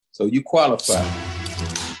So you qualify.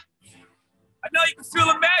 I know you can feel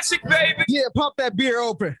the magic, baby. Yeah, pop that beer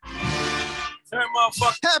open. Turn,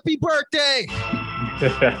 motherfucker. Happy birthday.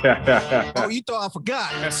 Oh, you thought I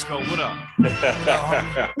forgot. Let's go. What up?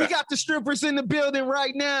 We got the strippers in the building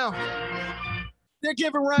right now. They're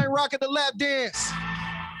giving Ryan Rocket the lap dance.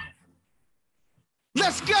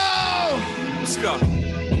 Let's go. Let's go.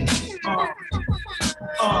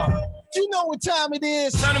 You know what time it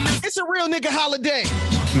is. It's a real nigga holiday.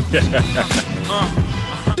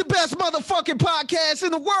 The best motherfucking podcast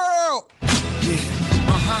in the world.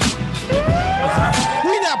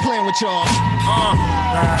 We not playing with y'all.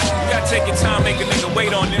 You gotta take your time, make a nigga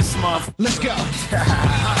wait on this month. Let's go. Make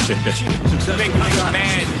a nigga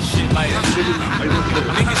mad and shit like that.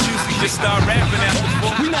 Niggas usually just start rapping after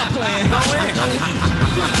 4. We not playing. Go in.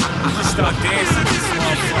 Just start dancing this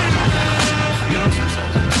motherfucker.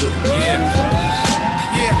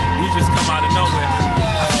 Yeah. You just come out of nowhere.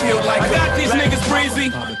 I feel like I got these niggas breezy.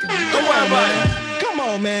 Don't worry about it. Come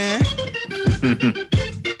on, man.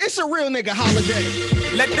 It's a real nigga holiday.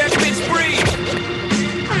 Let that bitch breathe.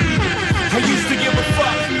 I used to give a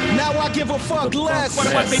fuck. Now I give a fuck less. What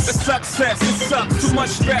do I think the success? It sucks. Too much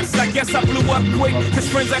stress. I guess I blew up quick. Cause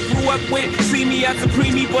friends I grew up with see me as a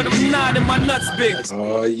preemie, but I'm not and my nuts big.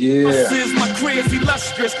 Oh, yeah. My sins, my career's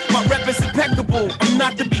illustrious. My rep is impeccable. I'm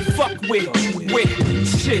not to be fucked with.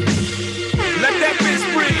 Shit. Let that bitch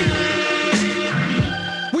breathe.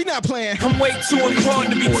 We not playing. I'm way too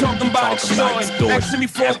important to be talking about extorting. Asking me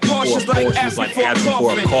for a Porsche like asking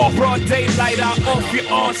for a coffin. Broad daylight, I'll off your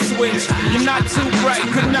on switch. You're not too bright.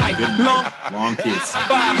 Good night. Long kiss.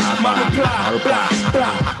 Bye. My reply.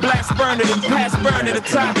 Blah. Blast burner, then pass burner, the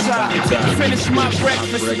top. Finish my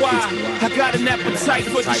breakfast. Why? I got an appetite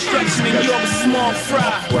for destruction and you're a small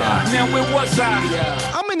fry. Now where was I?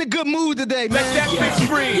 I'm in a good mood today, man. Let that bitch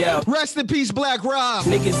breathe. Rest in peace, Black Rob.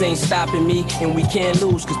 Niggas ain't stopping me, and we can't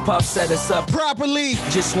lose, cause Puff set us up properly.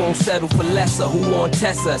 Just won't settle for lesser. Who won't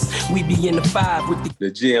test us? We be in the 5 with the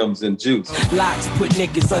gems and juice. Locks put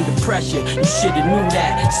niggas under pressure. You shoulda knew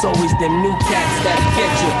that. It's always them new cats that'll get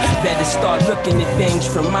you. Better start looking at things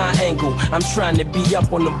from my angle. I'm trying to be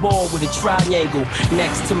up on the ball with a triangle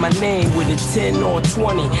next to my name with a 10 or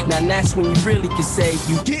 20. Now that's when you really can say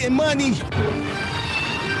you getting money.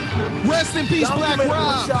 Rest in peace, Black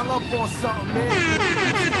Rob. Y'all up on something, man.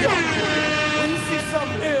 When you see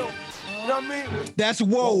something ill, you know what I mean? That's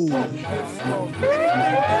whoa.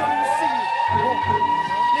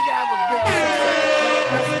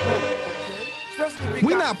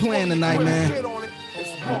 We not playing tonight, man.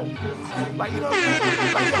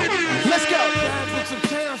 Let's go.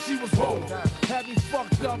 She was had me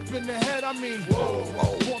fucked up in the head. I mean,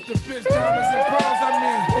 bought the bitch diamonds and pearls. I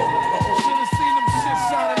mean, should have seen them shit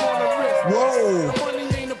shining on the wrist. Whoa. The money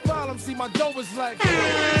ain't a problem. See, my dough is like, got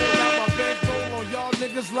my bankroll on y'all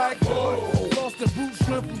niggas like, lost the boot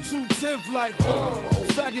shrimp from 210th like,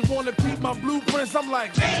 faggot wanna peep my blueprints. I'm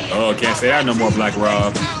like, oh, can't say that no more, Black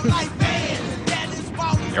Rob.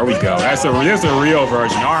 There we go. That's a real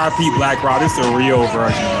version. R.I.P. Black Rob. This is a real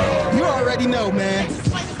version. You already know, man.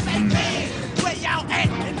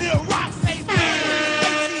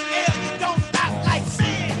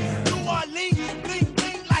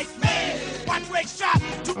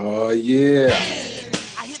 Oh, yeah.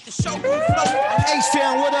 I hit the show.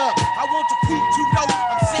 H-Town, what up? I want to prove to know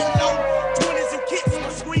I'm sitting low. 20s and kits, my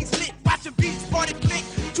screen's lit. Watching beats, party flick.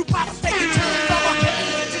 2 pops taking turns on my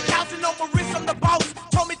head. 2,000 on my wrist, I'm the boss.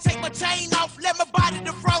 Told me take my chain off, let my body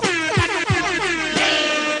defrost.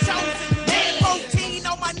 Protein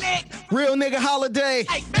on my neck. Real nigga holiday.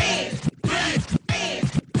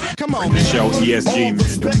 Come on, man. Show ESG, man.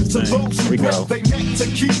 Here we go. They need to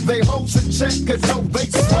keep their hopes in check, cause no they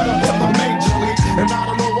sweat up to the major league. And I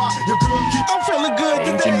don't know why your girl keep I'm feeling good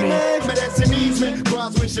today, man. But as she needs me,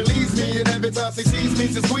 cries when she leaves me, and every time she sees me,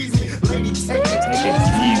 she squeeze me. Ladies, hate to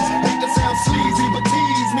sound sleazy, but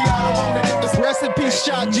tease me. I don't want it. Rest in peace,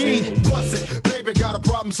 Shot G. Bust it, baby, got a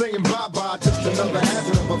problem saying bye-bye. Just another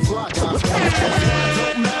hazard of a fly guy.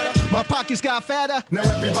 Don't matter. My pockets got fatter. Now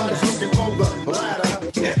everybody's looking for the ladder.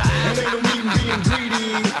 And they don't even being greedy.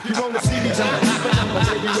 You wanna see me jump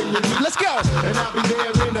baby, when you let's go. And I'll be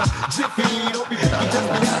there in a jiffy. Don't be picky,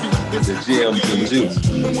 just be the gems and juice.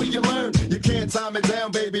 And when you learn, you can't time it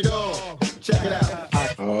down, baby doll. Check it out.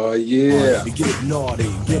 Oh, yeah. Get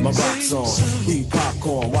naughty, get my rocks on, eat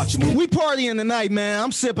popcorn, watch you move. We partying tonight, man.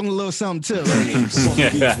 I'm sipping a little something too.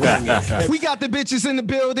 We got the bitches in the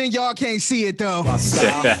building. Y'all can't see it though.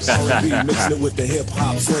 Mixing it with the hip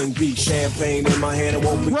hop swing beat, champagne in my hand. It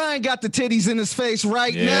won't be. Ryan got the titties in his face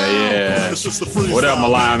right now. Yeah. What up,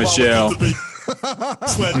 Malaya Michelle?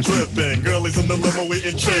 Sweat dripping, girlies in the limo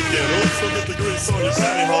eating chicken. Oops, look at the grease on your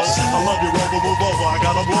pantyhose. I love you, Rover, move over. I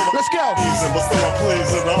gotta blow my. Let's go. But still I'm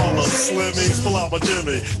pleasing all the slimmies. Pull out my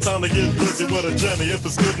Jimmy. Time to get busy with a Jenny. If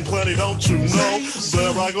it's good and plenty, don't you know?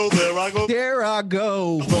 There I go, there I go. There I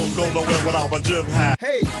go. Don't go nowhere without my gym hat.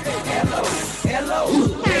 Hey, hello.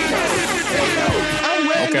 I'm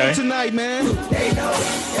ready tonight, man.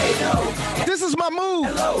 This is my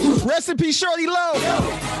move. Rest in peace, Shorty Low.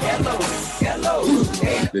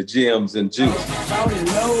 The gems and juice.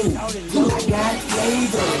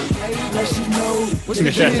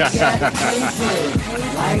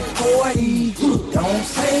 Like 40, don't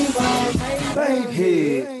save us,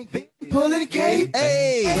 baby. Pulling cape,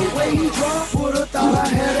 hey. The way he dropped, would've thought I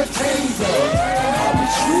had a taser. On the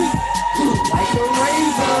street, like a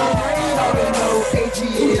razor.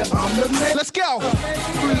 ATL, I'm the man. Let's go.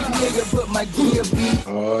 Free nigga, but my gear beat.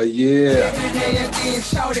 Oh, yeah. Every day and then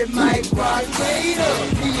shout at Mike Rock later.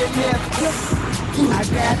 I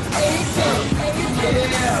got acres.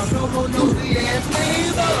 Yeah, no more nosy ass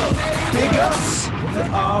neighbor. Big ups to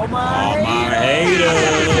all my haters.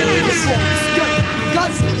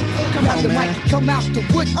 Come out the mic, come out the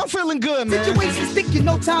wood. I'm feeling good, man. Situations thinking,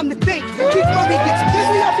 no time to think. Keep Murray gets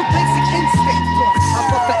busy off of basic instinct. I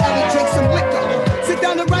bought the L and drink some liquor. Sit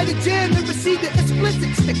down and write a jam and receive the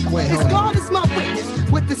explicit sticker. His God is my witness.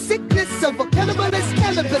 With the sickness of a cannibalistic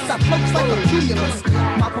cannabis, I float like a cumulus.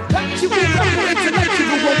 My perpetual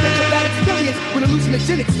intellectual won't make a bad experience with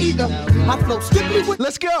hallucinogenics either. I flow strictly with.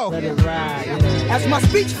 Let's go. As my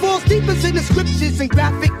speech falls deeper in the scriptures and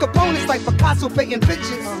graphic components like Picasso painting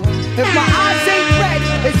pictures. If my eyes ain't red,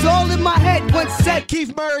 it's all in my head. Once said,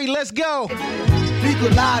 Keith Murray, let's go.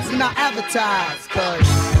 Legalize and not advertise, cause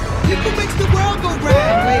people makes the world go round.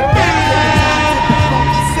 Lay back,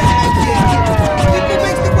 people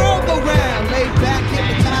makes the world go round. Lay back,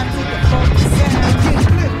 hypnotized to the funky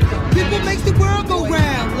sound. People makes the world go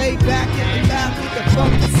round. Lay back, hypnotized to the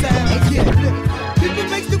funky sound. People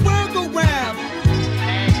makes the world go round.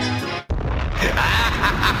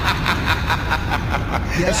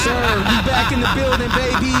 Yes, sir. We back in the building,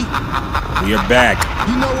 baby. We are back.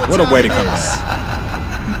 You know what a way to come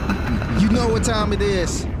back. You know what time it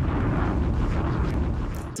is.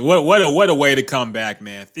 What a way to come back,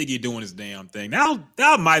 man. Figgy doing his damn thing. Now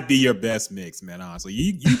that might be your best mix, man. Honestly,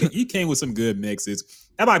 you came with some good mixes.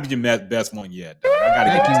 That might be your best one yet. Dog. I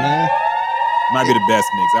gotta Thank you, man. Might be the best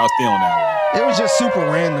mix. I was feeling that one. It was just super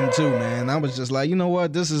random too, man. I was just like, you know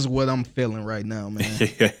what? This is what I'm feeling right now, man.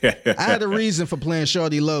 I had a reason for playing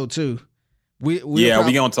Shorty Low too. We're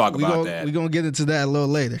gonna talk about that. We're gonna get into that a little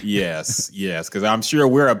later. Yes, because I'm sure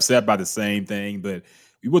we're upset by the same thing, but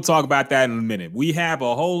we will talk about that in a minute. We have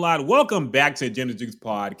a whole lot. Welcome back to Gin and Juice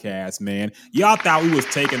Podcast, man. Y'all thought we was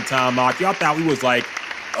taking time off. Y'all thought we was like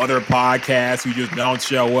other podcasts who just don't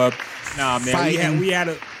show up. Nah, man. Fighting. We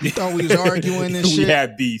had You thought we was arguing and shit? We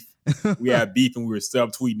had beef. We had beef and we were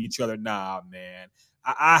subtweeting each other. Nah, man.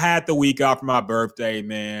 I had the week off for my birthday,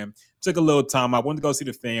 man. Took a little time. I wanted to go see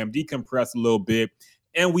the fam, decompress a little bit,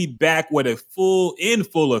 and we back with a full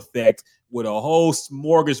effect with a whole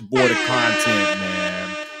smorgasbord of content, man.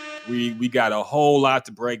 We got a whole lot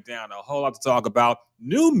to break down, a whole lot to talk about.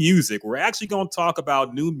 New music. We're actually going to talk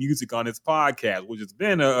about new music on this podcast, which has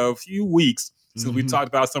been a few weeks since we talked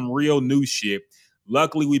about some real new shit.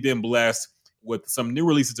 Luckily, we've been blessed with some new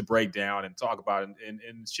releases to break down and talk about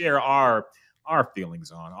and share our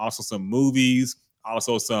feelings on. Also some movies,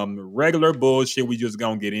 also some regular bullshit we just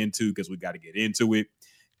gonna get into because we got to get into it.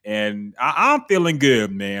 And I'm feeling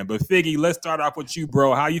good, man. But Figgy, let's start off with you,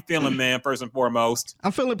 bro. How you feeling, man, first and foremost?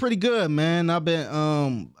 I'm feeling pretty good, man. I've been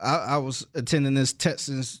I was attending this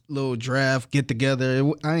Texans little draft get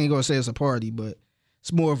together. I ain't gonna say it's a party, but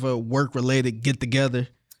it's more of a work related get together.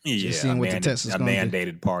 Yeah, just seeing what the Texans gonna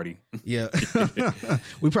mandated do. Party. Yeah,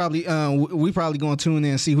 we probably gonna tune in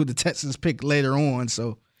and see who the Texans pick later on.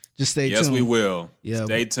 So just stay tuned. Yes, we will. Yeah,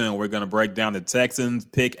 stay tuned. We're gonna break down the Texans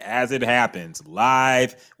pick as it happens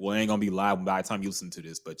live. Well, it ain't gonna be live by the time you listen to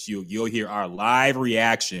this, but you'll hear our live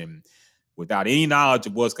reaction without any knowledge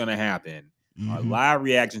of what's gonna happen. Mm-hmm. Our live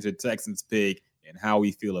reaction to the Texans pick and how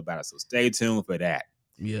we feel about it. So stay tuned for that.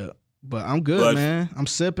 Yeah. But I'm good, man. I'm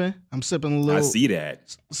sipping a little. I see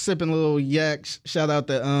that. Sipping a little yak. Shout out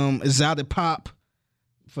to Exotic Pop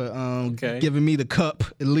for giving me the cup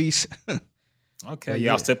at least. Okay,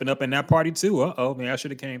 y'all stepping up in that party too. Uh-oh, man, I should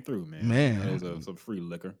have came through, man. Man. That was some free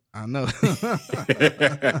liquor. I know.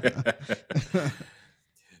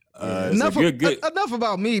 Enough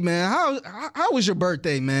about me, man. How was your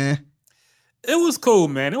birthday, man? It was cool,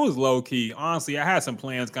 man. It was low key. Honestly, I had some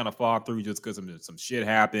plans kind of fall through just because some shit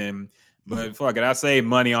happened. But fuck it, I saved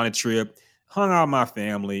money on a trip. hung out with my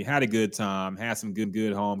family, had a good time, had some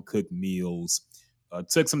good home cooked meals,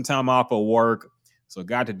 took some time off of work. So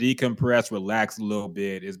got to decompress, relax a little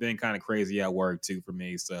bit. It's been kind of crazy at work too for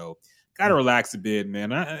me. So got to relax a bit,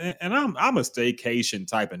 man. I'm a staycation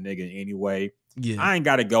type of nigga anyway. Yeah. I ain't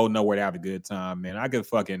got to go nowhere to have a good time, man. I could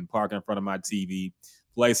fucking park in front of my TV,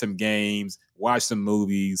 play some games, watch some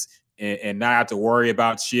movies, and not have to worry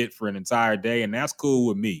about shit for an entire day. And that's cool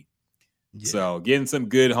with me. Yeah. So getting some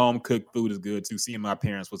good home cooked food is good too. Seeing my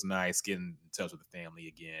parents was nice. Getting in touch with the family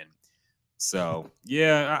again. So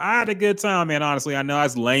yeah, I had a good time, man. Honestly, I know I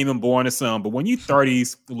was lame and boring to some, but when you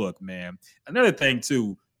 30s, look, man. Another thing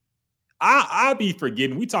too, I be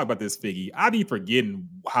forgetting. We talk about this, Figgy. I be forgetting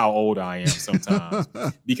how old I am sometimes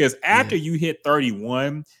because after you hit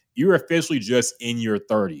 31, you're officially just in your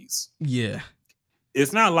 30s. Yeah.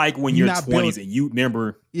 It's not like when you're 20s and you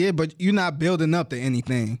remember. Yeah, but you're not building up to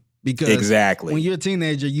anything because exactly when you're a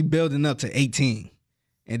teenager, you're building up to 18.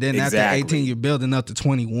 And then after 18, you're building up to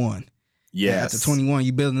 21. Yes. And after 21,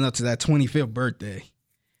 you're building up to that 25th birthday.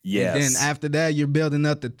 Yes. And then after that, you're building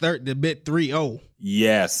up to the bit 3-0.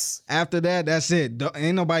 Yes. After that, that's it.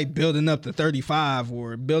 Ain't nobody building up to 35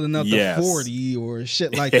 or building up to 40 or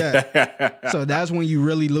shit like that. So that's when you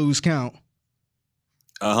really lose count.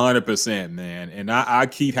 100%, man. And I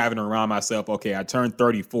keep having to remind myself, okay, I turned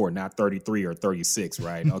 34, not 33 or 36,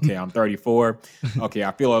 right? Okay, I'm 34. Okay,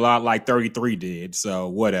 I feel a lot like 33 did, so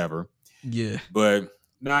whatever. Yeah. But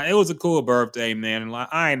nah, it was a cool birthday, man. And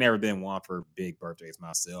I ain't never been one for big birthdays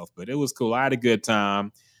myself, but it was cool. I had a good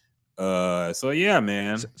time. So yeah,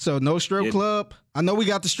 man. So no strip club? I know we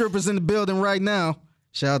got the strippers in the building right now.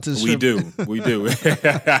 Shout out to the strippers. We do.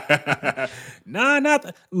 Nah,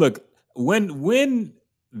 not look, when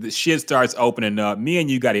the shit starts opening up, me and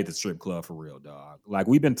you got to hit the strip club for real, dog. Like,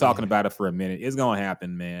 we've been talking about it for a minute. It's going to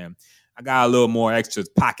happen, man. I got a little more extra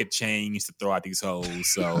pocket change to throw out these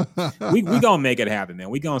hoes. So we going to make it happen, man.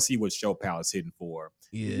 We going to see what Show Palace hitting for.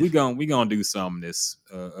 Yeah. We going to do something this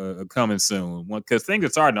coming soon. Because things are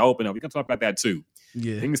starting to open up. We're going to talk about that too.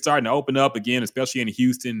 Yeah. Things are starting to open up again, especially in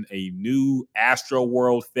Houston. A new Astro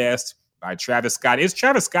World Fest by Travis Scott. It's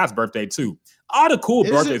Travis Scott's birthday too. All the cool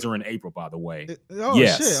birthdays are in April, by the way. Oh,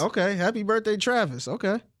 yes. Shit. Okay. Happy birthday, Travis.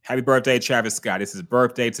 Okay. Happy birthday, Travis Scott. It's his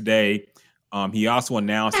birthday today. He also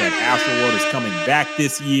announced that Astroworld is coming back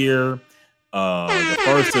this year. The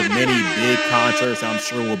first of many big concerts, I'm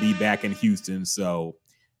sure, will be back in Houston. So,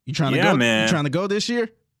 you trying to go, man? You trying to go this year?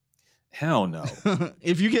 Hell no.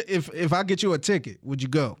 If I get you a ticket, would you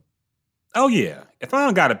go? Oh yeah. If I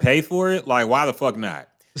don't got to pay for it, like, why the fuck not?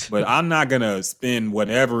 But I'm not gonna spend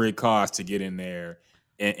whatever it costs to get in there,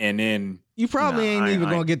 and then you probably ain't even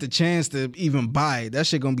gonna get the chance to even buy it. That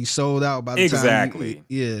shit gonna be sold out by the time.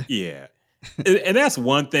 Yeah. And that's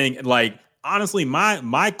one thing. Like, honestly,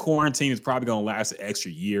 my quarantine is probably gonna last an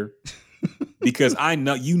extra year because I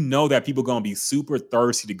know that people gonna be super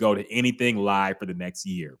thirsty to go to anything live for the next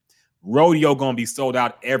year. Rodeo gonna be sold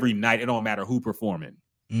out every night. It don't matter who performing.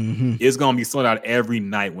 Mm-hmm. It's gonna be sold out every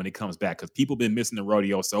night when it comes back because people been missing the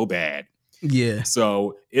rodeo so bad. Yeah.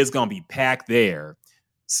 So it's gonna be packed there.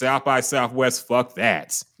 South by Southwest, fuck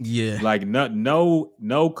that. Yeah. Like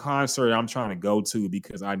no concert I'm trying to go to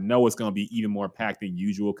because I know it's gonna be even more packed than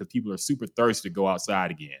usual because people are super thirsty to go outside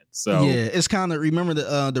again. So yeah, it's kind of remember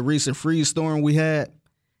the recent freeze storm we had,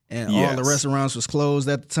 and all the restaurants was closed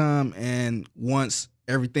at the time, and once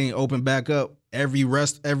everything opened back up, every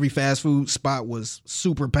fast food spot was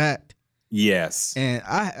super packed. Yes. And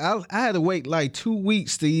I had to wait like 2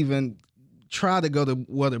 weeks to even try to go to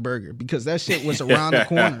Whataburger because that shit was around the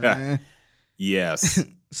corner, man. Yes.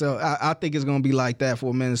 So I think it's gonna be like that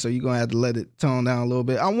for a minute. So you're gonna have to let it tone down a little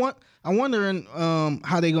bit. I'm wondering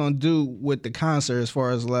how they gonna do with the concert as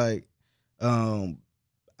far as like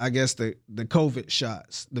I guess the COVID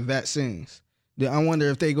shots, the vaccines. I wonder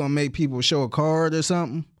if they gonna make people show a card or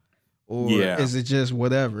something, or is it just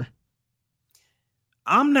whatever?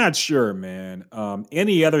 I'm not sure, man.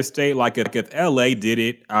 Any other state, like if LA did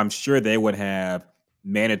it, I'm sure they would have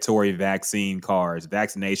mandatory vaccination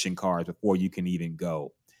cards before you can even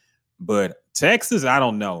go. But Texas, I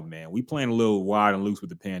don't know, man. We playing a little wild and loose with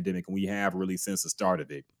the pandemic, and we have really since the start of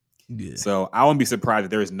it. Yeah. So I wouldn't be surprised if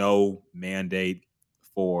there's no mandate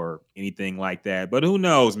for anything like that. But who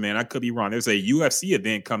knows, man? I could be wrong. There's a UFC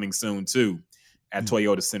event coming soon too at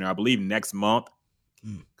Toyota Center. I believe next month.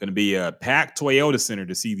 Going to be a packed Toyota Center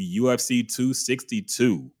to see the UFC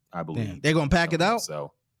 262, I believe. Damn. They're going to pack it out?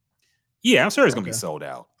 So, yeah, I'm sure it's going to be sold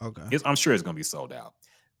out. Okay. I'm sure it's going to be sold out.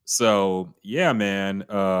 So, yeah, man,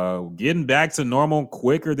 getting back to normal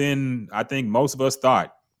quicker than I think most of us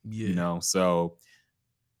thought. Yeah. You know, so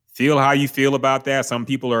feel how you feel about that. Some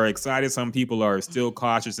people are excited. Some people are still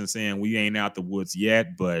cautious and saying we ain't out the woods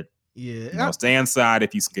yet. But stay inside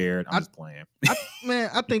if you're scared. I'm just playing.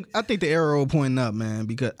 I think the arrow pointing up, man,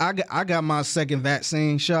 because I got my second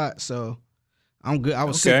vaccine shot, so I'm good. I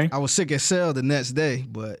was sick as hell the next day,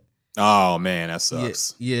 but oh man, that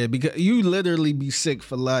sucks. Yeah, because you literally be sick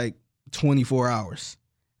for like 24 hours.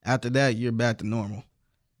 After that, you're back to normal.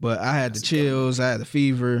 But I had the chills, I had the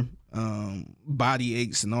fever, body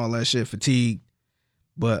aches and all that shit, fatigue.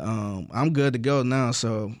 But I'm good to go now,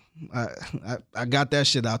 so I got that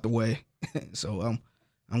shit out the way. So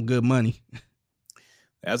I'm good money.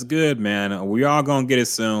 That's good, man. We all gonna get it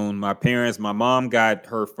soon. My mom got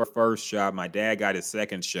her first shot. My dad got his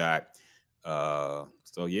second shot.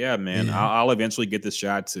 So yeah, man, yeah. I'll eventually get the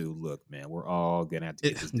shot too. Look, man, we're all gonna have to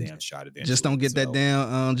get this damn shot eventually. Just don't get that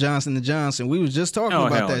damn Johnson & Johnson. We was just talking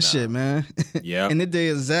about that shit, man. Yeah, and it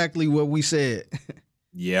did exactly what we said.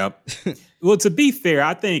 Yep. Well, to be fair,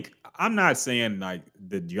 I think I'm not saying like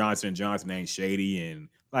the Johnson & Johnson ain't shady, and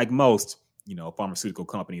like most pharmaceutical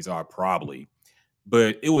companies are probably,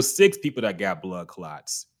 but it was 6 people that got blood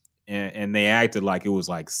clots, and they acted like it was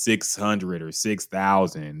like 600 or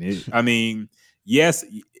 6,000. I mean. Yes,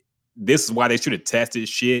 this is why they should have tested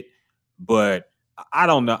shit, but I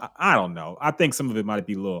don't know. I think some of it might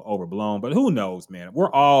be a little overblown, but who knows, man?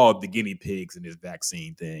 We're all the guinea pigs in this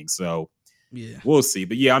vaccine thing, so yeah, we'll see.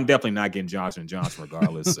 But yeah, I'm definitely not getting Johnson & Johnson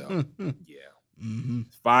regardless. So yeah,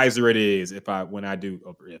 Pfizer it is. When I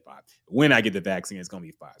get the vaccine, it's gonna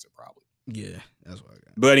be Pfizer probably. Yeah, that's what I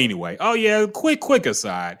got. But anyway, oh yeah, quick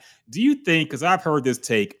aside. Do you think? Because I've heard this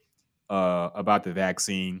take about the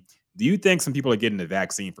vaccine. Do you think some people are getting the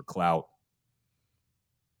vaccine for clout?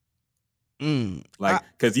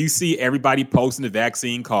 Because you see everybody posting the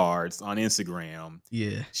vaccine cards on Instagram.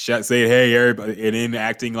 Yeah. Say, hey, everybody, and then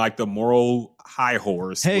acting like the moral high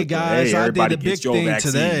horse. Hey, guys, everybody get your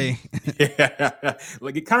vaccine today. Yeah.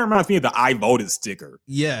 Like, it kind of reminds me of the I voted sticker.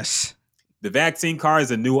 Yes. The vaccine card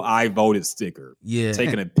is a new I voted sticker. Yeah.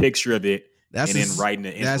 Taking a picture of it. And then writing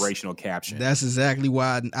an inspirational caption. That's exactly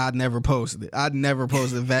why I never posted it. I never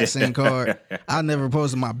posted a vaccine card. I never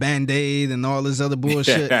posted my Band-Aid and all this other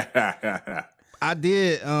bullshit. I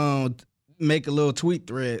did make a little tweet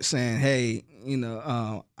thread saying, hey,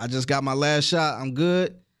 I just got my last shot. I'm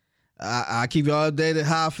good. I keep you all updated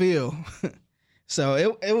how I feel. So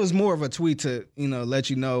it was more of a tweet to, let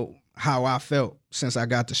you know how I felt since I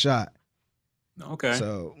got the shot. Okay.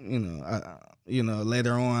 So,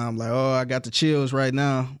 later on, I'm like, oh, I got the chills right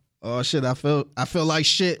now. Oh shit, I feel like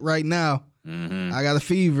shit right now. Mm-hmm. I got a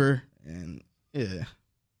fever, and yeah.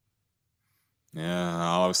 Yeah,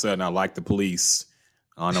 all of a sudden, I like the police.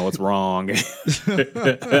 I don't know what's wrong. I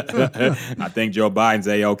think Joe Biden's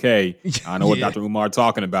A-okay. I know what Dr. Umar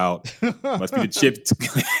talking about. Must be the chip.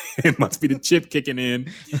 It must be the chip kicking in.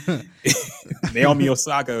 Naomi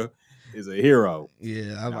Osaka is a hero.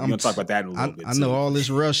 Yeah, I'm gonna talk about that in a little bit. I know all this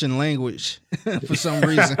Russian language for some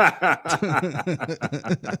reason.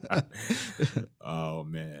 Oh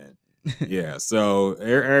man, yeah. So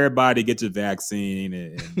everybody get your vaccine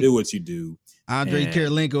and do what you do. Andrei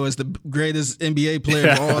Kirilenko is the greatest NBA player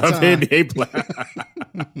of all time. NBA player.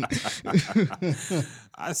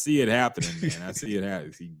 I see it happening, man. I see it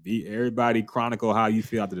happening. Everybody chronicle how you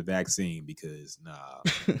feel after the vaccine, because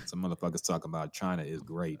some motherfuckers talking about China is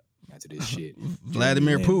great after this shit.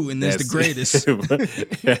 Vladimir Putin is the greatest.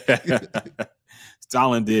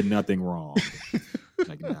 Stalin did nothing wrong.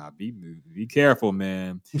 Like, be careful,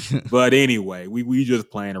 man. But anyway, we just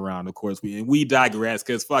playing around, of course. We digress,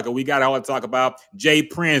 because fuck it, we got all to talk about. Jay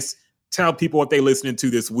Prince, tell people what they listening to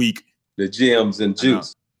this week. The Gems and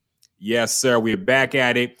Juice. Yes, sir. We're back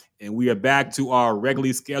at it, and we are back to our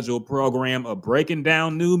regularly scheduled program of breaking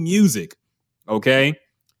down new music. Okay?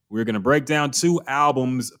 We're going to break down 2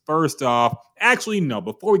 albums. First off, actually, no,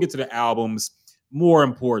 before we get to the albums, more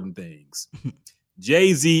important things.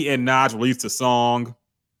 Jay-Z and Nas released a song,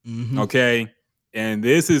 okay? And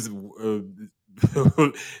this is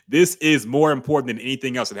more important than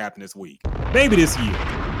anything else that happened this week. Maybe this year.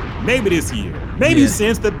 Maybe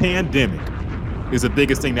since the pandemic is the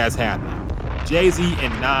biggest thing that's happened. Jay-Z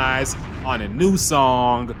and Nas on a new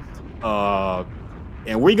song.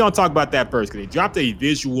 And we're going to talk about that first, because they dropped a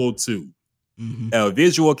visual too. A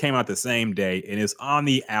visual came out the same day, and it's on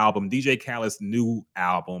the album, DJ Khaled's new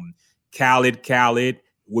album, Khaled,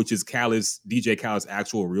 which is DJ Khaled's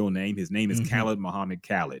actual real name. His name is Khaled Muhammad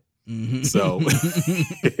Khaled. So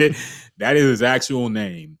that is his actual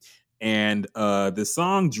name. And the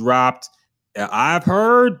song dropped. I've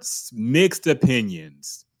heard mixed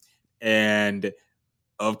opinions. And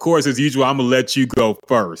Of course, as usual, I'm gonna let you go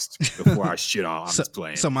first before I shit on. I'm just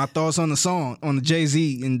playing. So my thoughts on the song, on the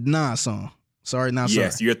Jay-Z and Nas song. Sorry, not sorry.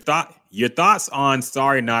 Yes, your thoughts on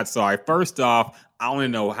Sorry Not Sorry. First off, I want to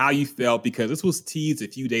know how you felt because this was teased a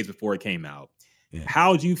few days before it came out. Yeah.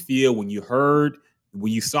 How did you feel when you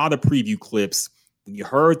saw the preview clips, when you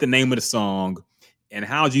heard the name of the song, and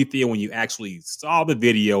how did you feel when you actually saw the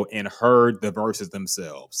video and heard the verses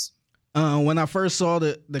themselves? When I first saw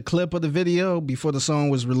the clip of the video before the song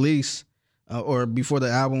was released or before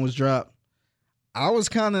the album was dropped, I was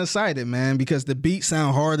kind of excited, man, because the beats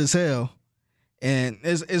sound hard as hell. And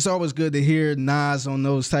it's always good to hear Nas on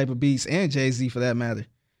those type of beats and Jay-Z for that matter.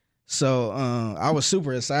 So I was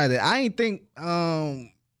super excited. I ain't think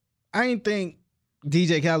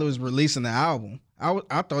DJ Khaled was releasing the album.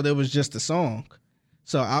 I thought it was just a song.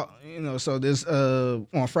 So this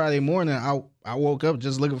on Friday morning I woke up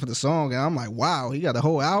just looking for the song and I'm like, wow, he got a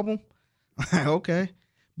whole album. Okay,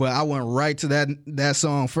 but I went right to that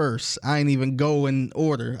song first. I ain't even go in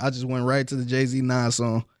order. I just went right to the Jay-Z Nas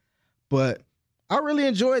song. But I really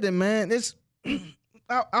enjoyed it, man. It's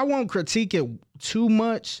I won't critique it too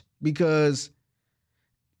much because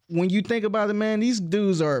when you think about it, man, these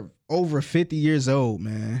dudes are over 50 years old,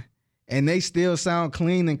 man. And they still sound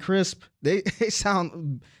clean and crisp. They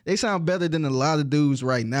sound better than a lot of dudes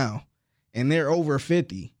right now. And they're over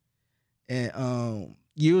 50. And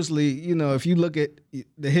usually, if you look at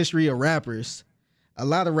the history of rappers, a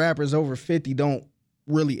lot of rappers over 50 don't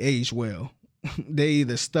really age well. They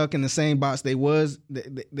either stuck in the same box they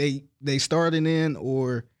started in,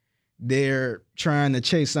 or they're trying to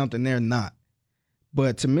chase something they're not.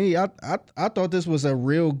 But to me, I thought this was a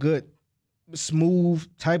real good, smooth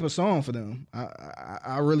type of song for them.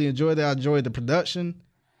 I really enjoyed it. I enjoyed the production.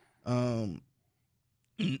 I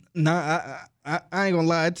ain't gonna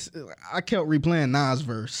lie, I kept replaying Nas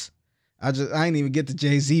verse. I ain't even get the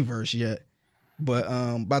Jay-Z verse yet. But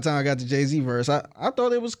by the time I got the Jay-Z verse, I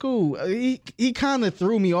thought it was cool. He kind of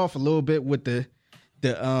threw me off a little bit with the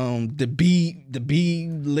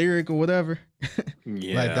B lyric or whatever.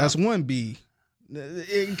 Yeah. Like that's one B.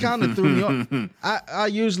 It kind of threw me off. I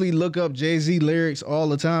usually look up Jay-Z lyrics all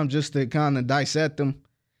the time just to kind of dissect them.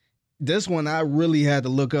 This one I really had to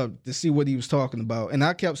look up to see what he was talking about. And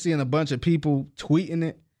I kept seeing a bunch of people tweeting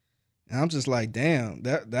it. And I'm just like, damn,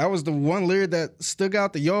 that was the one lyric that stuck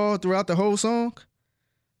out to y'all throughout the whole song.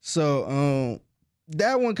 So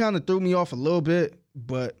that one kind of threw me off a little bit,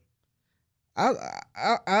 but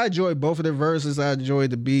I enjoyed both of their verses. I enjoyed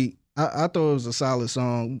the beat. I thought it was a solid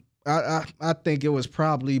song. I think it was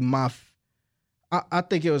probably I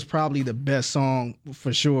think it was probably the best song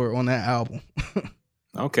for sure on that album.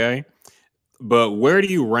 Okay. But where do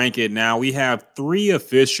you rank it now? We have 3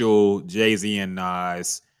 official Jay-Z and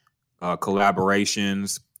Nas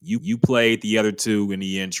collaborations. You played the other 2 in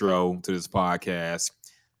the intro to this podcast.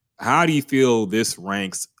 How do you feel this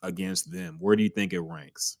ranks against them? Where do you think it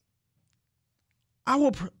ranks? I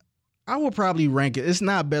will probably rank it. It's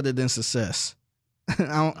not better than Success.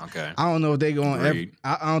 I don't know if they're going to ever.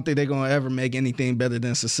 I don't think they're going to ever make anything better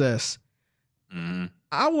than Success. Mm-hmm.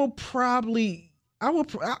 I ain't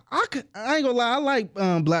gonna lie. I like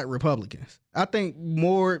Black Republicans. I think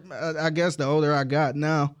more. I guess the older I got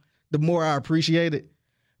now, the more I appreciate it.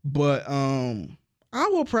 But I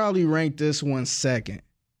will probably rank this one second,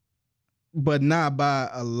 but not by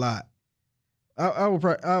a lot. I will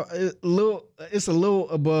probably it's a little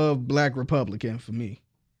above Black Republican for me.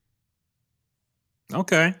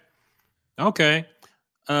 Okay.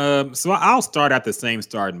 So I'll start at the same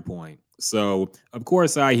starting point. So of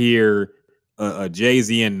course I hear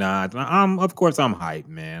Jay-Z and Nas. I'm hyped,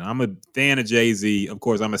 man. I'm a fan of Jay-Z. Of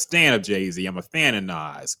course, I'm a stan of Jay-Z. I'm a fan of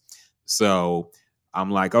Nas. So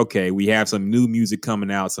I'm like, okay, we have some new music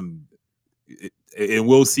coming out. And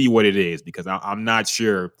we'll see what it is because I'm not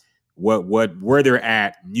sure where they're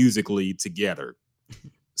at musically together.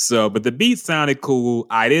 So, but the beat sounded cool.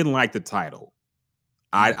 I didn't like the title.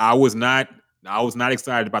 I was not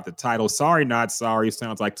excited about the title. Sorry, Not Sorry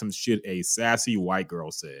sounds like some shit a sassy white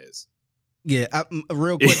girl says. Yeah,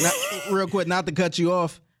 real quick, not to cut you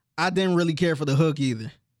off. I didn't really care for the hook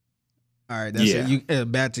either. All right, that's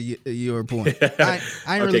it. Back to your point. I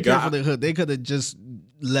ain't really care for the hook. They could have just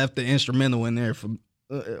left the instrumental in there for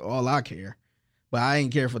all I care, but I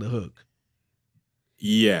ain't care for the hook.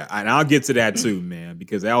 Yeah, and I'll get to that too, man,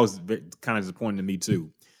 because that was kind of disappointing to me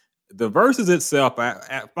too. The verses itself,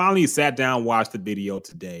 I finally sat down, watched the video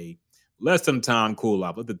today. Let some time cool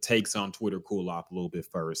off. Let the takes on Twitter cool off a little bit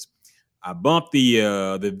first. I bumped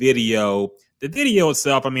the video. The video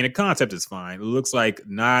itself, I mean, the concept is fine. It looks like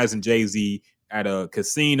Nas and Jay-Z at a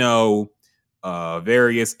casino,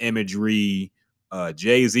 various imagery,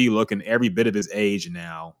 Jay-Z looking every bit of his age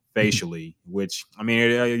now, facially, which, I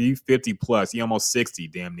mean, you 50 plus, you almost 60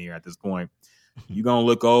 damn near at this point. You're going to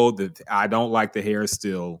look old. I don't like the hair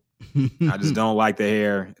still. I just don't like the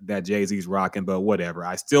hair that Jay-Z's rocking, but whatever.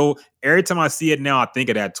 Every time I see it now, I think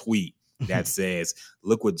of that tweet that says,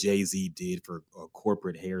 look what Jay-Z did for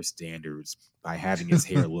corporate hair standards by having his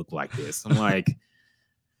hair look like this. I'm like,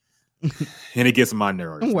 and it gets on my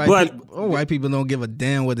nerves. White people don't give a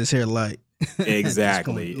damn what his hair like.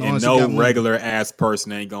 Exactly. And no regular ass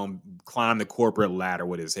person ain't going to climb the corporate ladder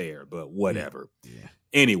with his hair, but whatever. Yeah.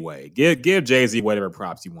 Anyway, give Jay-Z whatever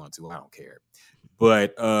props you want to. I don't care.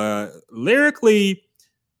 But lyrically,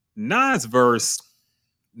 Nas verse,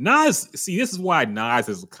 see, this is why Nas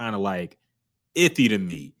is kind of like iffy to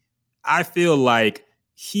me. I feel like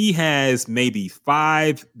he has maybe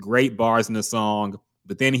 5 great bars in the song,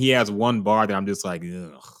 but then he has one bar that I'm just like,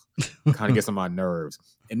 ugh, kind of gets on my nerves.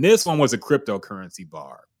 And this one was a cryptocurrency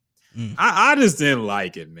bar. I just didn't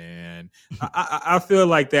like it, man. I feel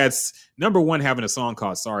like that's number one, having a song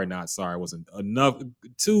called Sorry Not Sorry wasn't enough,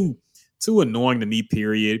 too annoying to me,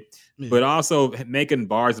 period. Yeah. But also making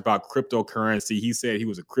bars about cryptocurrency. He said he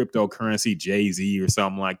was a cryptocurrency Jay-Z or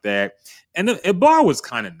something like that. And the bar was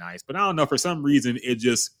kind of nice, but I don't know, for some reason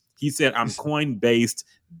he said, I'm coin-based,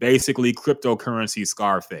 basically cryptocurrency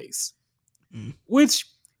Scarface. Which,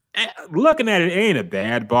 looking at it, ain't a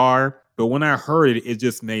bad bar. But when I heard it, it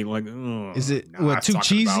just made like, is it too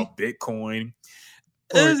cheesy? About Bitcoin.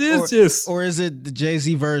 Or is it the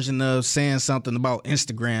Jay-Z version of saying something about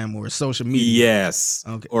Instagram or social media? Yes.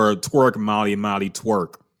 Okay. Or twerk, Molly,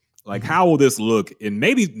 twerk. Like, how will this look? And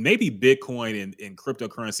maybe Bitcoin and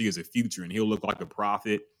cryptocurrency is a future and he'll look like a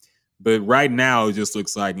prophet. But right now, it just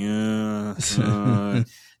looks like to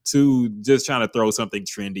just trying to throw something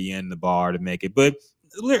trendy in the bar to make it. But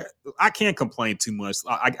I can't complain too much.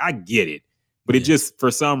 I get it. But it just,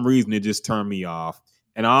 for some reason, it just turned me off.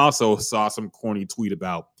 And I also saw some corny tweet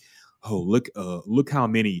about, look how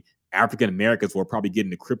many African Americans were probably getting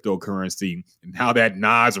the cryptocurrency and how that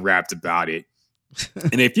Nas rapped about it.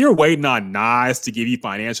 And if you're waiting on Nas to give you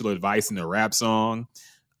financial advice in a rap song,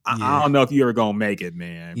 I don't know if you're ever going to make it,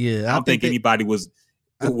 man. Yeah, I don't think anybody was,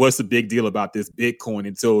 what's the big deal about this Bitcoin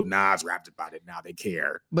until Nas rapped about it. Now they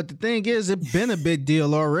care. But the thing is, it's been a big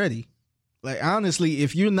deal already. Like, honestly,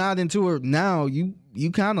 if you're not into it now, you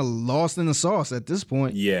kind of lost in the sauce at this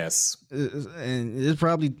point. Yes. And it's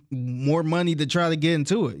probably more money to try to get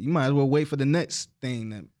into it. You might as well wait for the next thing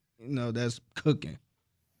that, that's cooking.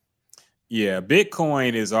 Yeah,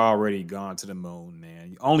 Bitcoin is already gone to the moon,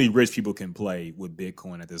 man. Only rich people can play with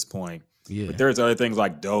Bitcoin at this point. Yeah. But there's other things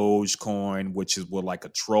like Dogecoin, which is like a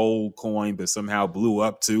troll coin, but somehow blew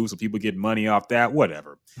up too. So people get money off that,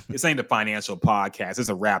 whatever. This ain't a financial podcast. It's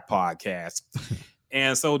a rap podcast.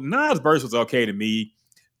 And so Nas' verse was okay to me.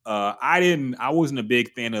 I wasn't a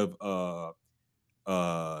big fan of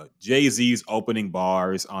Jay-Z's opening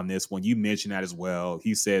bars on this one. You mentioned that as well.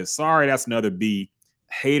 He says, sorry, that's another B.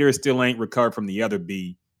 Hater still ain't recovered from the other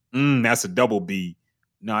B. That's a double B.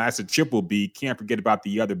 No, that's a triple B. Can't forget about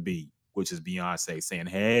the other B, which is Beyonce saying,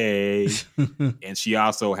 hey. And she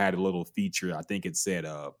also had a little feature. I think it said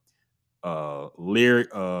lyric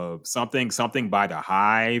something by The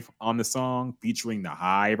Hive on the song, featuring The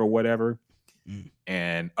Hive or whatever.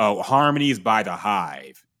 And harmonies by The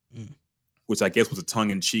Hive, which I guess was a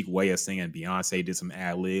tongue-in-cheek way of saying Beyonce did some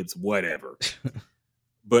ad-libs, whatever.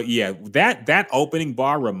 But yeah, that opening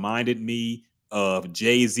bar reminded me of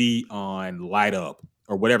Jay-Z on Light Up,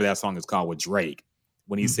 or whatever that song is called with Drake,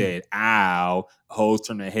 when he said, ow, hoes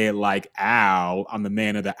turn their head like, ow, I'm the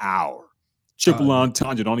man of the hour. Triple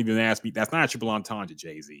entendre, don't even ask me. That's not a triple entendre,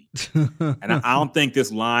 Jay-Z. And I don't think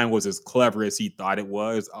this line was as clever as he thought it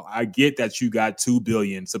was. I get that you got $2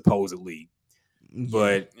 billion, supposedly,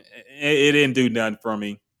 but it didn't do nothing for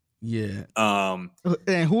me. Yeah.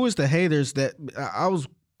 And who is the haters that I was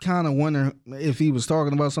kind of wondering if he was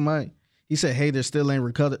talking about somebody? He said haters still ain't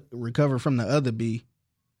recover from the other B.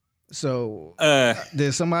 So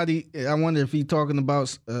there's somebody, I wonder if he talking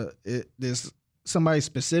about there's somebody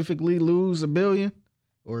specifically lose $1 billion,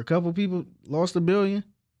 or a couple people lost $1 billion.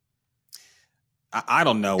 I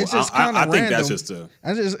don't know. I think that's just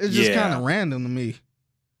it's just kind of random to me.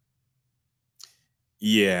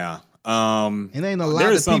 Yeah. It ain't a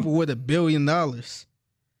lot of people with $1 billion.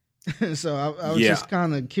 So I was just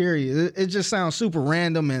kind of curious. It just sounds super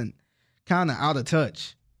random and kind of out of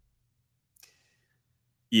touch.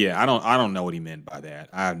 Yeah, I don't know what he meant by that.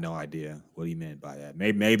 I have no idea what he meant by that.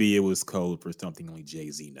 Maybe it was code for something only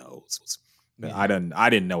Jay-Z knows. But I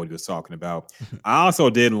didn't know what he was talking about. I also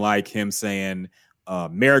didn't like him saying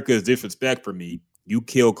America's disrespect for me. You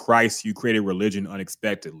killed Christ, you created religion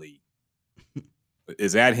unexpectedly.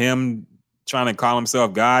 Is that him trying to call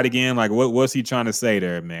himself God again? Like, what's he trying to say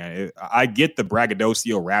there, man? I get the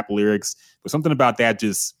braggadocio rap lyrics, but something about that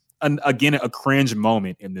just, again, a cringe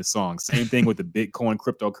moment in this song. Same thing with the Bitcoin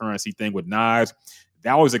cryptocurrency thing with Nas.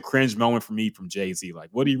 That was a cringe moment for me from Jay-Z. Like,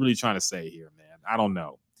 what are you really trying to say here, man? I don't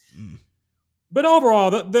know. But overall,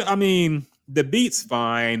 the beat's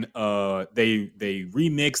fine. They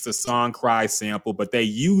remixed the Song Cry sample, but they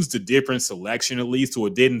used a different selection at least, so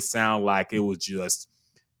it didn't sound like it was just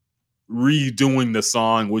redoing the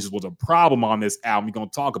song, which was a problem on this album we're going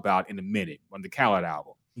to talk about in a minute on the Khaled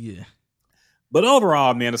album. Yeah. But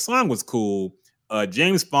overall, man, the song was cool.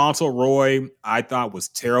 James Fauntleroy, I thought, was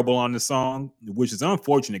terrible on the song, which is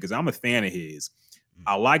unfortunate because I'm a fan of his.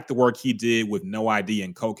 I like the work he did with No ID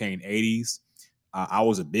and Cocaine 80s. I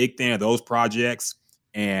was a big fan of those projects,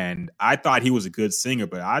 and I thought he was a good singer,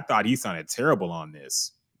 but I thought he sounded terrible on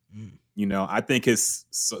this. You know, I think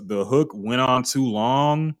the hook went on too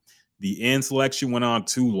long. The end selection went on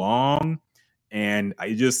too long, and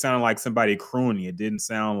it just sounded like somebody crooning. It didn't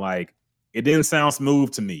sound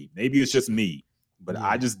smooth to me. Maybe it's just me, but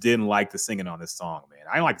I just didn't like the singing on this song, man.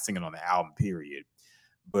 I didn't like the singing on the album, period.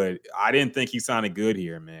 But I didn't think he sounded good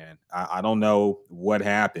here, man. I don't know what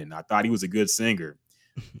happened. I thought he was a good singer,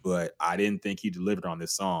 but I didn't think he delivered on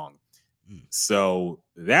this song. So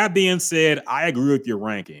that being said, I agree with your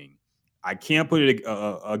ranking. I can't put it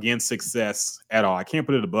against Success at all. I can't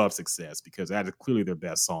put it above Success because that is clearly their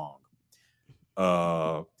best song.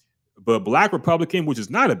 But Black Republican, which is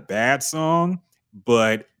not a bad song,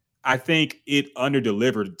 but I think it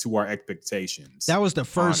underdelivered to our expectations. That was the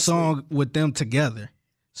first song with them together.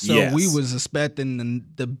 So we was expecting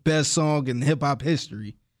the best song in hip hop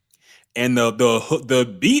history. And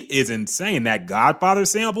the beat is insane. That Godfather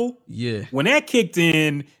sample. Yeah. When that kicked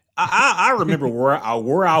in, I remember where I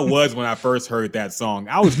was when I first heard that song.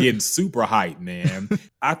 I was getting super hyped, man.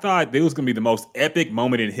 I thought it was going to be the most epic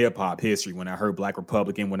moment in hip hop history when I heard Black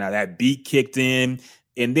Republican, when that beat kicked in.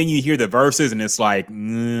 And then you hear the verses and it's like,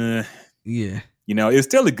 yeah. You know, it's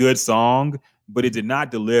still a good song, but it did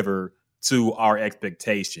not deliver to our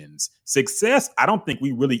expectations. Success, I don't think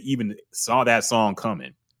we really even saw that song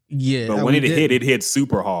coming. Yeah. But when it hit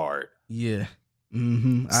super hard. Yeah. I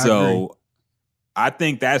agree. I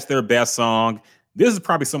think that's their best song. This is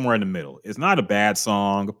probably somewhere in the middle. It's not a bad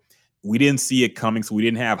song. We didn't see it coming, so we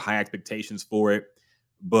didn't have high expectations for it.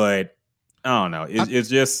 But I don't know. It's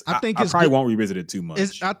just, I probably won't revisit it too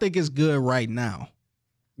much. I think it's good right now.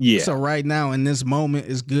 Yeah. So right now in this moment,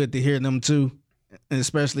 it's good to hear them too,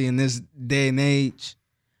 especially in this day and age.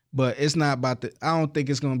 But it's not about I don't think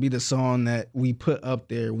it's going to be the song that we put up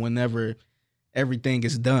there whenever everything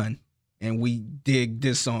is done and we dig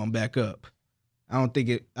this song back up. I don't think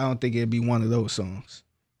it'd be one of those songs.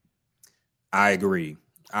 I agree.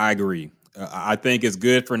 I think it's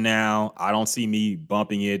good for now. I don't see me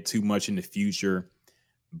bumping it too much in the future.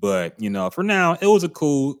 But, you know, for now, it was a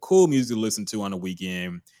cool music to listen to on the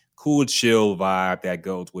weekend. Cool, chill vibe that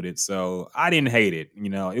goes with it. So I didn't hate it. You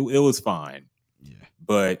know, it was fine. Yeah.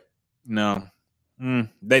 But, no,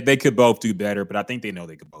 they could both do better. But I think they know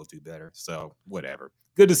they could both do better. So whatever.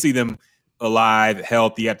 Good to see them alive,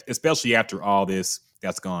 healthy, especially after all this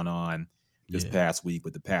that's gone on this past week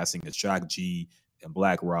with the passing of Shock G and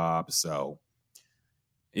Black Rob. So,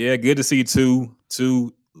 yeah, good to see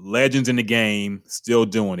two legends in the game still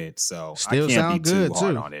doing it. So still I can't be too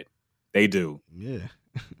hard too on it. They do. Yeah.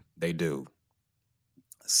 They do.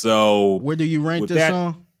 So where do you rank this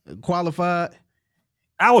song? Qualified?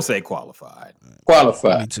 I would say qualified.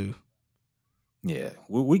 Qualified. Me too. Yeah.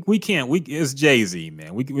 We can't. It's Jay-Z,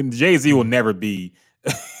 man. Jay-Z will never be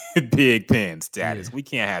Big Pen status. Yeah. We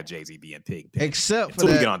can't have Jay-Z being Big Pen. Except for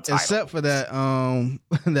that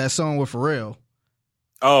that song with Pharrell.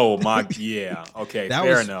 Oh my, yeah. Okay,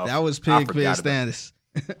 fair enough. That was Pig Pen status.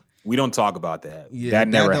 We don't talk about that. Yeah, that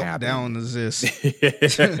never happened. That don't exist.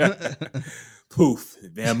 Poof,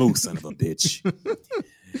 vamoose, son of a bitch.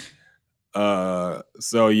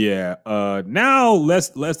 So yeah. Now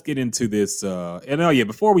let's get into this. And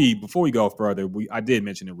before we go further, I did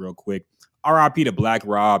mention it real quick. R.I.P. to Black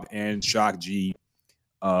Rob and Shock G.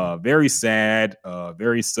 Very sad,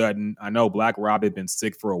 very sudden. I know Black Rob had been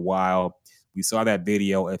sick for a while. We saw that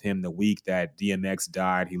video of him the week that DMX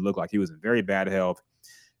died. He looked like he was in very bad health.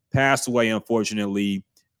 Passed away, unfortunately.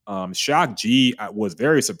 Shock G was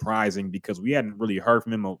very surprising because we hadn't really heard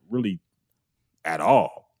from him really at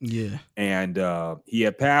all. Yeah. And he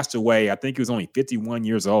had passed away. I think he was only 51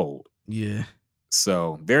 years old. Yeah.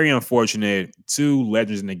 So very unfortunate. Two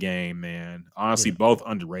legends in the game, man. Honestly, both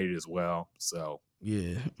underrated as well. So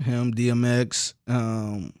yeah, him, DMX,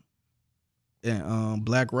 and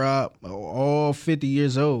Black Rob, all 50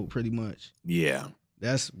 years old, pretty much. Yeah,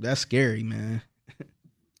 that's scary, man.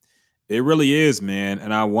 It really is, man.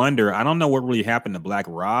 And I wonder, I don't know what really happened to Black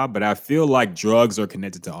Rob, but I feel like drugs are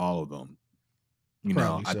connected to all of them. You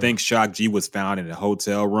know, I think Shock G was found in a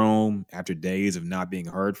hotel room after days of not being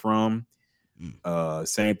heard from.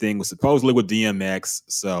 Same thing was supposedly with DMX.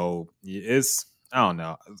 So it's, I don't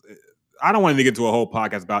know. I don't want to get into a whole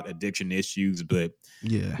podcast about addiction issues, but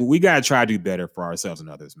we got to try to do better for ourselves and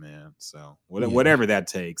others, man. So whatever that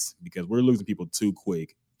takes, because we're losing people too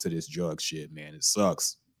quick to this drug shit, man. It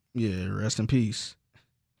sucks. Yeah, rest in peace.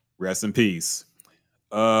 Rest in peace.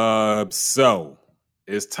 So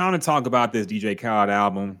it's time to talk about this DJ Khaled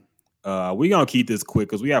album. We're going to keep this quick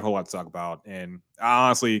because we have a whole lot to talk about. And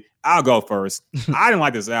honestly, I'll go first. I didn't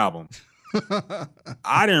like this album.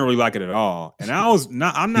 I didn't really like it at all. And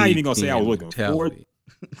I'm not even going to say I was looking forward.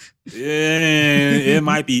 It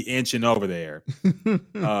might be inching over there.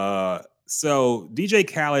 So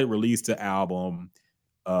DJ Khaled released the album.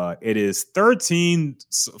 It is 14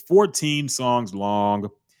 songs long.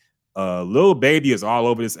 Lil Baby is all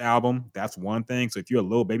over this album. That's one thing. So if you're a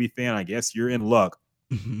Lil Baby fan, I guess you're in luck.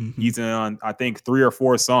 He's on, I think, 3 or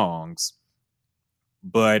 4 songs.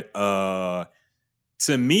 But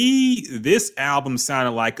to me, this album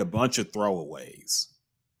sounded like a bunch of throwaways.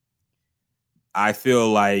 I feel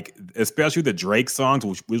like, especially the Drake songs,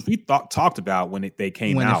 which we talked about when they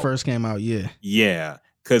came out. When it first came out, yeah. Yeah.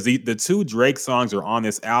 Because the 2 Drake songs are on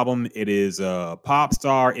this album. It is Pop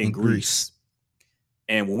Star and Grease.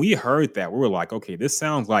 And when we heard that, we were like, okay, this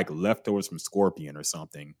sounds like leftovers from Scorpion or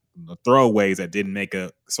something. The throwaways that didn't make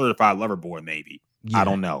a certified lover boy, maybe. Yeah. I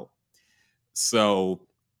don't know. So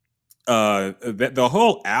the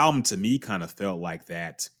whole album to me kind of felt like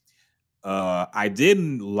that. I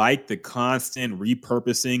didn't like the constant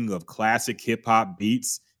repurposing of classic hip hop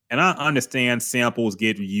beats. And I understand samples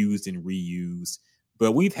get used and reused.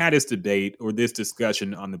 But we've had this debate or this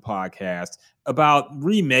discussion on the podcast about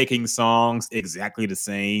remaking songs exactly the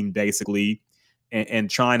same, basically, and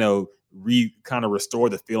trying to kind of restore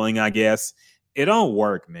the feeling, I guess. It don't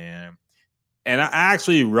work, man. And I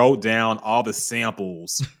actually wrote down all the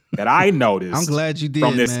samples that I noticed I'm glad you did,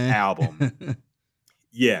 from this man. album.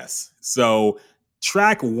 Yes. So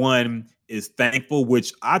track 1 is Thankful,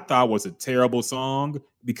 which I thought was a terrible song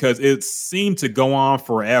because it seemed to go on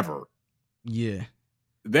forever. Yeah.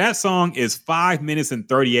 That song is 5 minutes and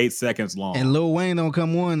 38 seconds long. And Lil Wayne don't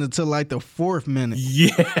come on until like the 4th minute.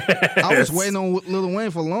 Yeah. I was waiting on Lil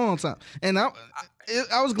Wayne for a long time. And I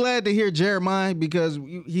was glad to hear Jeremiah because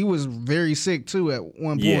he was very sick too at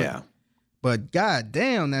one point. Yeah. But god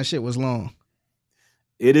damn, that shit was long.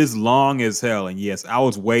 It is long as hell. And yes, I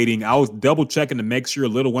was waiting. I was double checking to make sure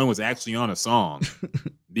Lil Wayne was actually on a song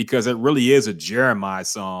because it really is a Jeremiah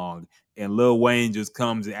song. And Lil Wayne just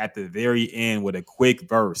comes at the very end with a quick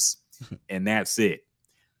verse, and that's it.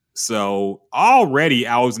 So already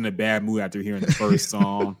I was in a bad mood after hearing the first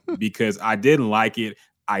song because I didn't like it.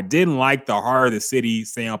 I didn't like the Heart of the City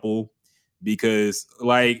sample because,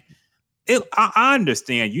 like, I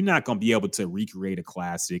understand you're not going to be able to recreate a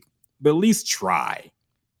classic, but at least try,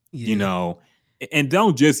 you know, and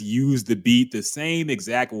don't just use the beat the same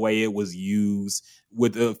exact way it was used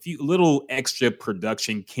with a few little extra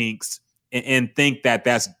production kinks and think that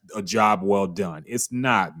that's a job well done. It's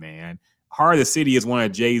not, man. Heart of the City is one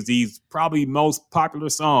of Jay-Z's probably most popular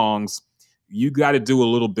songs. You got to do a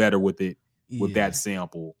little better with it, with that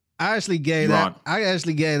sample. I actually gave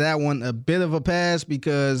that one a bit of a pass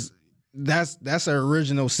because that's an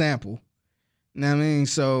original sample. You know what I mean?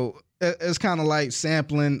 So it's kind of like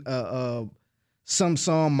sampling some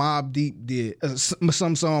song Mobb Deep did,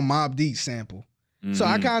 some song Mobb Deep sample. Mm-hmm. So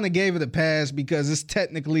I kind of gave it a pass because it's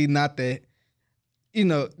technically not that, you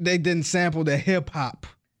know, they didn't sample the hip hop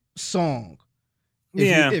song.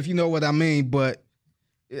 If you know what I mean, but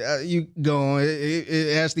you go on,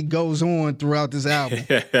 it actually goes on throughout this album.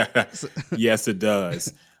 Yes, it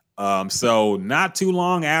does. So not too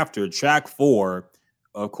long after, track 4,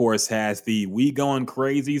 of course, has the We Going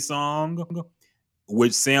Crazy song,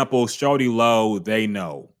 which samples Shorty Low, They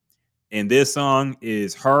Know. And this song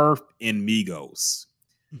is her and Migos.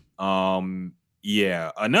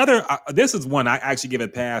 This is one I actually give a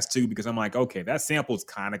pass to because I'm like, okay, that sample's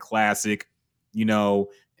kind of classic, you know,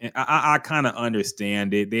 and I kind of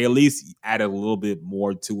understand it. They at least added a little bit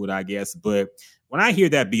more to it, I guess. But when I hear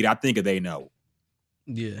that beat, I think of They Know.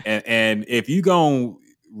 Yeah. And if you go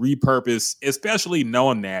repurpose, especially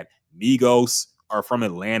knowing that Migos are from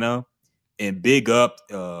Atlanta and big up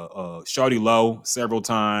Shawty Low several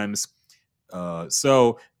times.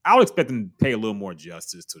 So I would expect them to pay a little more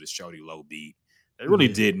justice to the Shawty Low beat. They really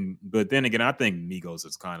didn't. But then again, I think Migos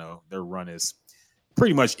is kind of, their run is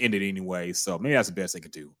pretty much ended anyway. So maybe that's the best they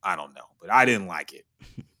could do. I don't know. But I didn't like it.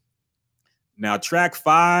 Now, track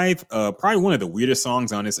 5, probably one of the weirdest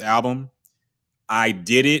songs on this album. I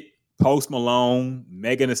Did It, Post Malone,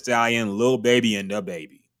 Megan Thee Stallion, Lil Baby, and Da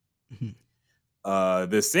Baby.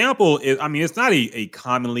 The sample is, I mean, it's not a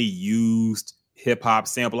commonly used hip hop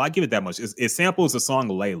sample. I give it that much. It samples the song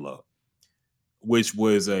Layla, which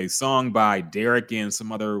was a song by Derek and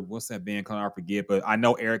some other, what's that band called? I forget, but I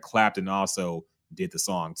know Eric Clapton also did the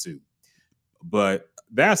song too. But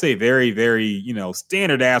that's a very, very,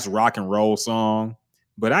 standard ass rock and roll song.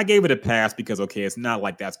 But I gave it a pass because, okay, it's not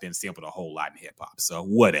like that's been sampled a whole lot in hip hop. So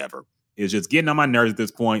whatever. It's just getting on my nerves at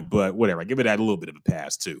this point, but whatever. I give it that a little bit of a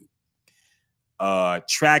pass too.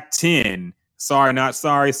 Track 10, Sorry Not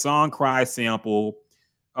Sorry, Song Cry sample.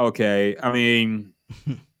 Okay, I mean,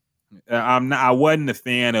 I wasn't a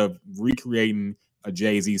fan of recreating a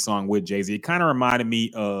Jay-Z song with Jay-Z. It kind of reminded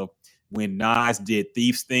me of when Nas did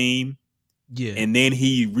Thief's theme. Yeah. And then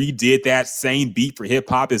he redid that same beat for Hip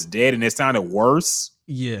Hop Is Dead, and it sounded worse.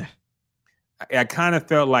 Yeah. I kind of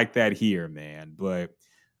felt like that here, man. But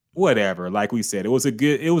whatever. Like we said, it was a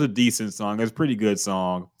decent song. It was a pretty good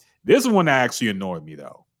song. This one actually annoyed me,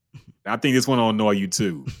 though. I think this one will annoy you,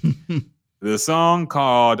 too. The song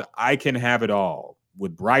called I Can Have It All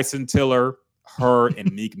with Bryson Tiller, Her,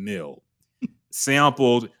 and Meek Mill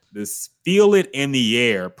sampled this Feel It in the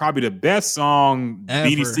Air, probably the best song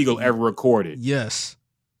Beanie Siegel ever recorded. Yes.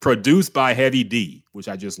 Produced by Heavy D, which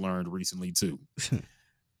I just learned recently, too.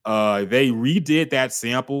 They redid that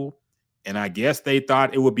sample, and I guess they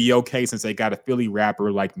thought it would be okay since they got a Philly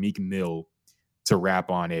rapper like Meek Mill to rap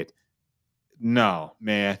on it. No,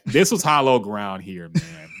 man, this was hollow ground here,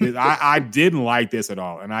 man. I didn't like this at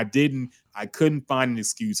all, and I couldn't find an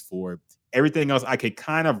excuse for it. Everything else I could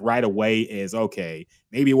kind of right away as, okay,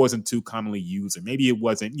 maybe it wasn't too commonly used, or maybe it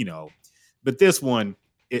wasn't, but this one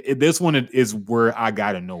is where I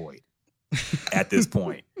got annoyed at this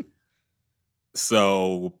point.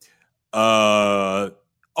 So, overall,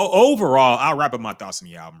 I'll wrap up my thoughts on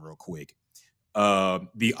the album real quick.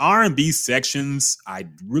 The R&B sections I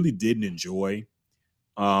really didn't enjoy.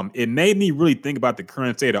 It made me really think about the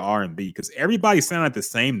current state of R&B because everybody sounded the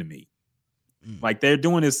same to me. Like they're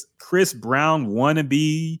doing this Chris Brown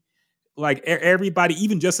wannabe. Like everybody,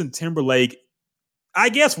 even Justin Timberlake. I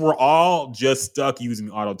guess we're all just stuck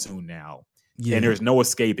using auto-tune now, and there's no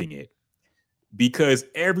escaping it because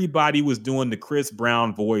everybody was doing the Chris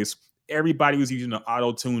Brown voice. Everybody was using the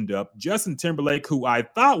auto-tuned up. Justin Timberlake, who I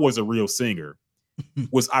thought was a real singer,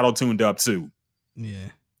 was auto-tuned up too. Yeah.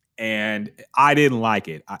 And I didn't like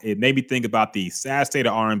it. It made me think about the sad state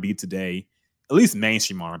of R&B today, at least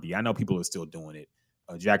mainstream R&B. I know people are still doing it.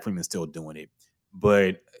 Jack Freeman's still doing it.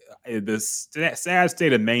 But the sad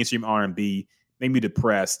state of mainstream R&B made me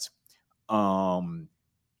depressed.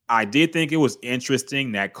 I did think it was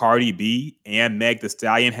interesting that Cardi B and Meg Thee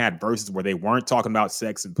Stallion had verses where they weren't talking about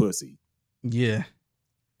sex and pussy. Yeah.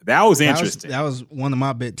 That was interesting. That was one of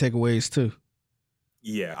my big takeaways too.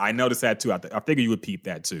 Yeah, I noticed that too. I figured you would peep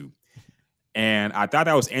that too. And I thought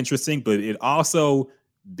that was interesting, but it also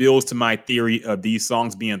builds to my theory of these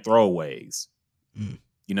songs being throwaways.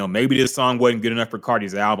 Maybe this song wasn't good enough for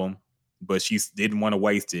Cardi's album, but she didn't want to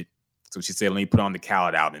waste it. So she said, let me put on the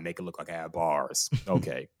Khaled album and make it look like I have bars.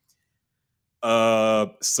 Okay.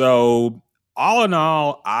 So all in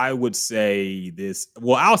all, I would say this.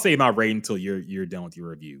 Well, I'll say my rating until you're done with your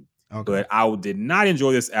review. Okay. But I did not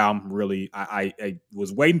enjoy this album, really. I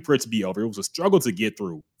was waiting for it to be over. It was a struggle to get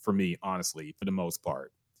through for me, honestly, for the most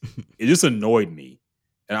part. It just annoyed me.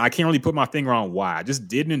 And I can't really put my finger on why. I just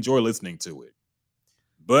didn't enjoy listening to it.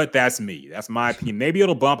 But that's me. That's my opinion. Maybe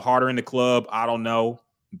it'll bump harder in the club. I don't know.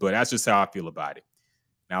 But that's just how I feel about it.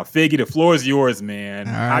 Now, Figgy, the floor is yours, man.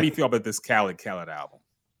 Right. How do you feel about this Khaled album?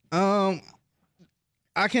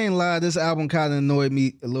 I can't lie. This album kind of annoyed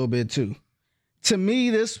me a little bit, too. To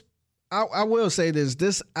me, I will say this.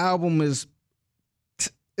 This album it's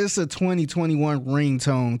a 2021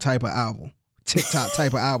 ringtone type of album. TikTok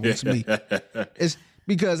type of album to me. It's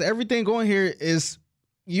because everything going here is,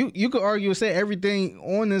 you could argue and say everything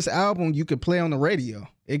on this album you could play on the radio.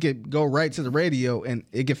 It could go right to the radio and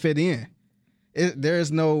it could fit in.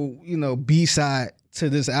 There's no, B-side to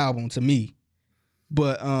this album to me.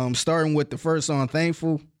 But starting with the first song,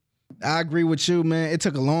 Thankful, I agree with you, man. It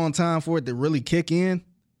took a long time for it to really kick in.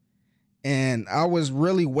 And I was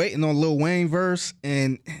really waiting on Lil Wayne verse,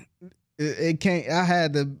 and it can't. I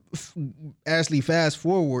had to actually fast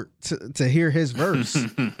forward to hear his verse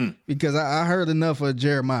because I heard enough of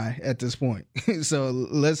Jeremiah at this point. So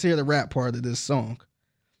let's hear the rap part of this song.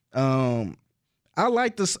 I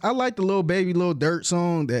like this. I like the Lil Baby, Lil Durk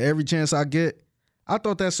song. That Every Chance I Get. I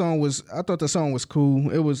thought the song was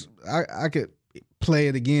cool. It was. I could play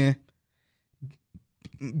it again.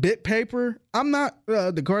 Bit Paper. I'm not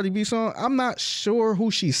the Cardi B song. I'm not sure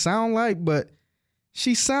who she sound like, but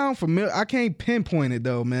she sound familiar. I can't pinpoint it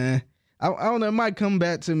though, man. I don't know. It might come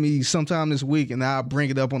back to me sometime this week, and I'll bring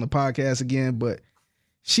it up on the podcast again. But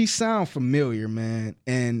she sound familiar, man.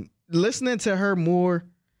 And listening to her more,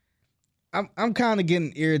 I'm kind of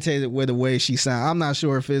getting irritated with the way she sound. I'm not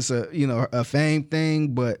sure if it's a fame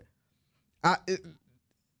thing, but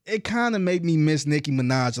it kind of made me miss Nicki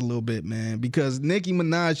Minaj a little bit, man, because Nicki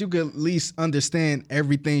Minaj, you could at least understand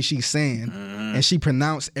everything she's saying, and she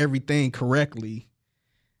pronounced everything correctly.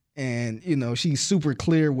 And, she's super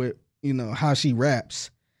clear with, how she raps.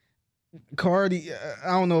 Cardi,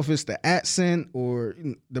 I don't know if it's the accent or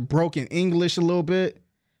the broken English a little bit,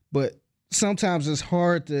 but sometimes it's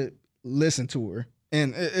hard to listen to her.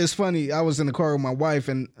 And it's funny, I was in the car with my wife,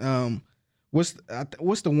 and what's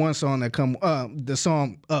the one song that come the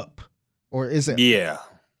song Up, or is it? Yeah.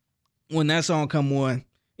 When that song come on,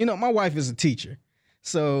 my wife is a teacher,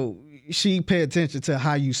 so she pay attention to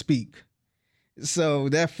how you speak. So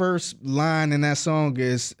that first line in that song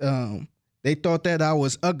is, they thought that I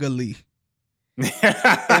was ugly.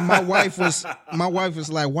 And my wife was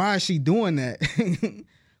like, why is she doing that?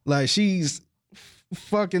 Like, she's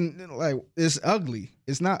fucking like, it's ugly.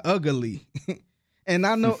 It's not ugly. And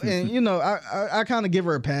I know, and I kind of give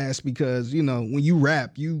her a pass because, when you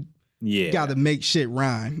rap, you got to make shit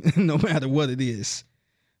rhyme no matter what it is.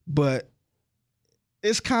 But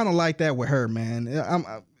it's kind of like that with her, man.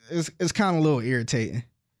 It's kind of a little irritating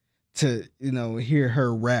to, hear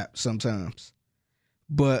her rap sometimes.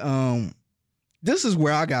 But this is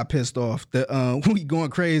where I got pissed off. The We Going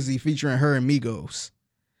Crazy featuring her and Migos.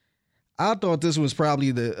 I thought this was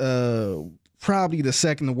probably the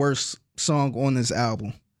second worst song on this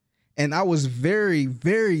album. And I was very,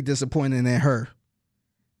 very disappointed in her.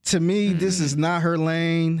 To me, this is not her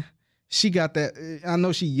lane. She got that, I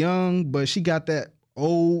know she young, but she got that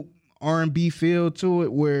old R&B feel to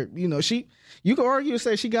it where, you could argue and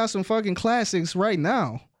say she got some fucking classics right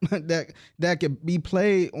now that could be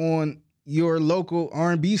played on your local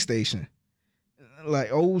R&B station,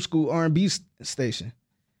 like old school R&B station.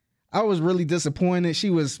 I was really disappointed. She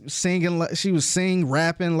was singing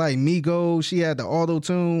rapping like Migos. She had the auto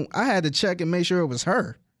tune. I had to check and make sure it was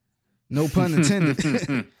her. No pun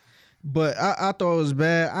intended. But I thought it was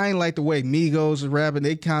bad. I ain't like the way Migos was rapping.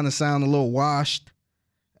 They kind of sound a little washed.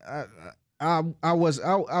 I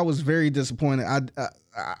was very disappointed.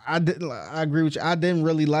 I agree with you. I didn't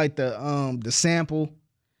really like the sample.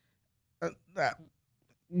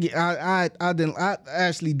 I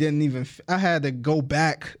actually didn't even. I had to go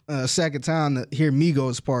back a second time to hear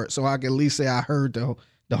Migos part so I could at least say I heard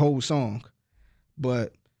the whole song.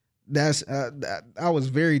 But I was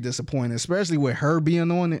very disappointed, especially with her being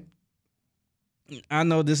on it. I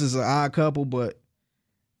know this is an odd couple, but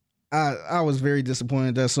I was very disappointed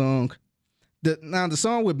in that song. The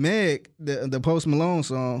song with Meg, the Post Malone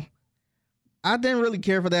song, I didn't really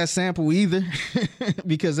care for that sample either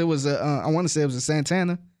because it was I want to say it was a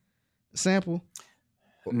Santana sample.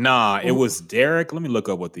 Nah, it was Derek. Let me look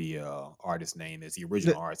up what the artist name is. The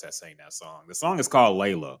original artist that sang that song. The song is called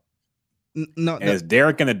Layla. No, and it's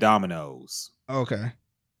Derek and the Dominoes. Okay,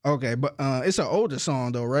 but it's an older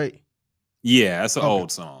song though, right? Yeah, it's an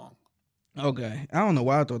old song. Okay, I don't know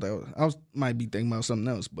why I thought that was. Might be thinking about something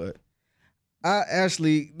else, but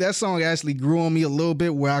that song actually grew on me a little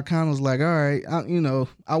bit where I kind of was like, all right,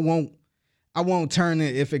 I won't turn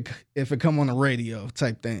it if it come on the radio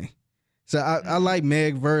type thing. So I like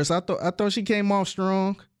Meg verse. I thought she came off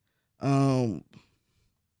strong. I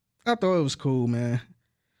thought it was cool, man.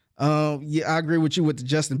 Yeah, I agree with you with the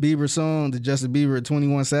Justin Bieber song, the Justin Bieber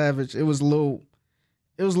 21 Savage. It was a little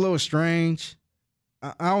strange.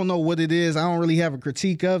 I don't know what it is. I don't really have a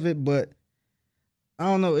critique of it, but I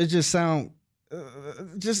don't know. It just sound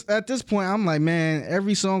just at this point, I'm like, man,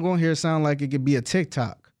 every song on here sound like it could be a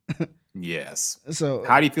TikTok. Yes. So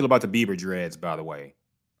how do you feel about the Bieber dreads, by the way?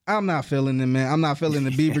 I'm not feeling them, man. I'm not feeling the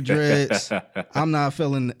Bieber dreads. I'm not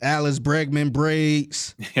feeling the Alice Bregman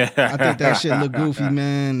braids. I think that shit look goofy,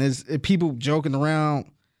 man. There's people joking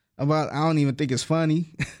around about. I don't even think it's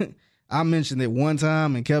funny. I mentioned it one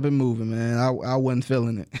time and kept it moving, man. I wasn't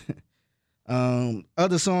feeling it.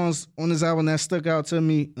 Other songs on this album that stuck out to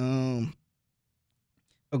me.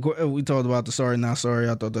 We talked about the Sorry Not Sorry.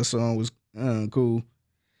 I thought that song was cool.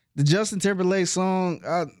 The Justin Timberlake song,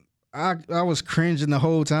 I was cringing the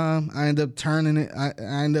whole time. I ended up turning it. I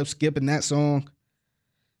ended up skipping that song.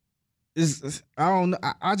 I don't know.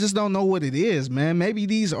 I just don't know what it is, man. Maybe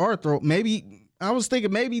these are maybe I was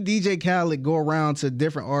thinking maybe DJ Khaled go around to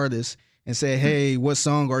different artists and say, "Hey, what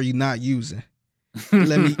song are you not using?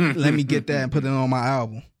 let me get that and put it on my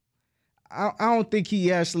album." I don't think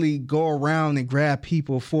he actually go around and grab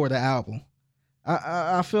people for the album.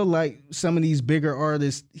 I feel like some of these bigger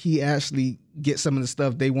artists, he actually gets some of the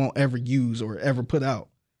stuff they won't ever use or ever put out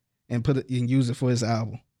and put it and use it for his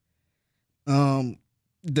album.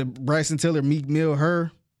 The Bryson Tiller Meek Mill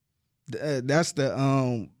Her, that's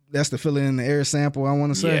the Fill It in the Air sample, I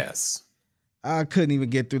want to say. Yes. I couldn't even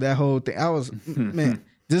get through that whole thing. I was man,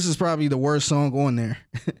 this is probably the worst song on there.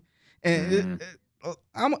 And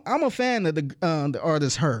I'm a fan of the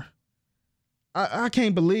artist Her. I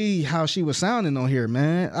can't believe how she was sounding on here,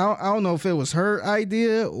 man. I don't know if it was her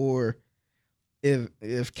idea or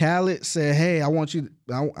if Khaled said, "Hey, I want you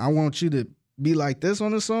to be like this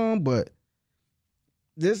on the song," but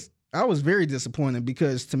I was very disappointed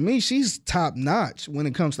because to me she's top notch when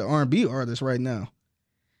it comes to R&B artists right now,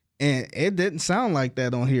 and it didn't sound like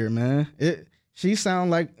that on here, man. She sound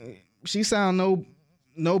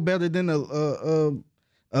no better than a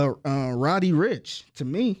Roddy Ricch to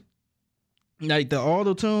me. Like the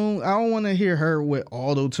auto-tune, I don't want to hear her with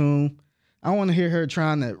auto-tune. I want to hear her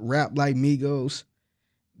trying to rap like Migos.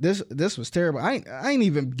 This was terrible. I ain't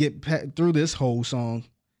even get through this whole song.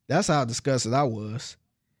 That's how disgusted I was.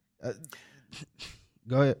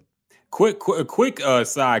 Go ahead. Quick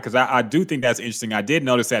aside, because I do think that's interesting. I did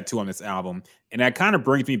notice that too on this album, and that kind of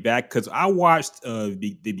brings me back because I watched the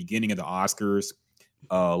beginning of the Oscars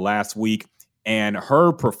last week, and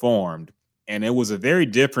Her performed. And it was a very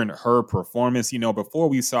different Her performance. You know, before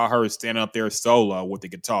we saw her stand up there solo with the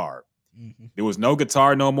guitar. Mm-hmm. There was no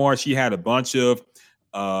guitar no more. She had a bunch of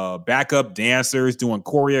backup dancers doing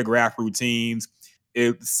choreographed routines.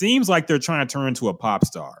 It seems like they're trying to turn into a pop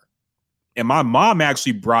star. And my mom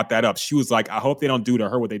actually brought that up. She was like, I hope they don't do to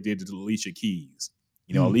her what they did to Alicia Keys.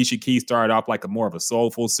 You know, Alicia Keys started off like more of a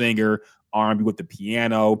soulful singer, R&B with the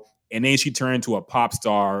piano. And then she turned into a pop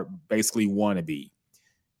star, basically wannabe.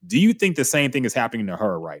 Do you think the same thing is happening to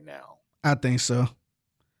her right now? I think so.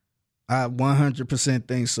 I 100%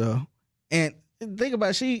 think so. And think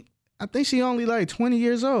about it, I think she only like 20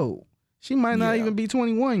 years old. She might not even be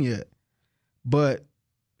 21 yet. But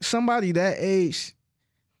somebody that age,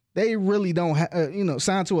 they really don't have,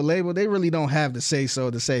 signed to a label, they really don't have the say so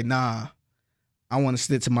to say, nah, I want to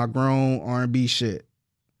stick to my grown R&B shit.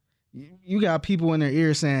 You got people in their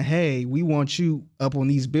ear saying, hey, we want you up on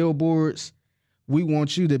these billboards. We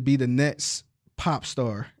want you to be the next pop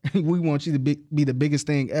star. We want you to be the biggest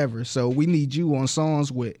thing ever. So we need you on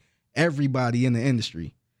songs with everybody in the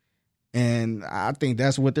industry. And I think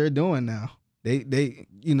that's what they're doing now.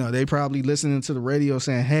 They probably listening to the radio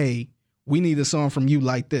saying, hey, we need a song from you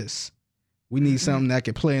like this. We need something that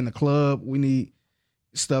can play in the club. We need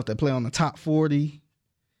stuff that play on the top 40.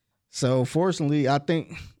 So fortunately, I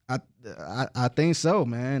think so,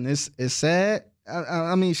 man. It's sad.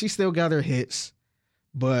 I mean, she still got her hits.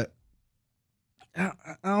 But I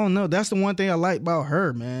don't know. That's the one thing I like about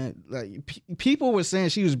her, man. Like people were saying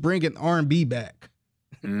she was bringing R&B back.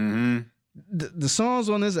 Mm-hmm. The songs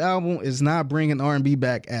on this album is not bringing R&B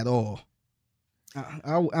back at all.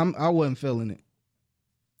 I wasn't feeling it.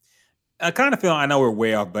 I kind of feel, I know we're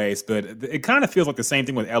way off base, but it kind of feels like the same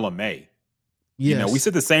thing with Ella Mai. Yes. You know, we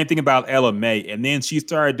said the same thing about Ella Mai, and then she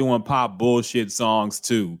started doing pop bullshit songs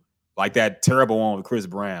too, like that terrible one with Chris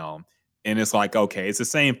Brown. And it's like, okay, it's the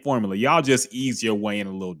same formula. Y'all just ease your way in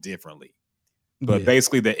a little differently. But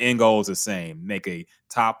basically the end goal is the same. Make a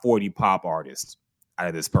top 40 pop artist out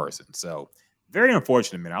of this person. So very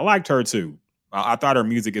unfortunate, man. I liked her too. I thought her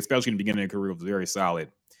music, especially in the beginning of her career, was very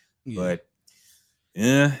solid.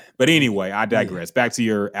 Yeah. But anyway, I digress. Yeah. Back to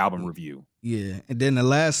your album review. Yeah. And then the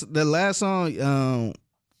last song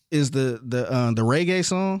is the reggae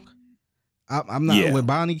song. I'm not with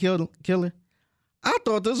Bonnie Killer. I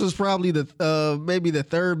thought this was probably maybe the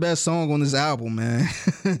third best song on this album, man.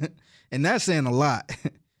 And that's saying a lot.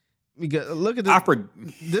 Because look at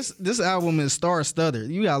this. This album is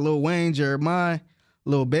star-studded. You got Lil Wayne, Jeremiah,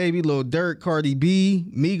 Lil Baby, Lil Durk, Cardi B,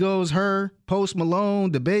 Migos, Her, Post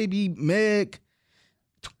Malone, DaBaby, Meg,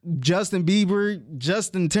 Justin Bieber,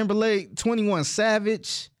 Justin Timberlake, 21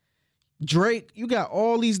 Savage, Drake. You got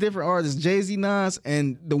all these different artists, Jay-Z, Nas,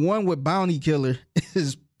 and the one with Bounty Killer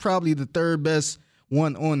is probably the third best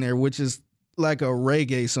one on there, which is like a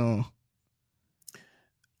reggae song.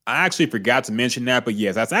 I actually forgot to mention that, but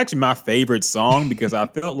yes, that's actually my favorite song because I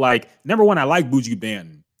felt like, number one, I like Buju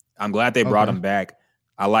Banton. I'm glad they brought him back.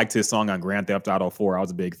 I liked his song on Grand Theft Auto 4. I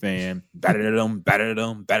was a big fan. That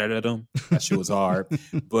shit was hard.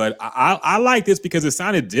 But I like this because it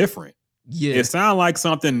sounded different. Yeah. It sounded like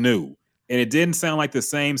something new. And it didn't sound like the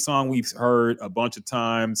same song we've heard a bunch of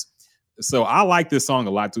times. So I like this song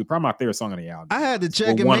a lot too. Probably my favorite song on the album. I had to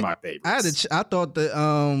check it. One of my favorites. I thought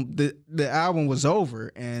the album was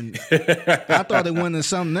over, and I thought it went into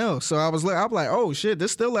something else. So I was like, oh shit,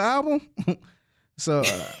 this still an album? So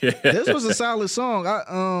this was a solid song.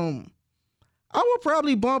 I would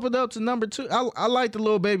probably bump it up to number 2. I like the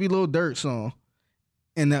Lil Baby Lil Durk song,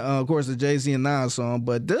 and of course the Jay-Z and Nas song.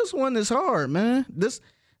 But this one is hard, man. This,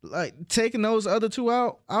 like, taking those other 2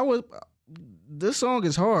 out, this song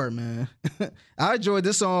is hard, man. I enjoyed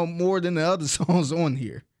this song more than the other songs on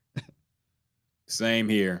here. Same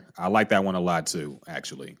here. I like that one a lot too,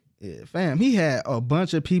 actually. Yeah, fam. He had a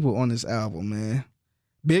bunch of people on this album, man.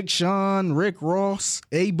 Big Sean, Rick Ross,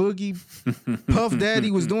 A Boogie, Puff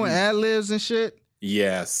Daddy was doing ad-libs and shit.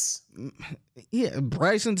 Yes. Yeah,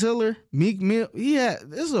 Bryson Tiller, Meek Mill.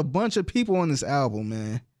 There's a bunch of people on this album,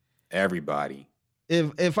 man. Everybody.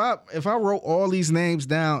 If I wrote all these names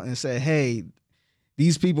down and said, hey,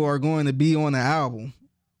 these people are going to be on the album,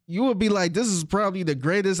 you would be like, this is probably the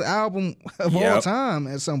greatest album of all time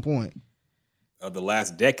at some point. Of the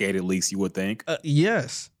last decade, at least, you would think.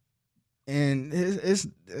 Yes. And it's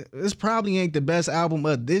probably ain't the best album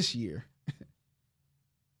of this year.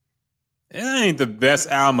 It ain't the best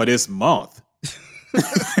album of this month.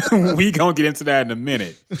 We gonna get into that in a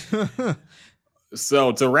minute.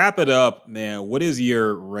 So to wrap it up, man, what is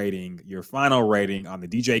your rating, your final rating on the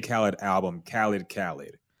DJ Khaled album, Khaled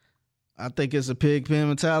Khaled? I think it's a pig pen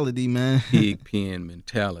mentality, man. Pig pen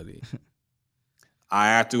mentality. I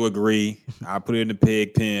have to agree. I put it in the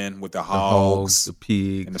pig pen with the hogs, the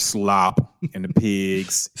pig, and the slop, and the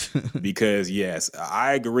pigs. Because, yes,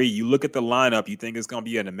 I agree. You look at the lineup, you think it's going to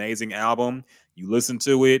be an amazing album. You listen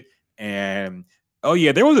to it, and, oh,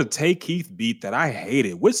 yeah, there was a Tay Keith beat that I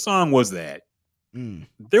hated. Which song was that?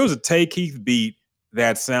 There was a Tay Keith beat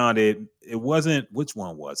that sounded, it wasn't, which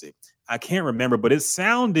one was it? I can't remember, but it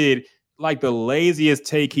sounded like the laziest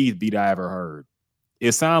Tay Keith beat I ever heard.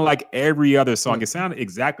 It sounded like every other song. It sounded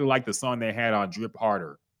exactly like the song they had on Drip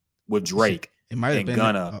Harder with Drake and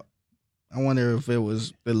Gunna. I wonder if it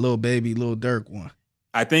was the Lil Baby, Lil Durk one.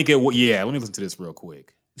 I think it was. Yeah, let me listen to this real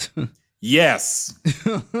quick. Yes.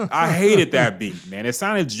 I hated that beat, man. It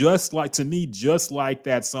sounded just like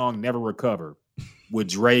that song Never Recover with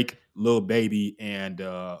Drake, Lil Baby, and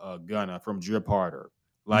Gunna from Drip Harder.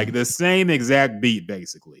 Like the same exact beat,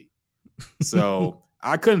 basically. So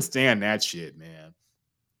I couldn't stand that shit, man.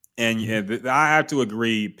 And yeah, I have to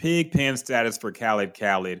agree. Pig pen status for Khaled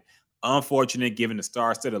Khaled. Unfortunate given the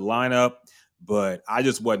star-studded lineup, but I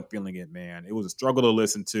just wasn't feeling it, man. It was a struggle to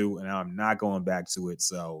listen to, and I'm not going back to it.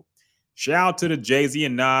 So shout out to the Jay-Z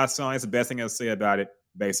and Nas song. That's the best thing I say about it,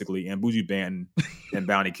 basically. And Buju Banton and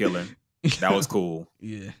Bounty Killer. That was cool.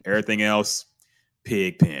 Yeah. Everything else,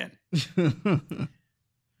 pig pen.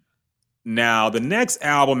 Now, the next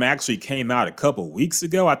album actually came out a couple weeks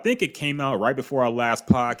ago. I think it came out right before our last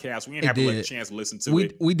podcast. We didn't have a chance to listen to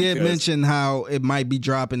it. We did mention how it might be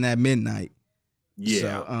dropping at midnight. Yeah.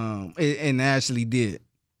 So, it actually did.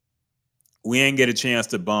 We didn't get a chance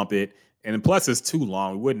to bump it. And plus, it's too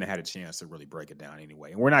long. We wouldn't have had a chance to really break it down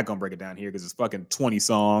anyway. And we're not going to break it down here because it's fucking 20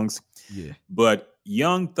 songs. Yeah. But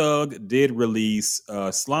Young Thug did release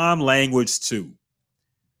Slime Language 2.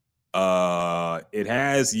 It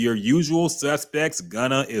has your usual suspects.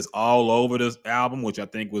 Gunna is all over this album, which I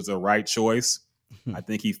think was the right choice. I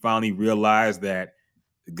think he finally realized that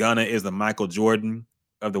Gunna is the Michael Jordan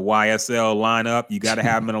of the YSL lineup. You got to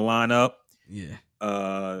have him in a lineup. Yeah.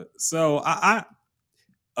 So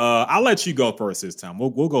I'll let you go first this time.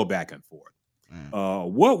 We'll go back and forth.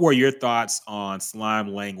 What were your thoughts on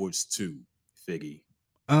Slime Language 2, Figgy?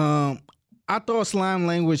 I thought Slime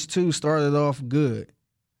Language 2 started off good.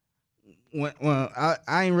 When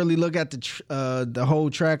I ain't really look at the whole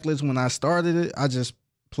track list when I started it. I just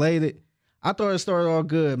played it. I thought it started all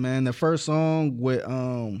good, man. The first song with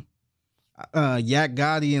Yak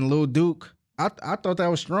Gotti and Lil Duke, I thought that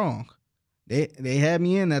was strong. They had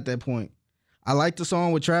me in at that point. I like the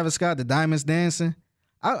song with Travis Scott, The Diamonds Dancing.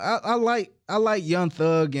 I like Young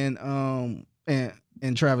Thug and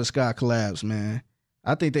Travis Scott collabs, man.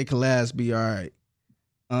 I think they collabs be all right.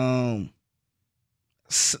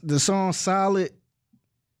 The song Solid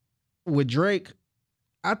with Drake,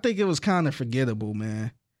 I think it was kind of forgettable,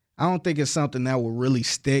 man. I don't think it's something that will really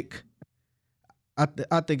stick. I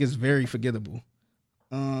think it's very forgettable.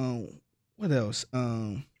 What else?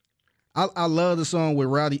 I love the song with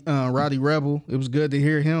Roddy Rebel. It was good to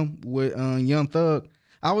hear him with Young Thug.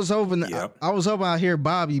 I was hoping I hear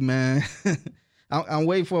Bobby, man. I'm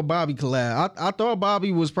waiting for a Bobby collab. I thought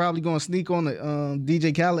Bobby was probably gonna sneak on the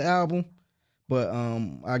DJ Khaled album, but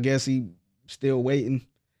I guess he still waiting.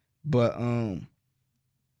 But I'm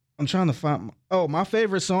trying to find my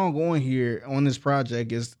favorite song on here on this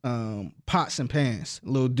project is Pots and Pans,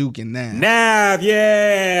 Lil Duke and Nav. Nav,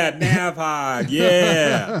 yeah, Nav High,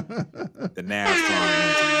 yeah. The Nav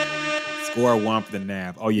song. Score one for the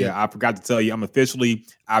Nav. Oh yeah, I forgot to tell you,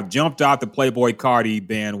 I've jumped off the Playboy Cardi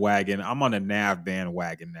bandwagon. I'm on the Nav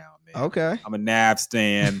bandwagon now, man. Okay. I'm a Nav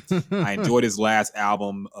stan. I enjoyed his last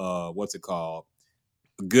album. What's it called?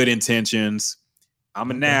 Good Intentions. I'm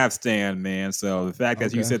a Nav stan, man. So the fact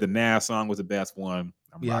that you said the Nav song was the best one,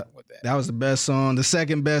 I'm rocking with that. That was the best song. The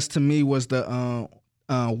second best to me was the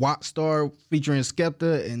Watt Star featuring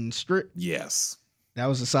Skepta and Strip. Yes. That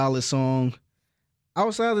was a solid song.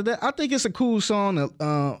 Outside of that, I think it's a cool song.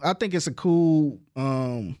 I think it's a cool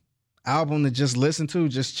album to just listen to,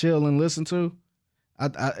 just chill and listen to.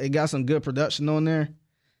 It got some good production on there.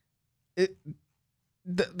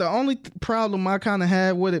 The only problem I kind of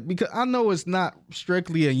had with it, because I know it's not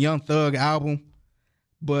strictly a Young Thug album,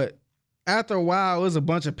 but after a while, it was a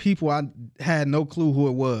bunch of people I had no clue who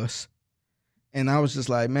it was. And I was just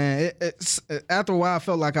like, man, after a while, I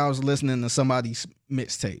felt like I was listening to somebody's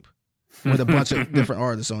mixtape with a bunch of different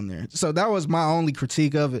artists on there. So that was my only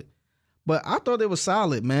critique of it. But I thought it was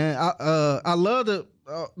solid, man. I love the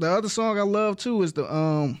other song I love too is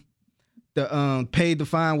the Paid to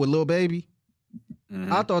Find with Lil Baby.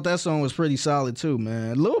 Mm-hmm. I thought that song was pretty solid too,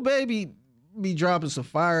 man. Lil Baby be dropping some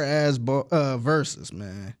fire ass verses,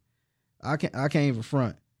 man. I can't even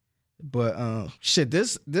front. But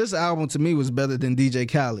this album to me was better than DJ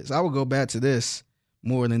Khaled's. I would go back to this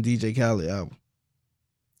more than DJ Khaled album.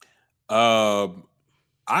 I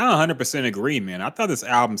 100% agree, man. I thought this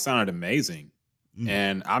album sounded amazing.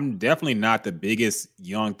 And I'm definitely not the biggest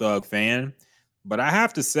Young Thug fan, but I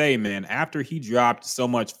have to say, man, after he dropped So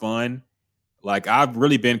Much Fun, like I've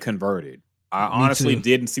really been converted. I honestly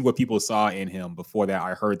didn't see what people saw in him before that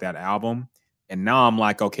I heard that album. And now I'm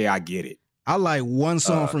like, okay, I get it. I like one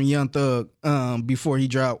song from Young Thug before he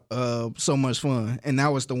dropped So Much Fun. And that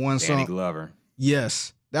was the one Danny song. Glover.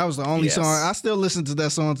 Yes. That was the only song. I still listen to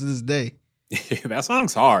that song to this day. That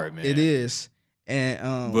song's hard, man. It is.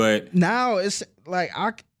 And but now it's like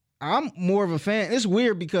I'm more of a fan. It's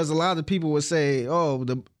weird because a lot of people would say, oh,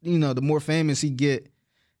 the more famous he get,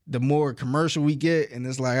 the more commercial we get. And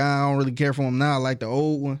it's like, I don't really care for him now. I like the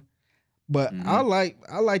old one. But I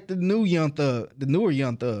like the new Young Thug, the newer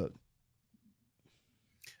Young Thug.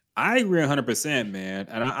 I agree 100%, man.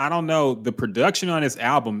 And I don't know. The production on this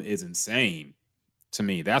album is insane to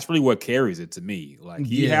me. That's really what carries it to me. Like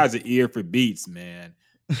he has an ear for beats, man.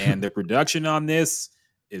 And the production on this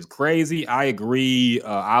is crazy. I agree.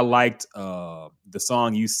 I liked the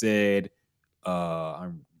song you said.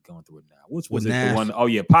 I'm going through it now. Which was it? The one? Oh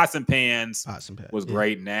yeah, Pots and Pans was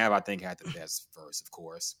great. Nav, I think, had the best verse, of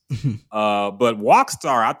course. But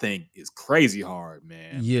Walkstar, I think, is crazy hard,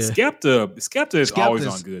 man. Yeah. Skepta is always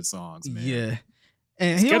on good songs, man. Yeah.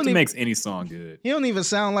 And Skepta makes any song good. He don't even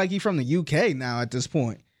sound like he's from the UK now at this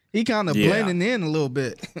point. He kind of blending in a little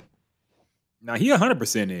bit. Now he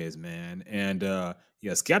 100% is, man. And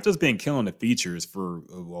Skepta's been killing the features for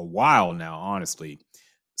a while now, honestly.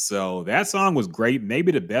 So that song was great,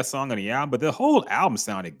 maybe the best song on the album, but the whole album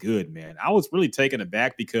sounded good, man. I was really taken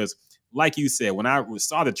aback because, like you said, when I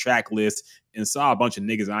saw the track list and saw a bunch of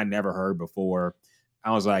niggas I never heard before, I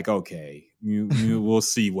was like, okay, we'll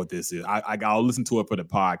see what this is. I'll listen to it for the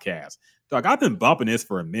podcast. Dog, I've been bumping this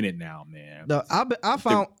for a minute now, man. No, I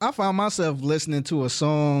found myself listening to a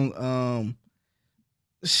song,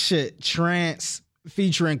 Trance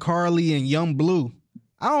featuring Carly and Young Blue.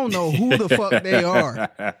 I don't know who the fuck they are,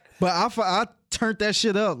 but I turned that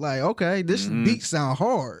shit up. Like, okay, this beat sound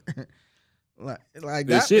hard. like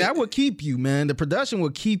that would keep you, man. The production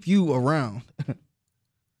would keep you around.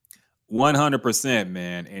 100%,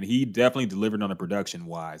 man. And he definitely delivered on the production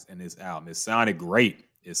wise in this album. It sounded great.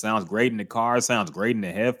 It sounds great in the car. It sounds great in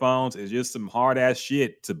the headphones. It's just some hard ass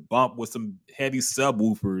shit to bump with some heavy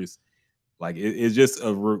subwoofers. Like it's just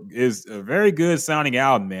a very good sounding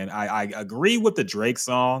album, man. I agree with the Drake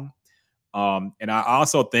song. And I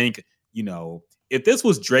also think, if this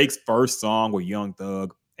was Drake's first song with Young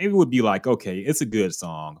Thug, maybe it would be like, okay, it's a good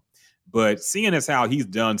song. But seeing as how he's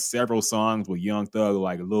done several songs with Young Thug,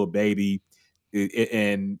 like Lil Baby,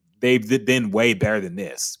 and they've been way better than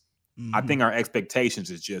this. I think our expectations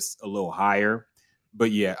is just a little higher.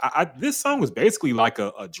 But yeah, this song was basically like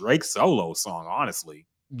a Drake solo song, honestly.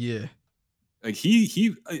 Yeah. Like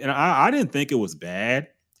and I didn't think it was bad.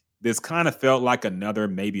 This kind of felt like another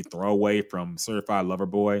maybe throwaway from Certified Lover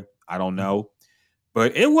Boy. I don't know.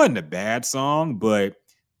 But it wasn't a bad song, but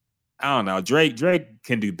I don't know. Drake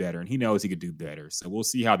can do better, and he knows he could do better. So we'll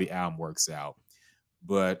see how the album works out.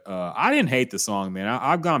 But I didn't hate the song, man.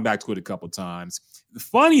 I've gone back to it a couple times. The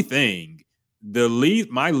funny thing,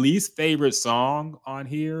 my least favorite song on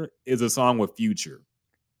here is a song with Future.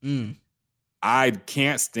 I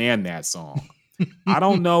can't stand that song. I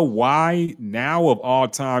don't know why now of all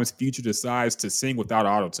times Future decides to sing without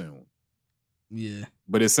autotune. Yeah.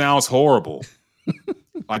 But it sounds horrible.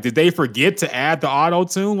 Like, did they forget to add the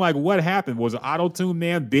auto-tune? Like, what happened? Was the auto-tune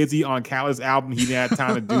man busy on Khaled's album? He didn't have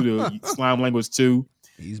time to do the Slime Language 2.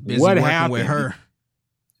 He's busy working with her.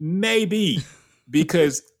 Maybe.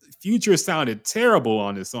 Because Future sounded terrible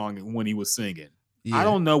on this song when he was singing. Yeah. I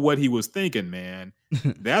don't know what he was thinking, man.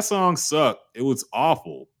 That song sucked. It was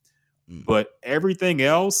awful. But everything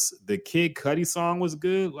else, the Kid Cudi song was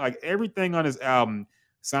good. Like, everything on his album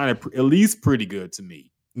sounded at least pretty good to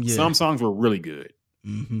me. Yeah. Some songs were really good.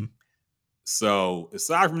 Mm-hmm. So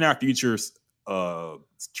aside from that Future's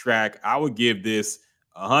track, I would give this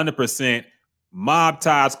 100% Mob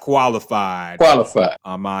Ties qualified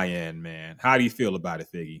on my end, man. How do you feel about it,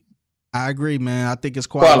 Figgy? I agree, man. I think it's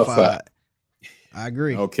qualified. I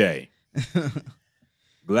agree. Okay.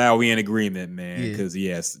 Glad we in agreement, man. Because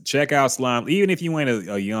yes, check out Slime. Even if you ain't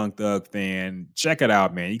a Young Thug fan, check it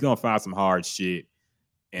out, man. You're gonna find some hard shit.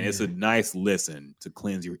 And it's a nice listen to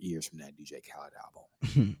cleanse your ears from that DJ Khaled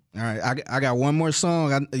album. All right, I got one more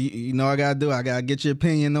song. You know what I gotta do? I gotta get your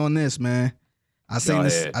opinion on this, man. I seen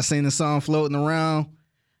the song floating around.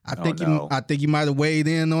 I think you might have weighed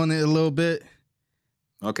in on it a little bit.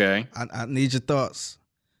 Okay. I need your thoughts.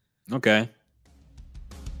 Okay.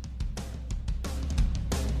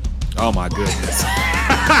 Oh my goodness.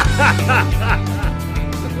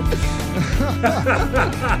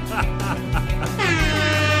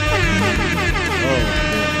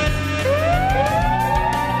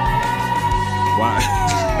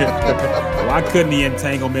 Why couldn't the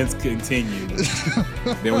entanglements continue?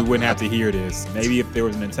 Then we wouldn't have to hear this. Maybe if there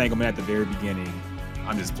was an entanglement at the very beginning.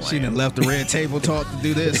 I'm just playing. She done left the red table talk to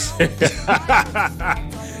do this.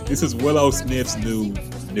 This is Willow Smith's new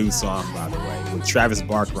song, by the way, with Travis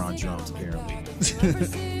Barker on drums, apparently.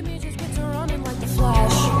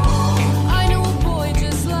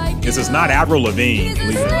 This is not Avril Lavigne,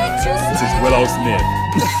 believe it or not. This is Willow Smith.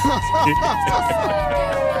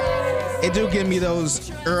 It do give me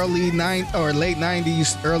those late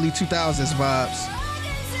 90s, early 2000s vibes.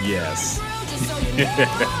 Yes.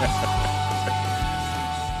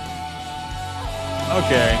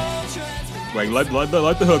 Okay. Wait, let the hook play.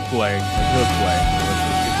 Let the hook play.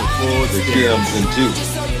 Let's get the full Gems and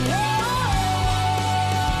Juice.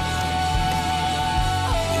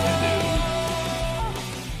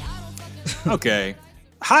 Okay.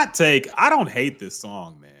 Hot take. I don't hate this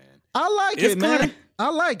song, man. I like it, man. I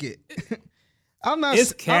like it.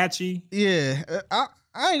 It's catchy.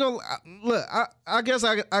 I ain't gonna look. I guess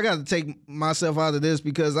I got to take myself out of this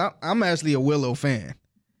because I'm actually a Willow fan.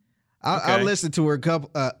 I listened to her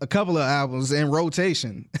a couple of albums in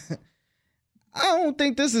rotation. I don't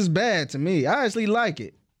think this is bad to me. I actually like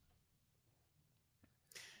it.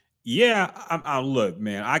 Yeah, look,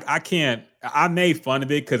 man. I can't. I made fun of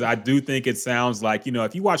it because I do think it sounds like, you know,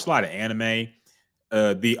 if you watch a lot of anime,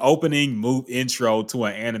 the opening intro to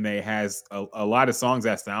an anime has a lot of songs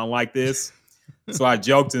that sound like this. So I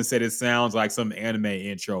joked and said it sounds like some anime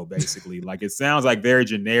intro, basically. Like, it sounds like very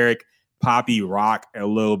generic poppy rock a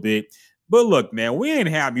little bit. But look, man, we ain't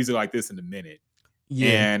had music like this in a minute. Yeah.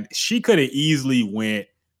 And she could have easily went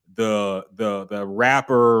the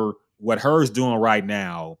rapper, what her's doing right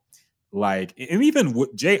now. Like, and even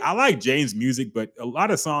Jay, I like James' music, but a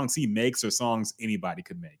lot of songs he makes are songs anybody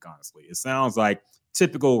could make, honestly. It sounds like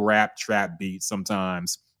typical rap trap beats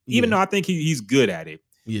sometimes, even though I think he's good at it.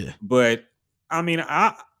 Yeah. But I mean,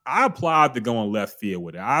 I applaud the going left field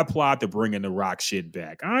with it. I applaud the bringing the rock shit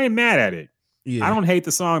back. I ain't mad at it. Yeah. I don't hate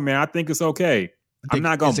the song, man. I think it's okay. I'm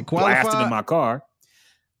not going to blast it in my car.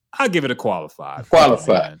 I'll give it a qualified.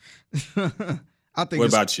 Qualified. What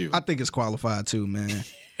about you? I think it's qualified too, man.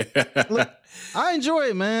 Look, I enjoy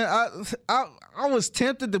it, man. I was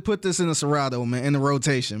tempted to put this in a Serato, man, in the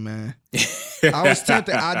rotation, man. I was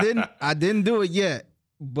tempted. I didn't do it yet,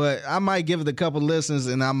 but I might give it a couple listens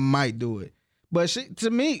and I might do it. But to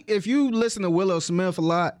me, if you listen to Willow Smith a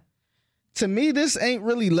lot, to me, this ain't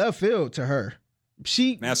really left field to her.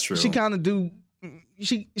 That's true. She kind of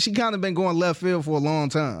been going left field for a long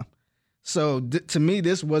time. So to me,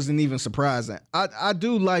 this wasn't even surprising. I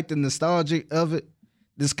do like the nostalgia of it.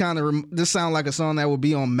 This this sounds like a song that would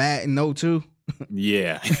be on Matt and O2.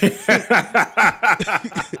 Yeah.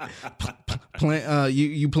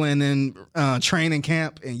 You playing in training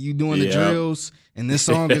camp and you doing the drills and this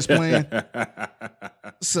song is playing.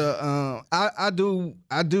 So I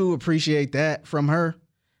do appreciate that from her,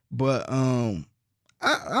 but I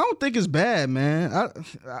don't think it's bad, man.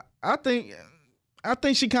 I think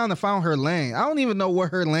she kind of found her lane. I don't even know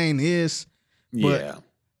what her lane is. But yeah.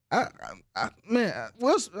 Man, I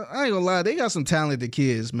ain't gonna lie, they got some talented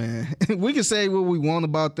kids, man. We can say what we want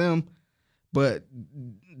about them, but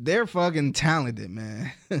they're fucking talented,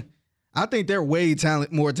 man. I think they're way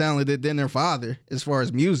more talented than their father as far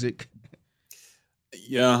as music.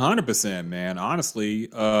 Yeah, 100%, man. Honestly,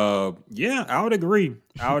 yeah, I would agree.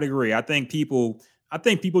 I think people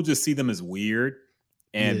just see them as weird,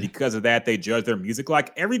 and because of that, they judge their music.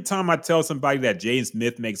 Like every time I tell somebody that Jaden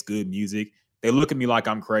Smith makes good music, they look at me like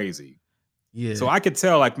I'm crazy. Yeah. So I could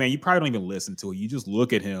tell, like, man, you probably don't even listen to it. You just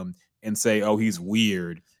look at him and say, oh, he's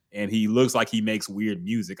weird. And he looks like he makes weird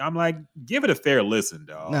music. I'm like, give it a fair listen,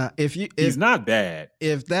 dog. Nah, he's not bad.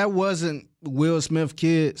 If that wasn't Will Smith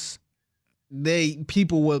kids,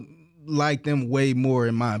 people would like them way more,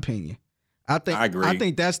 in my opinion. I agree. I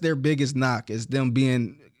think that's their biggest knock, is them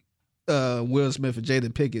being Will Smith and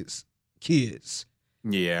Jada Pickett's kids.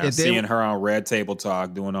 Yeah, seeing her on Red Table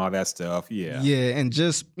Talk doing all that stuff. Yeah. Yeah, and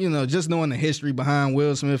just knowing the history behind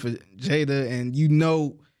Will Smith and Jada, and you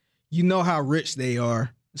know how rich they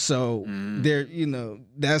are. So they're,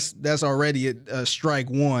 that's already a strike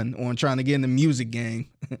one on trying to get in the music game.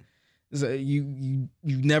 So you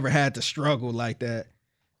never had to struggle like that.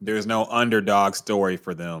 There's no underdog story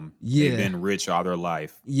for them. Yeah. They've been rich all their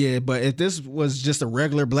life. Yeah, but if this was just a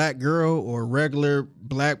regular black girl or a regular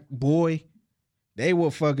black boy, they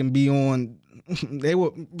will fucking be on. They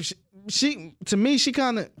will. She to me, she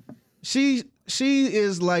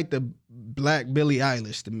is like the black Billie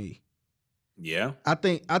Eilish to me. Yeah, I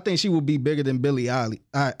think she would be bigger than Billie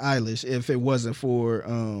Eilish if it wasn't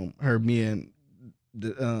for her being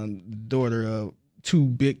the daughter of two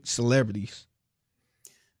big celebrities.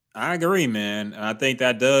 I agree, man. I think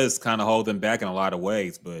that does kind of hold them back in a lot of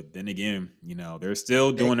ways. But then again, they're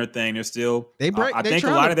still doing their thing. They're still. I think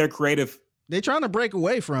a lot of their creative. They're trying to break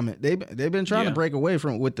away from it. They've been trying to break away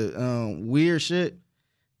from it with the weird shit.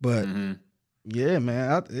 But yeah,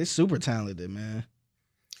 man, they're super talented, man.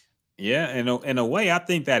 Yeah, in a way, I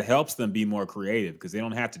think that helps them be more creative because they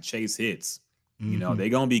don't have to chase hits. They're going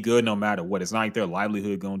to be good no matter what. It's not like their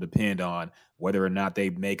livelihood going to depend on whether or not they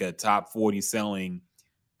make a top 40 selling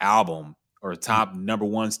album or top number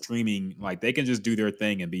one streaming. Like, they can just do their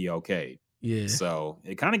thing and be okay. Yeah. So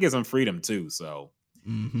it kind of gives them freedom too. So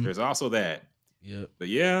there's also that. Yeah. But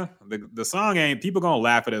yeah, the song ain't, people gonna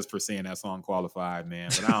laugh at us for saying that song qualified, man.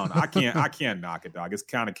 But I can't knock it, dog. It's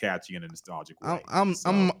kind of catchy in a nostalgic way.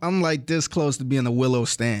 I'm like this close to being a Willow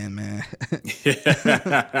stan, man.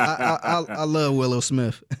 I love Willow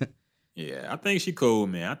Smith. Yeah, I think she cool,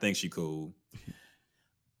 man. I think she cool.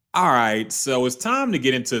 All right, so it's time to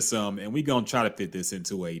get into some, and we're going to try to fit this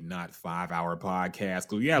into a not 5-hour podcast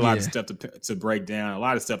because we got a lot of stuff to break down, a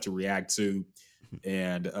lot of stuff to react to.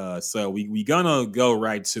 And so we going to go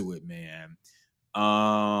right to it, man.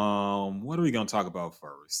 What are we going to talk about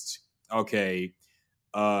first? Okay,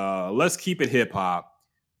 let's keep it hip-hop.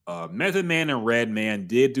 Method Man and Redman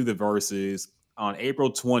did do the verses on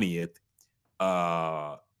April 20th.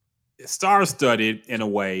 Star-studded in a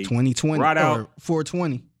way. 2020 brought out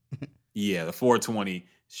 420. Yeah, the 420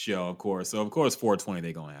 show, of course. So, of course, 420,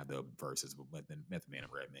 they're going to have the verses with Method Man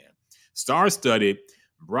and Redman. Star-studded,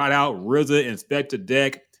 brought out RZA, Inspector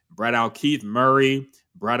Deck, brought out Keith Murray,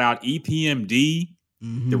 brought out EPMD,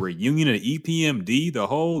 the reunion of EPMD, the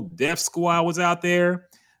whole Def Squad was out there.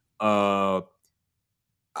 Fuck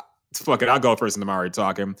it, I'll go first and I'm already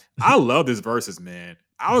talking. I love this verses, man.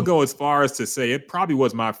 I would go as far as to say it probably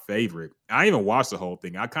was my favorite. I even watched the whole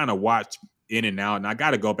thing. I kind of watched in and out, and I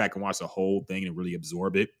got to go back and watch the whole thing and really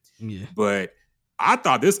absorb it. Yeah. But I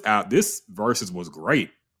thought this verses was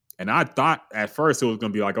great. And I thought at first it was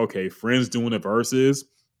going to be like, okay, Friends doing the verses.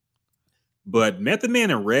 But Method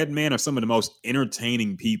Man and Redman are some of the most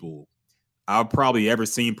entertaining people I've probably ever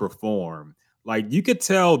seen perform. Like, you could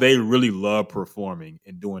tell they really love performing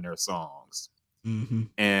and doing their songs.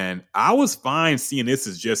 And I was fine seeing this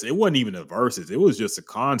as just, it wasn't even a verses. It was just a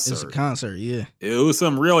concert. It's a concert, yeah. It was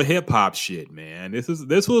some real hip hop shit, man. This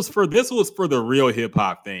was for the real hip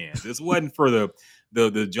hop fans. This wasn't for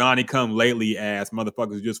the Johnny come lately ass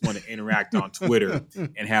motherfuckers who just want to interact on Twitter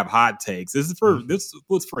and have hot takes. This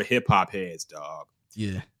was for hip hop heads, dog.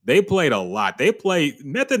 Yeah. They played a lot.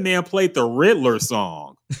 Method Man played the Riddler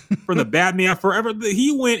song from the Batman Forever.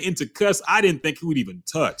 He went into cuss I didn't think he would even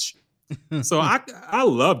touch. So I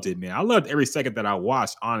loved it, man. I loved every second that I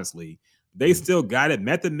watched, honestly. They still got it.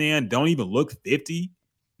 Method Man don't even look 50.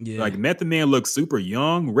 Yeah. Like Method Man looks super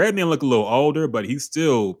young. Redman look a little older, but he's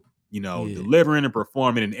still, delivering and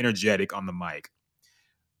performing and energetic on the mic.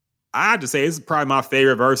 I have to say, this is probably my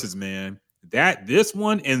favorite verses, man. This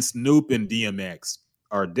one and Snoop and DMX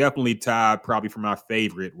are definitely tied probably for my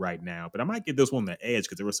favorite right now. But I might give this one the edge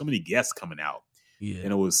because there were so many guests coming out. Yeah.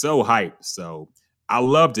 And it was so hyped. So I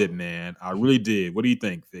loved it, man. I really did. What do you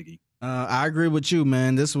think, Figgy? I agree with you,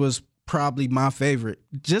 man. This was probably my favorite.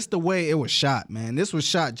 Just the way it was shot, man. This was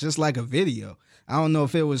shot just like a video. I don't know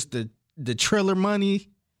if it was the Triller money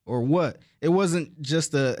or what. It wasn't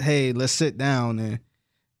just hey, let's sit down and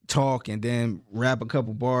talk and then rap a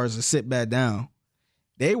couple bars and sit back down.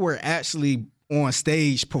 They were actually on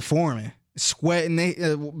stage performing, sweating.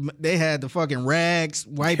 They had the fucking rags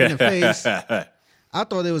wiping their face. I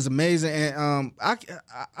thought it was amazing, and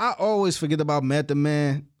I always forget about Method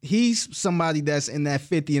Man. He's somebody that's in that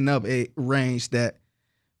 50 and up range that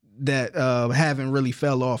haven't really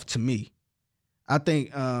fell off to me. I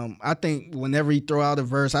think whenever he throw out a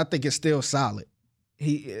verse, I think it's still solid.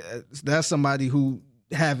 That's somebody who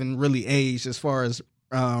haven't really aged as far as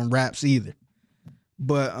raps either.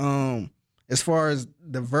 But as far as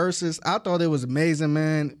the verses, I thought it was amazing,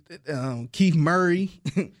 man. Keith Murray.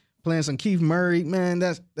 Playing some Keith Murray, man,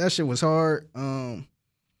 that shit was hard.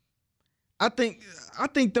 I think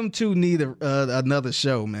them two need another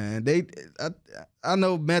show, man. I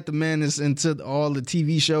know Method Man is into all the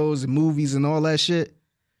TV shows and movies and all that shit.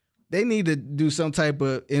 They need to do some type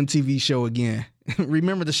of MTV show again.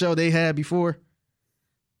 Remember the show they had before?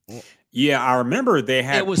 Yeah, I remember they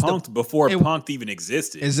had Punk'd before Punk'd even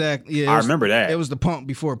existed. Exactly. Yeah, I remember that. It was the Punk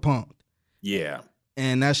before Punk'd. Yeah.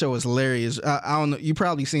 And that show was hilarious. I don't know. You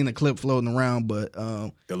probably seen the clip floating around, but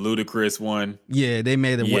the Ludacris one. Yeah, they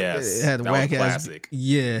made it. Yes, it had a whack ass classic.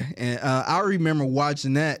 Yeah, and I remember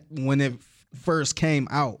watching that when it first came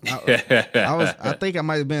out. I think I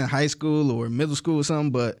might have been in high school or middle school or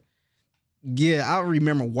something, but yeah, I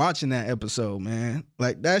remember watching that episode, man.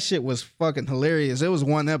 Like that shit was fucking hilarious. It was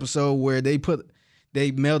one episode where they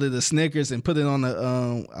melted the Snickers and put it on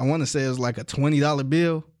the I want to say it was like a $20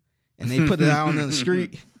 bill. And they put it out on the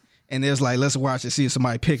street, and it was like, let's watch it, see if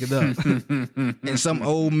somebody pick it up. And some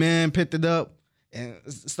old man picked it up and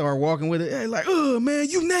started walking with it. Hey, like, oh, man,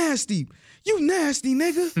 you nasty,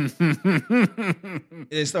 nigga.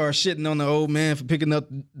 They started shitting on the old man for picking up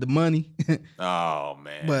the money. Oh,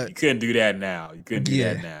 man. But you couldn't do that now. You couldn't do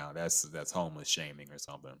that now. That's homeless shaming or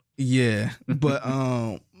something. Yeah, but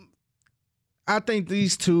I think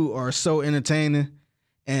these two are so entertaining,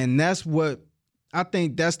 and that's what I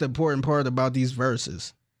think that's the important part about these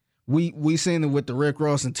verses. We seen it with the Rick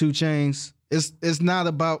Ross and 2 Chainz. It's not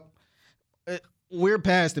about. We're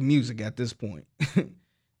past the music at this point.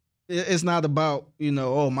 It's not about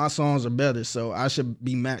my songs are better, so I should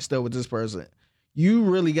be matched up with this person. You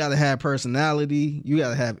really got to have personality. You got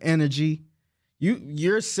to have energy.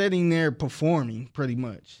 You're sitting there performing pretty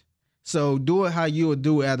much. So do it how you would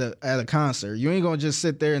do at a concert. You ain't gonna just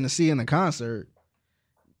sit there and see in a concert.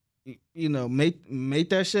 Make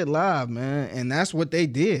that shit live, man. And that's what they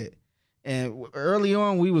did. And early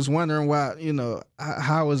on, we was wondering why,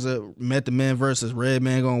 how is a Method Man versus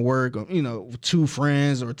Redman going to work? Or, 2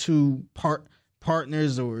 friends or 2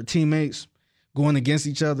 partners or teammates going against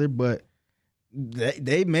each other. But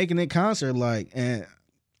they making it concert-like. And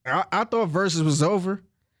I thought Versus was over.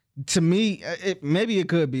 To me, maybe it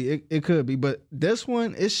could be. It could be. But this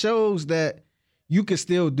one, it shows that you can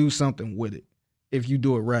still do something with it if you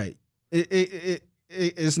do it right.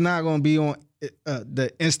 It's not going to be on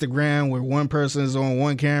the Instagram where one person is on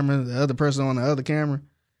one camera, the other person on the other camera.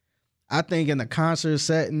 I think in a concert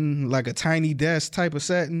setting, like a tiny desk type of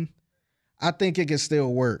setting, I think it can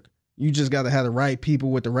still work. You just got to have the right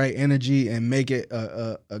people with the right energy and make it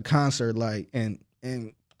a concert like and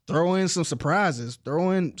throw in some surprises,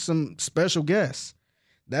 throw in some special guests.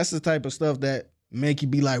 That's the type of stuff that make you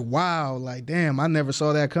be like, wow, like, damn, I never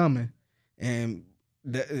saw that coming. And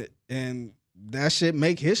that shit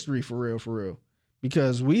make history for real.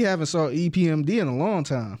 Because we haven't saw EPMD in a long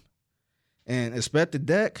time. And Expect the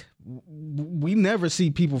Deck, we never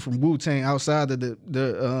see people from Wu-Tang outside of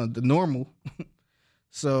the normal.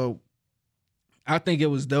 So I think it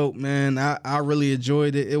was dope, man. I really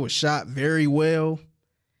enjoyed it. It was shot very well.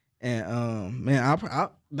 And man,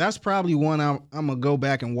 that's probably one I'm gonna go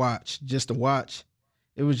back and watch just to watch.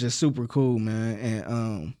 It was just super cool, man.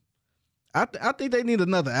 And I think they need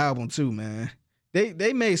another album too, man.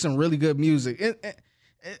 they made some really good music.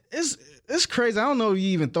 It's crazy. I don't know if you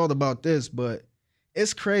even thought about this, but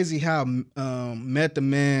it's crazy how Method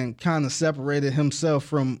Man kind of separated himself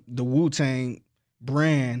from the Wu-Tang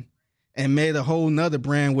brand and made a whole nother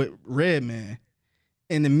brand with Redman.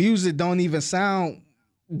 And the music don't even sound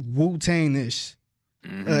Wu-Tang-ish,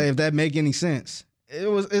 if that make any sense.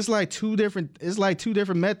 It's like two different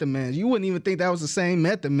Method Mans. You wouldn't even think that was the same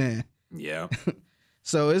Method Man. Yeah.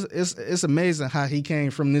 So it's amazing how he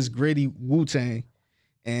came from this gritty Wu-Tang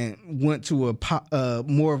and went to a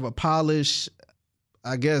more of a polished,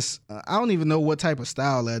 I guess, I don't even know what type of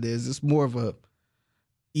style that is. It's more of a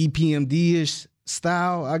EPMD-ish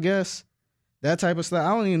style, I guess. That type of style.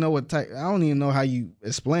 I don't even know how you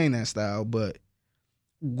explain that style, but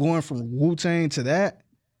going from Wu-Tang to that,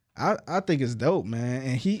 I think it's dope, man.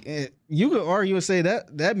 And you could argue and say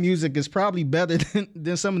that music is probably better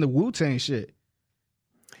than some of the Wu-Tang shit.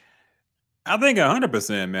 I think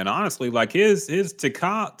 100%, man. Honestly, like his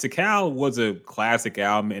Tikal was a classic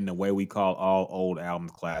album in the way we call all old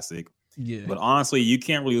albums classic. Yeah. But honestly, you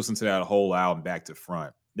can't really listen to that whole album back to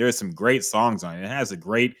front. There's some great songs on it. It has a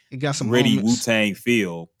great, gritty Wu-Tang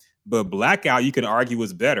feel. But Blackout, you could argue,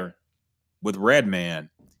 was better with Redman.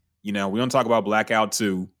 You know, we don't talk about Blackout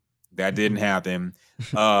 2. That didn't happen.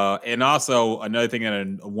 And also one thing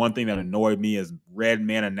that annoyed me is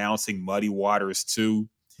Redman announcing Muddy Waters 2.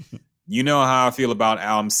 You know how I feel about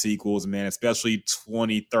album sequels, man, especially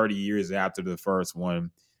 20, 30 years after the first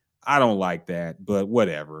one. I don't like that, but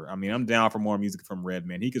whatever. I mean, I'm down for more music from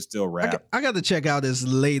Redman. He could still rap. I got to check out his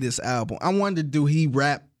latest album. I wonder, do he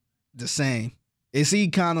rap the same? Is he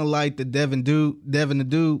kind of like the Devin the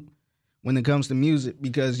Dude when it comes to music?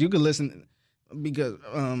 Because you could listen,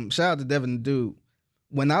 shout out to Devin the Dude.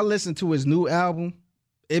 When I listened to his new album,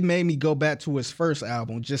 it made me go back to his first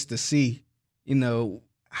album just to see,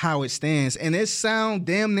 how it stands. And it sound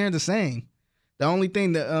damn near the same. The only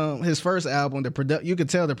thing that his first album, you could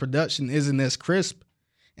tell the production isn't as crisp,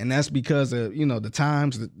 and that's because of the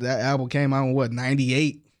times that album came out in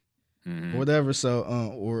 98 or whatever. So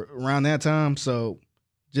or around that time. So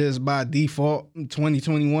just by default,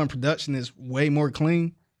 2021 production is way more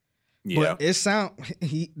clean. Yeah, but it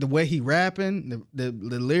the way he rapping, the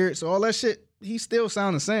lyrics, all that shit, he still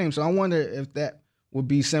sound the same. So I wonder if that would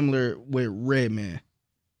be similar with Redman.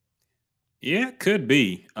 Yeah, could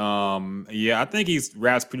be. I think he's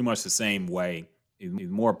raps pretty much the same way. He's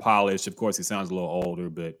more polished. Of course, he sounds a little older,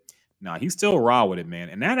 but no, he's still raw with it, man.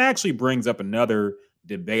 And that actually brings up another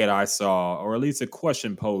debate I saw, or at least a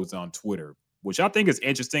question posed on Twitter, which I think is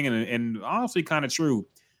interesting and honestly kind of true.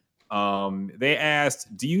 They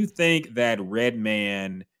asked, do you think that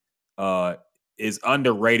Redman is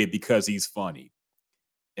underrated because he's funny?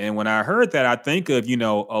 And when I heard that, I think of,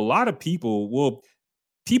 a lot of people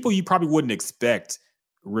you probably wouldn't respect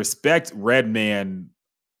Redman,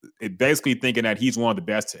 basically thinking that he's one of the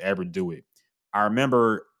best to ever do it. I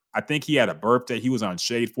remember, I think he had a birthday. He was on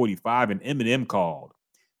Shade 45 and Eminem called.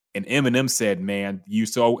 And Eminem said, man, you're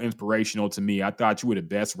so inspirational to me. I thought you were the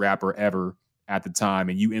best rapper ever at the time,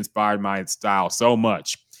 and you inspired my style so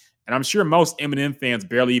much. And I'm sure most Eminem fans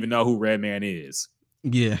barely even know who Redman is.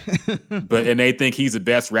 Yeah. and they think he's the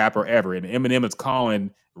best rapper ever. And Eminem is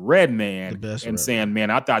calling Redman and saying, man,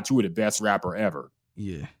 I thought you were the best rapper ever.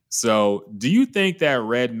 Yeah. So do you think that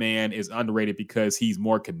Redman is underrated because he's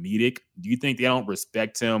more comedic? Do you think they don't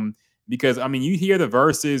respect him? Because, I mean, you hear the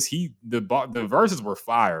verses, the verses were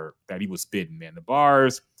fire that he was spitting, man. The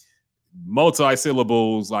bars,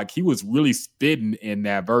 multi-syllables, like he was really spitting in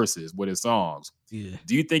that verses with his songs. Yeah.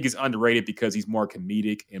 Do you think he's underrated because he's more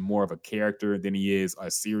comedic and more of a character than he is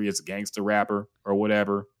a serious gangster rapper or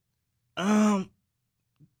whatever?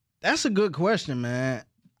 That's a good question, man.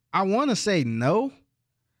 I want to say no,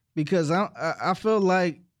 because I feel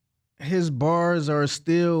like his bars are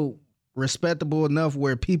still respectable enough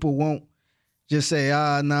where people won't just say,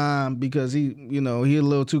 nah, because he a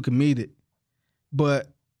little too comedic. But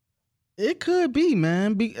it could be,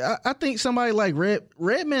 man. I think somebody like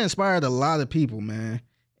Redman inspired a lot of people, man.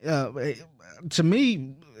 To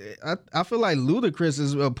me, I feel like Ludacris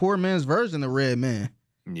is a poor man's version of Redman.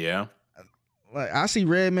 Yeah. Like, I see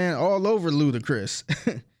Redman all over Ludacris.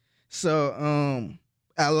 So, and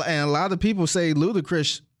a lot of people say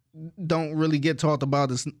Ludacris don't really get talked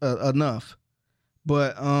about enough.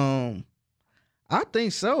 But I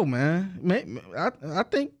think so, man. I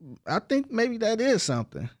think maybe that is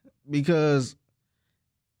something, because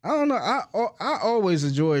I don't know. I always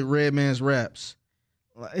enjoyed Redman's raps,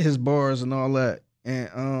 his bars and all that. And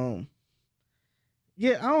I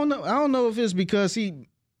don't know. I don't know if it's because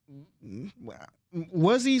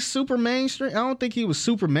was he super mainstream? I don't think he was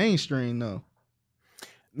super mainstream though.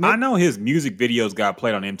 I know his music videos got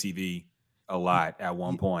played on MTV a lot at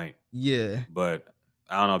one point. Yeah, but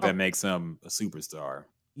I don't know if that makes him a superstar.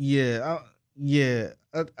 Yeah,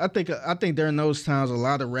 I think during those times a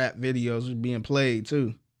lot of rap videos were being played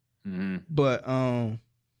too. Mm-hmm. But I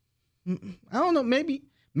don't know.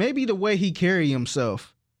 Maybe the way he carry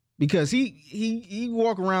himself, because he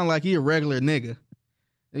walk around like he a regular nigga.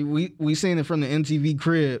 We seen it from the MTV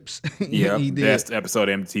Cribs. Yeah, best episode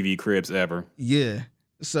of MTV Cribs ever. Yeah,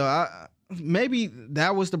 so maybe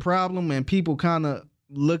that was the problem, and people kind of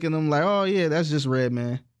look at him like, oh yeah, that's just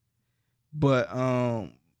Redman. But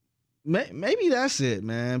maybe that's it,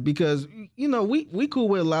 man. Because we cool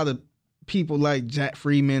with a lot of people like Jack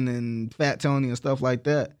Freeman and Fat Tony and stuff like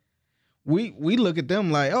that. We look at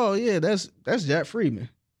them like, oh yeah, that's Jack Freeman.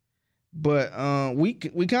 But we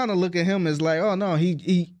kind of look at him as like, oh no,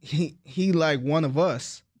 he like one of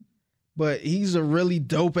us. But he's a really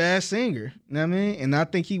dope ass singer. You know what I mean? And I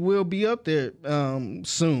think he will be up there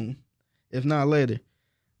soon, if not later.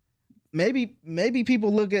 Maybe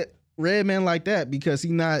people look at Redman like that because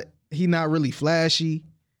he not really flashy.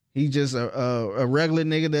 He just a regular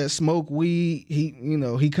nigga that smoke weed.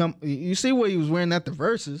 You see what he was wearing at the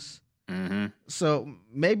verses. Mm-hmm. So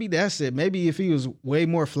maybe that's it. Maybe if he was way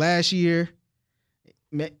more flashier,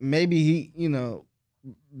 maybe he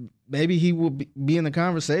would be in the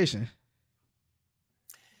conversation.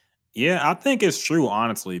 Yeah, I think it's true,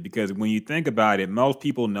 honestly, because when you think about it, most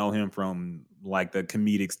people know him from like the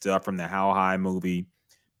comedic stuff from the How High movie.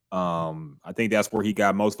 I think that's where he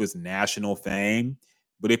got most of his national fame.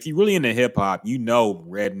 But if you're really into hip hop,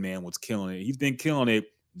 Redman was killing it. He's been killing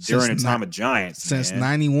it during the time of Giants since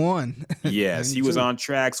 '91. Yes, he was on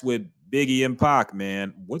tracks with Biggie and Pac.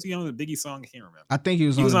 Man, was he on the Biggie song? I can't remember. I think he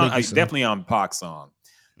was on definitely on Pac's song.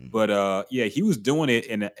 But yeah, he was doing it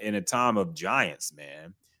in a time of Giants,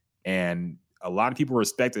 man. And a lot of people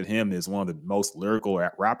respected him as one of the most lyrical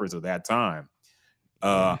rappers of that time.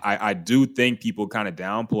 I do think people kind of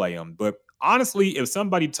downplay him, but honestly, if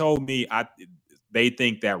somebody told me they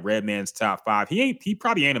think that Redman's top 5, he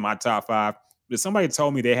probably ain't in my top 5. But if somebody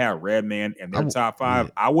told me they had Redman in their top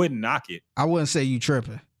 5, I wouldn't knock it. I wouldn't say you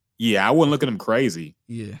tripping. Yeah, I wouldn't look at him crazy.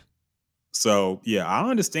 Yeah. So yeah, I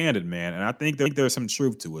understand it, man, and I think there's some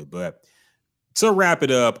truth to it. But to wrap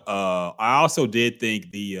it up, I also did think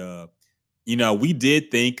we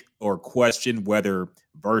did think or question whether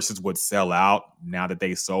Versus would sell out now that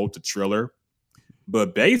they sold to Triller.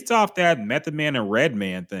 But based off that Method Man and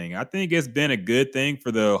Redman thing, I think it's been a good thing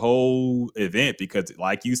for the whole event because,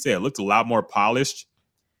 like you said, it looked a lot more polished.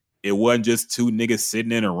 It wasn't just two niggas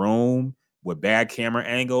sitting in a room with bad camera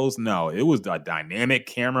angles. No, it was a dynamic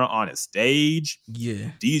camera on a stage.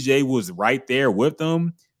 Yeah. DJ was right there with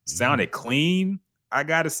them. Sounded clean. I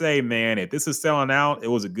got to say, man, if this is selling out, it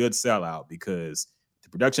was a good sellout because the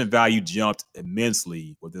production value jumped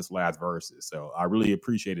immensely with this last Versus. So I really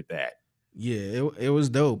appreciated that. Yeah, it was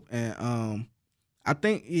dope. And I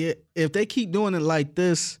think if they keep doing it like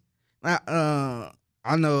this, I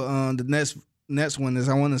know the next one is,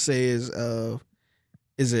 I want to say is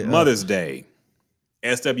it Mother's Day,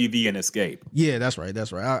 SWV and Escape. Yeah, that's right.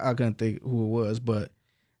 I couldn't think who it was, but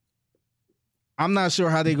I'm not sure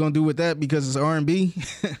how they're gonna do with that because it's R&B.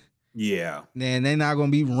 Yeah, and they're not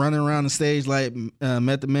gonna be running around the stage like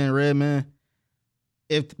Method Man, Redman.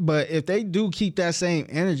 If they do keep that same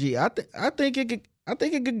energy, I think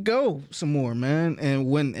it could go some more, man.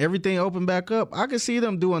 And when everything opened back up, I could see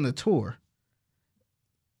them doing the tour.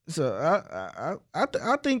 So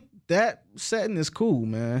I think that setting is cool,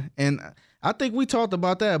 man. And I think we talked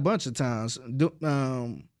about that a bunch of times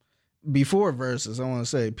before Versus. I want to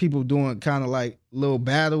say people doing kind of like little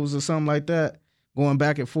battles or something like that, going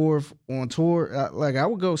back and forth on tour. I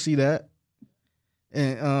would go see that.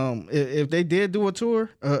 And if they did do a tour,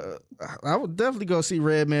 I would definitely go see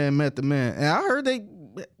Redman and Method Man. And I heard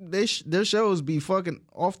their shows be fucking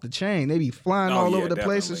off the chain. They be flying all over the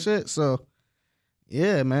place and shit. So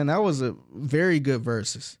yeah, man, that was a very good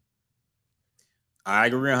Versus. I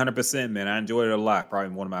agree 100%, man. I enjoyed it a lot.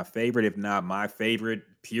 Probably one of my favorite, if not my favorite,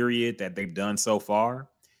 period that they've done so far.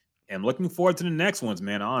 And looking forward to the next ones,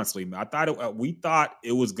 man. Honestly, we thought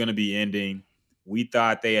it was going to be ending. We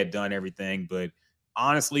thought they had done everything, but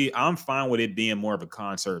honestly, I'm fine with it being more of a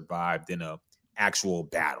concert vibe than a actual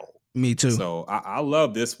battle. Me too. So I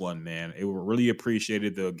love this one, man. It really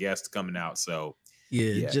appreciated the guests coming out. So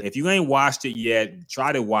yeah. If you ain't watched it yet,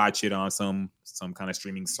 try to watch it on some kind of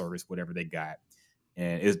streaming service, whatever they got.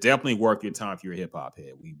 And it's definitely worth your time if you're a hip hop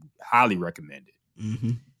head. We highly recommend it.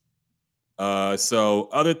 Mm-hmm. So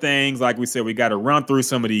other things, like we said, we got to run through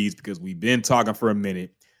some of these because we've been talking for a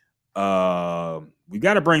minute. we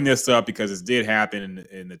got to bring this up because this did happen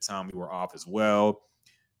in the time we were off as well.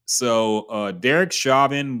 So Derek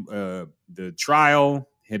Chauvin, the trial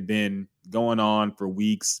had been going on for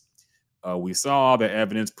weeks. We saw all the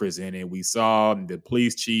evidence presented. We saw the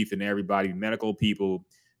police chief and everybody, medical people,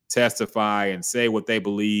 testify and say what they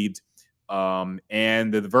believed. And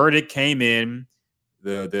the verdict came in.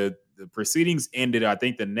 The proceedings ended. I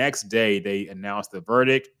think the next day they announced the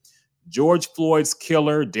verdict. George Floyd's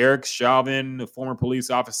killer, Derek Chauvin, the former police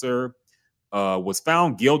officer, was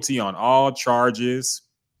found guilty on all charges.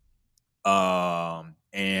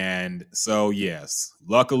 And so, yes,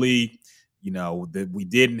 luckily, that we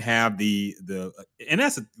didn't have and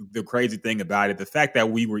that's the crazy thing about it. The fact that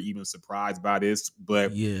we were even surprised by this,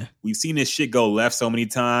 but yeah, we've seen this shit go left so many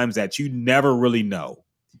times that you never really know.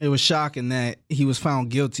 It was shocking that he was found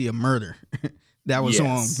guilty of murder. That was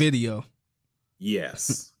on video.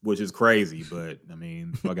 Yes, which is crazy, but I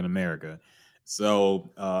mean, fucking America. So,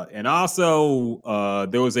 and also,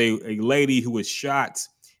 there was a lady who was shot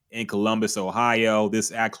in Columbus, Ohio.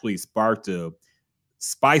 This actually sparked a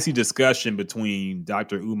spicy discussion between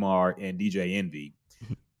Dr. Umar and DJ Envy.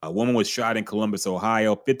 A woman was shot in Columbus,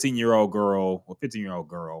 Ohio, 15-year-old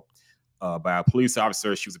girl by a police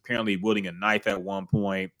officer. She was apparently wielding a knife at one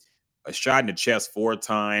point. A shot in the chest 4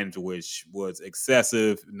 times, which was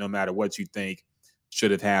excessive, no matter what you think should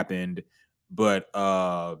have happened. But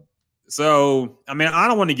so, I mean, I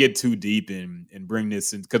don't want to get too deep and bring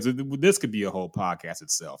this in because this could be a whole podcast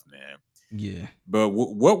itself, man. Yeah. But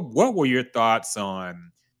what were your thoughts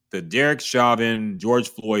on the Derek Chauvin, George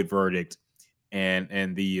Floyd verdict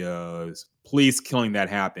and the police killing that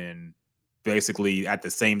happened basically at the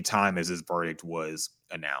same time as his verdict was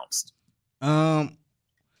announced? I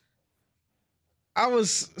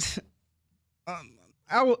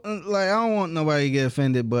don't want nobody to get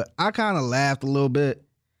offended, but I kind of laughed a little bit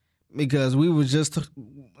because we were just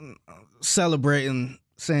celebrating,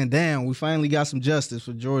 saying, damn, we finally got some justice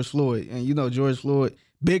for George Floyd. And George Floyd,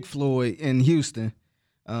 Big Floyd in Houston,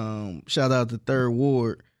 shout out to 3rd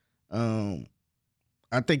Ward. I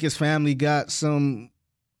think his family got some,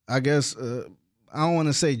 I guess, I don't want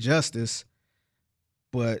to say justice,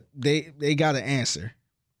 but they got an answer,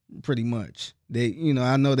 pretty much.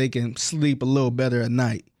 I know they can sleep a little better at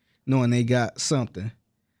night knowing they got something.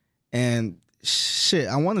 And shit,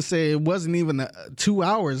 I want to say it wasn't even 2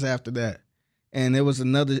 hours after that. And there was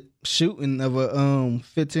another shooting of a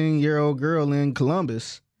 15-year-old girl in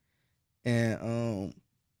Columbus. And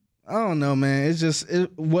I don't know, man.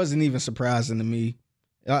 It wasn't even surprising to me.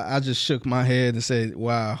 I just shook my head and said,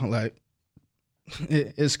 wow, like,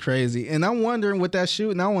 it's crazy. And I'm wondering with that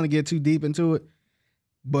shooting, I don't want to get too deep into it,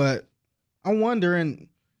 but I'm wondering,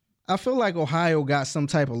 I feel like Ohio got some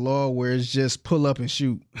type of law where it's just pull up and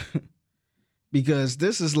shoot. Because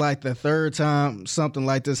this is like the 3rd time something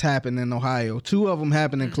like this happened in Ohio. 2 of them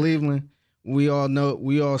happened in Cleveland. We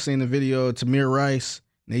all seen the video of Tamir Rice.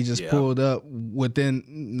 They just pulled up within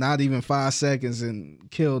not even 5 seconds and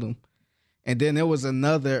killed him. And then there was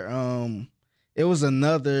another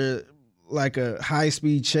like a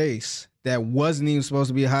high-speed chase that wasn't even supposed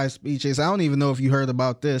to be a high-speed chase. I don't even know if you heard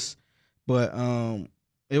about this, but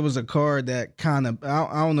it was a car that kind of,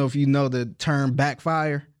 I don't know if you know the term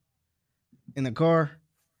backfire in the car.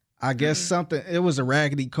 I guess it was a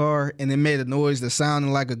raggedy car, and it made a noise that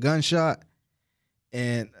sounded like a gunshot,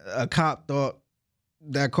 and a cop thought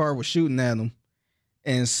that car was shooting at him.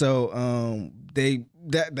 And so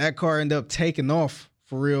that car ended up taking off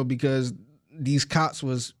for real because there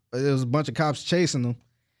was a bunch of cops chasing them,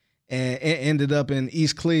 and it ended up in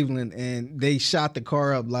East Cleveland, and they shot the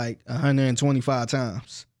car up like 125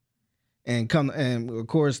 times. And of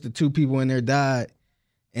course the 2 people in there died,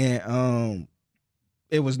 and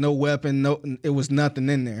it was no weapon, it was nothing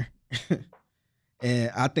in there.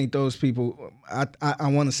 And I think those people, I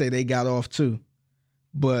want to say they got off too.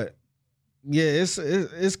 But yeah,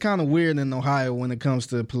 it's kind of weird in Ohio when it comes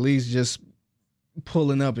to police just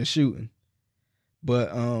pulling up and shooting.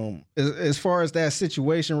 But as far as that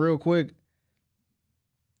situation, real quick,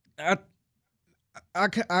 I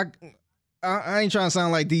ain't trying to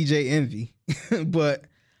sound like DJ Envy, but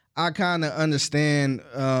I kind of understand.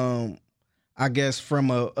 I guess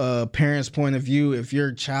from a parent's point of view, if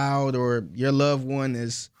your child or your loved one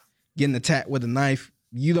is getting attacked with a knife,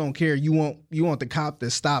 you don't care. You want the cop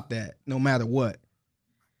to stop that no matter what.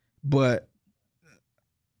 But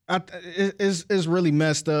it's really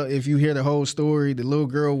messed up if you hear the whole story. The little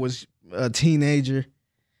girl was a teenager,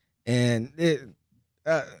 and it's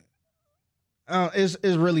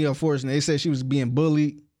really unfortunate. They said she was being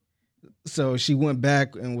bullied, so she went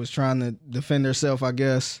back and was trying to defend herself, I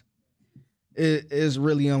guess. it is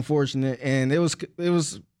really unfortunate, and it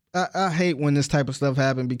was. I hate when this type of stuff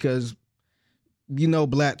happen because,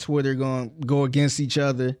 Black Twitter gonna go against each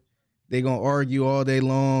other. They gonna argue all day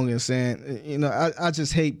long and saying, I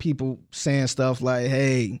just hate people saying stuff like,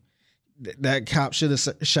 "Hey, that cop should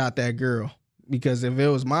have shot that girl," because if it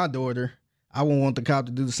was my daughter, I wouldn't want the cop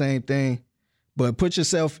to do the same thing. But put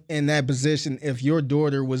yourself in that position if your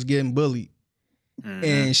daughter was getting bullied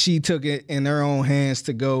and she took it in her own hands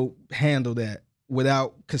to go handle that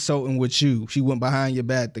without consulting with you. She went behind your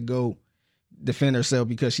back to go defend herself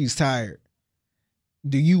because she's tired.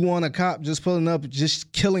 Do you want a cop just pulling up,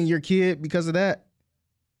 just killing your kid because of that?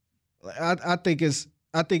 I think it's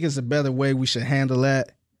a better way we should handle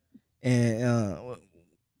that. And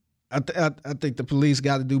I think the police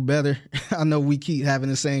got to do better. I know we keep having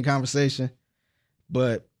the same conversation,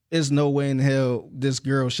 but there's no way in hell this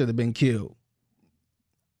girl should have been killed.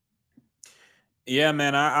 Yeah,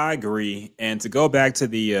 man, I agree. And to go back to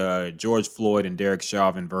the George Floyd and Derek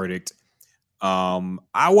Chauvin verdict,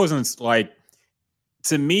 I wasn't like,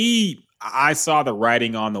 to me, I saw the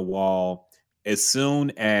writing on the wall as soon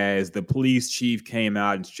as the police chief came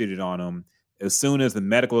out and shitted on him. As soon as the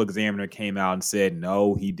medical examiner came out and said,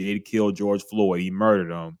 no, he did kill George Floyd, he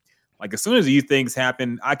murdered him. Like, as soon as these things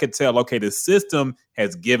happened, I could tell, okay, the system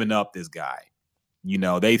has given up this guy.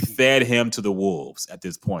 They fed him to the wolves at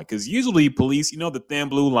this point. Because usually police, the thin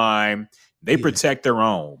blue line, they protect their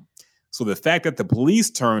own. So the fact that the police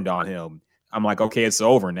turned on him, I'm like, okay, it's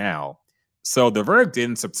over now. So the verdict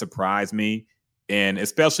didn't surprise me. And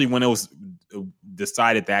especially when it was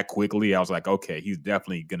decided that quickly, I was like, okay, he's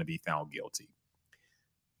definitely going to be found guilty.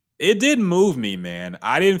 It didn't move me, man.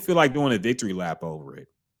 I didn't feel like doing a victory lap over it.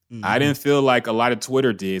 Mm-hmm. I didn't feel like a lot of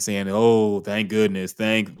Twitter did, saying, oh, thank goodness.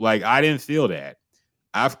 I didn't feel that.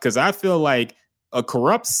 Because I feel like a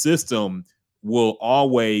corrupt system will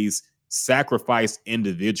always sacrifice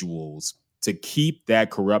individuals to keep that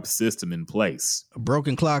corrupt system in place. A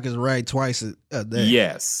broken clock is right twice a day.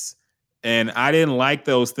 Yes. And I didn't like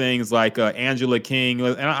those things like Angela King.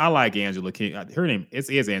 And I like Angela King. Her name is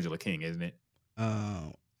Angela King, isn't it?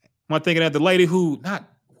 I'm thinking of the lady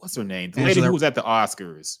what's her name? The lady who was at the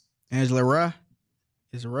Oscars. Angela Rye?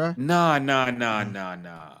 Is it Rye? Nah.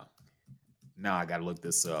 Now I got to look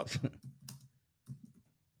this up.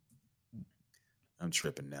 I'm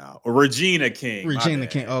tripping now. Regina King. Regina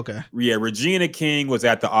King. Okay. Yeah, Regina King was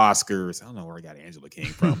at the Oscars. I don't know where I got Angela King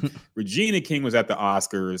from. Regina King was at the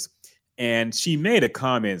Oscars, and she made a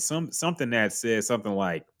comment, something that said something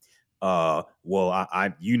like, well,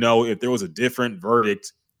 if there was a different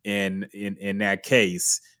verdict in that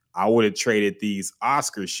case, I would have traded these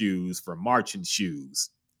Oscar shoes for marching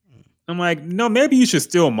shoes. I'm like, no, maybe you should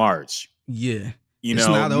still march. Yeah. It's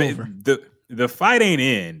not over. The fight ain't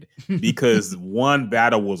end because one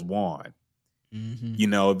battle was won.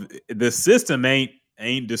 Mm-hmm. The system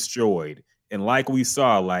ain't destroyed. And like we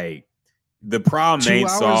saw, like the problem ain't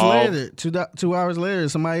solved. 2 hours later,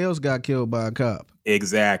 somebody else got killed by a cop.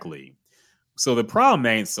 Exactly. So the problem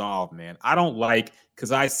ain't solved, man. I don't like,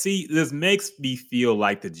 because I see this makes me feel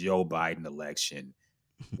like the Joe Biden election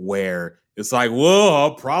where it's like,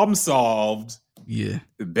 whoa, problem solved. Yeah.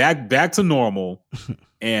 Back to normal.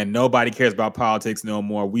 And nobody cares about politics no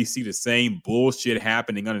more. We see the same bullshit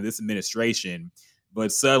happening under this administration,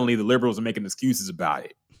 but suddenly the liberals are making excuses about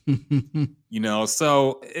it.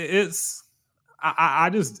 So it's,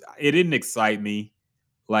 it didn't excite me.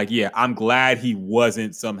 Like, yeah, I'm glad he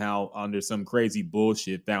wasn't somehow under some crazy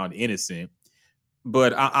bullshit found innocent,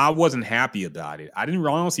 but I wasn't happy about it. I didn't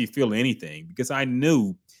honestly feel anything because I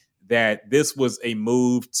knew that this was a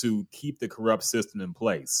move to keep the corrupt system in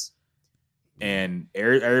place. And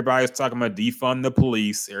everybody's talking about defund the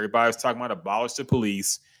police. Everybody's talking about abolish the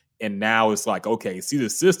police. And now it's like, okay, see,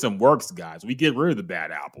 the system works, guys. We get rid of the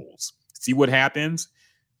bad apples. See what happens?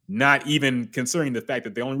 Not even considering the fact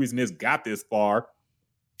that the only reason this got this far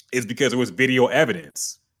is because there was video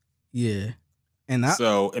evidence. Yeah.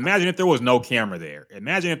 So imagine if there was no camera there.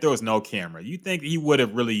 You think he would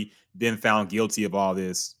have really been found guilty of all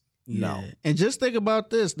this? Yeah. No. And just think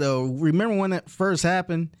about this, though. Remember when it first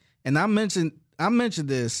happened? And I mentioned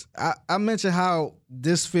this. I mentioned how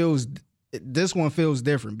this one feels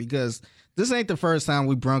different because this ain't the first time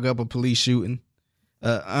we brung up a police shooting,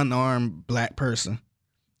 unarmed black person.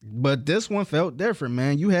 But this one felt different,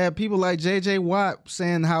 man. You had people like J.J. Watt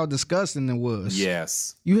saying how disgusting it was.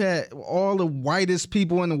 Yes. You had all the whitest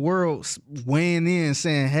people in the world weighing in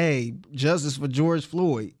saying, hey, justice for George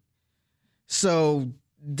Floyd. So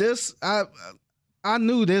this, I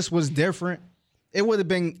knew this was different. It would have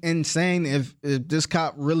been insane if this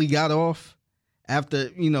cop really got off after,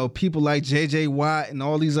 people like J.J. Watt and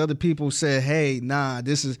all these other people said, hey, nah,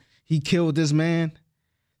 he killed this man,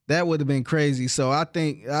 that would have been crazy. So I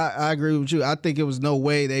think I agree with you. I think it was no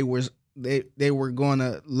way they were going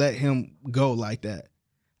to let him go like that.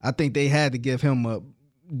 I think they had to give him a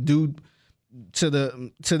dude to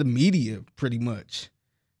the media pretty much,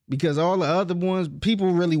 because all the other ones, white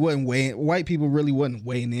people really wasn't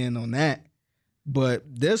weighing in on that. But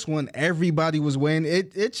this one, everybody was weighing.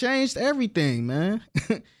 It changed everything, man.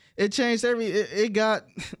 It changed it got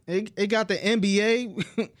the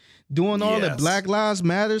NBA doing all the Black Lives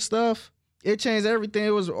Matter stuff. It changed everything. It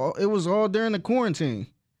was all during the quarantine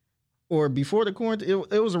or before the quarantine.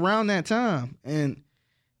 It was around that time, and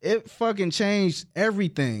it fucking changed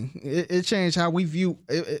everything. It changed how we view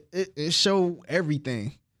it. It showed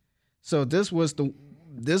everything. So this was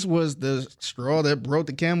the straw that broke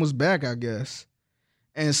the camel's back, I guess.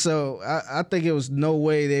 And so I think it was no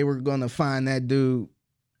way they were gonna find that dude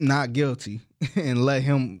not guilty and let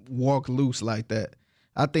him walk loose like that.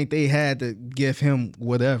 I think they had to give him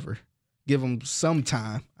whatever. Give him some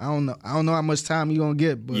time. I don't know how much time he gonna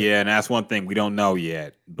get, but yeah, and that's one thing we don't know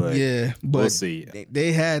yet. But yeah, we'll see.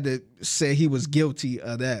 They had to say he was guilty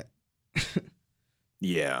of that.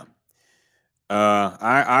 Yeah.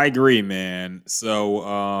 I agree, man.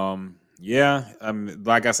 So yeah,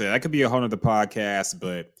 like I said, that could be a whole nother podcast,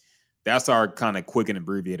 but that's our kind of quick and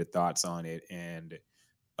abbreviated thoughts on it. And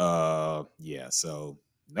yeah, so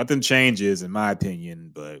nothing changes in my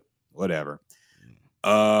opinion, but whatever.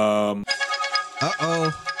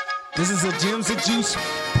 This is a Gems and Juice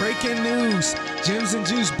breaking news. Gems and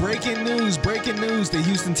Juice breaking news. The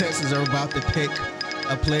Houston Texans are about to pick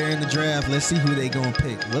a player in the draft. Let's see who they gonna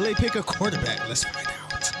pick. Will they pick a quarterback? Let's find out.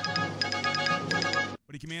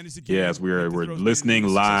 Yes, we're listening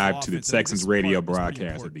live to the Texans radio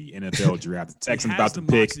broadcast of the NFL draft. The Texans about to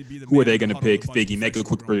pick. Who are they going to pick? Figgy, make a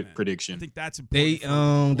quick prediction. They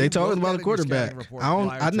talking about a quarterback.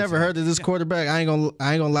 I never heard of this quarterback. I ain't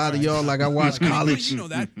gonna lie to y'all. Like, I watch college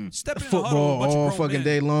football all fucking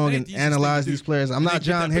day long and analyze these players. I'm not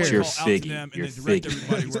John Harris. You're Figgy. You're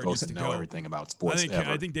Figgy. You're supposed to know everything about sports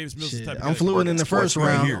ever. I think Davis Mills is the type I'm fluent in the first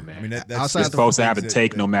round. You're supposed to have a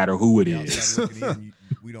take no matter who it is.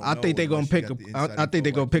 I think they're gonna pick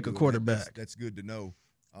a quarterback. That's good to know.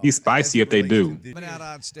 He's spicy if they do.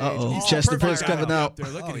 Chester Pitts coming out.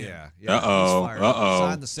 Chester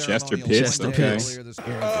Pitts. Okay.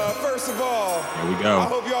 First of all, here we go. I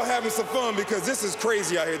hope y'all having some fun because this is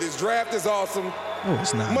crazy out here. This draft is awesome. Oh,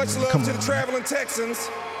 it's not. Much love to the traveling Texans.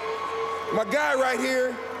 My guy right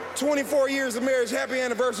here, 24 years of marriage. Happy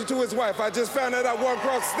anniversary to his wife. I just found out I walked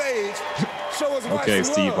across the stage. Show his wife some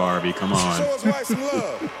Steve love. Harvey, come on. Show his wife some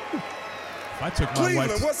love. I took my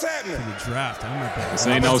Cleveland, wife what's happening? to the draft. I remember. This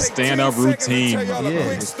ain't no stand-up routine.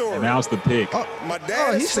 Announce the pick. My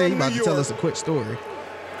dad he said he about to tell us a quick story.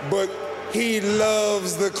 But he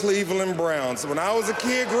loves the Cleveland Browns. When I was a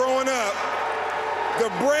kid growing up, the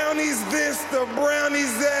Brownies this, the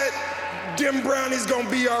Brownies that. Them Brownies gonna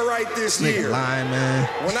be all right this year. Lying, man.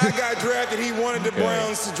 When I got drafted, he wanted the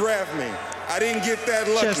Browns to draft me. I didn't get that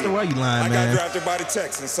lucky. Chester, why you lying, man? I got drafted by the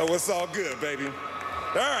Texans, so it's all good, baby. All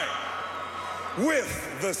right.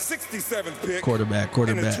 With the 67th pick quarterback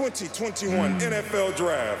in the 2021 NFL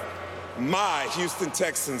Draft, my Houston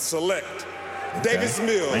Texans select Davis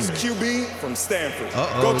Mills, QB from Stanford.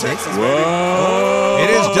 Go Texans, baby. It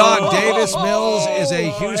is done. Davis Mills is a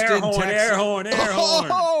Houston Texan. Air horn.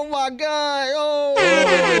 Oh, my God. Oh. The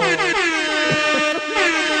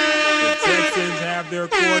Texans have their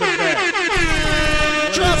quarterback.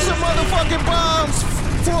 Drop some motherfucking bombs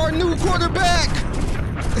for a new quarterback.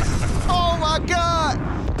 Oh, my God.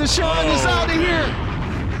 Deshaun is out of here.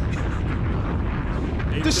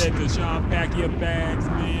 They said, Deshaun, pack your bags,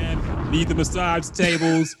 man. Leave the massage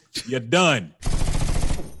tables. You're done.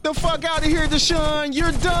 The fuck out of here, Deshaun.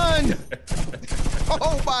 You're done.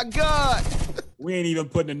 Oh, my God. We ain't even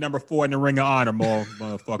putting the number 4 in the Ring of Honor,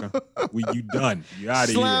 motherfucker. You done. You out of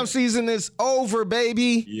here. Slam season is over,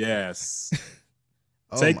 baby. Yes.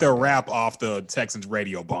 Take the rap off the Texans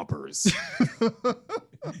radio bumpers.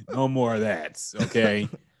 No more of that, okay?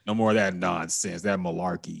 No more of that nonsense, that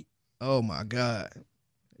malarkey. Oh, my God.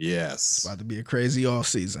 Yes. It's about to be a crazy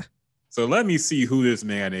offseason. So let me see who this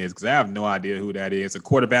man is, because I have no idea who that is. A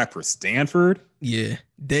quarterback for Stanford? Yeah.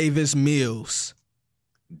 Davis Mills.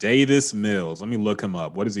 Davis Mills. Let me look him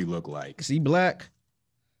up. What does he look like? Is he black?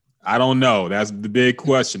 I don't know. That's the big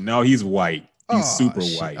question. No, he's white. He's super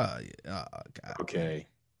white. Oh, yeah. Oh, God. Okay.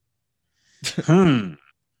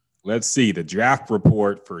 Let's see. The draft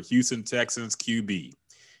report for Houston Texans QB.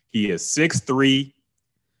 He is 6'3",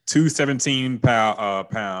 217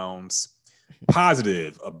 pounds.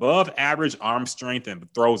 Positive, above average arm strength and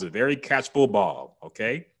throws a very catchable ball.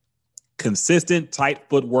 Okay. Consistent, tight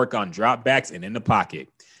footwork on dropbacks and in the pocket.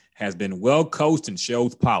 Has been well coached and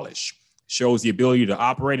shows polish. Shows the ability to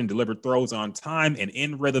operate and deliver throws on time and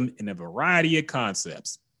in rhythm in a variety of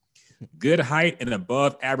concepts. Good height and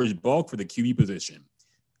above average bulk for the QB position.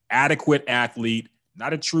 Adequate athlete,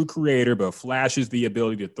 not a true creator, but flashes the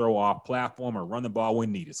ability to throw off platform or run the ball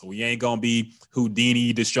when needed. So he ain't going to be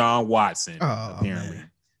Houdini, Deshaun Watson, apparently.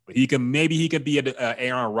 Man. But he could be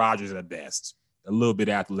Aaron Rodgers at best. A little bit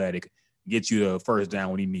athletic, get you the first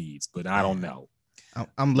down when he needs, but I don't know.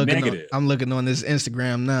 I'm looking on this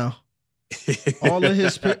Instagram now. All of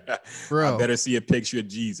his bro. I better see a picture of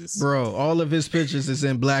Jesus. Bro, all of his pictures is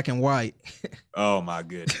in black and white. Oh my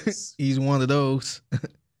goodness. He's one of those.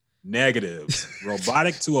 Negatives.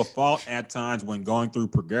 Robotic to a fault at times when going through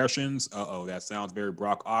progressions. That sounds very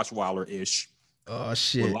Brock Osweiler-ish. Oh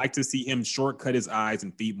shit. Would like to see him shortcut his eyes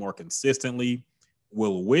and feet more consistently.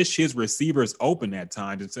 Will wish his receivers open at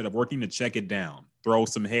times instead of working to check it down. Throw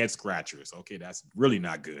some head scratchers. Okay, that's really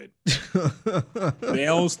not good.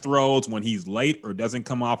 Fails throws when he's late or doesn't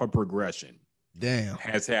come off a progression. Damn.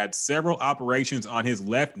 Has had several operations on his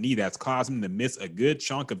left knee that's caused him to miss a good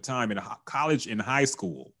chunk of time in college and high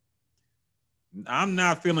school. I'm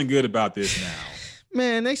not feeling good about this now.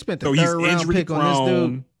 Man, they spent the third round pick on this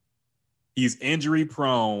dude. He's injury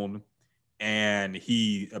prone. And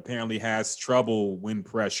he apparently has trouble when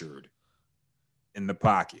pressured in the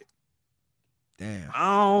pocket. Damn.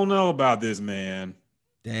 I don't know about this, man.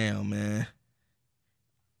 Damn, man.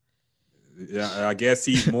 Yeah, I guess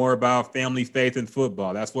he's more about family, faith, and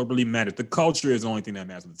football. That's what really matters. The culture is the only thing that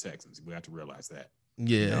matters with the Texans. We have to realize that.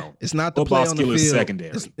 Yeah, it's not the play on the field. Is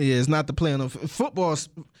secondary. It's not the play on the football.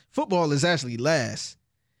 Football is actually last.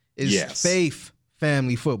 It's faith,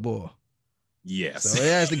 family, football. Yes. So it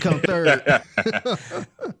has to come third.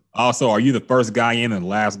 Also, are you the first guy in and the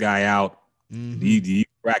last guy out? Mm-hmm. Do you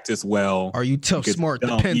practice well? Are you tough, smart,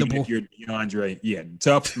 dependable? Even if you're DeAndre,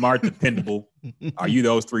 tough, smart, dependable. Are you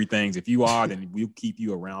those three things? If you are, then we'll keep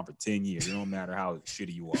you around for 10 years. It don't matter how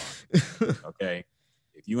shitty you are. Okay.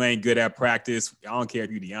 If you ain't good at practice, I don't care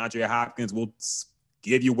if you're DeAndre Hopkins, we'll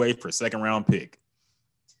give you away for a second round pick.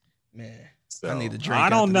 Man. So, I need a drink. I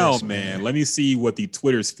don't know, man. Let me see what the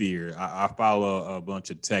Twitter sphere. I follow a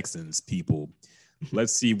bunch of Texans people.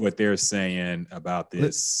 Let's see what they're saying about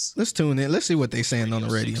this. Let's tune in. Let's see what they're saying on the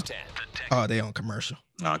radio. Oh, they on commercial.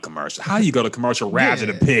 On commercial. How you go to commercial rather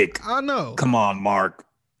than pick? I know. Come on, Mark.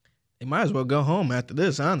 They might as well go home after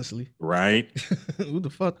this, honestly. Right? Who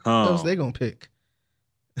the fuck else they gonna pick?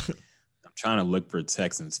 I'm trying to look for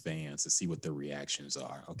Texans fans to see what their reactions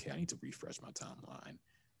are. Okay, I need to refresh my timeline.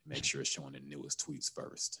 Make sure it's showing the newest tweets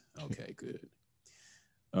first. Okay, good.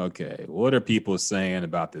 Okay, what are people saying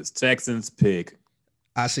about this Texans pick?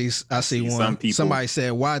 I see one. Somebody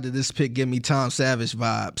said, "Why did this pick give me Tom Savage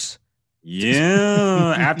vibes?"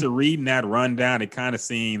 Yeah, after reading that rundown, it kind of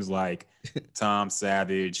seems like Tom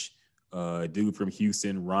Savage, dude from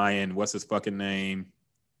Houston, Ryan. What's his fucking name?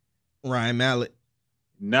 Ryan Mallett.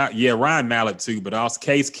 Ryan Mallett too, but also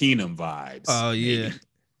Case Keenum vibes. Oh yeah.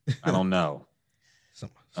 I don't know.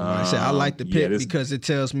 Somebody said, I like the pick because it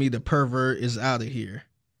tells me the pervert is out of here.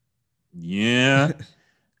 Yeah.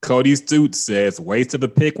 Cody Stute says, waste of a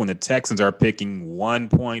pick when the Texans are picking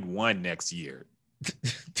 1.1 next year.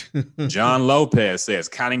 John Lopez says,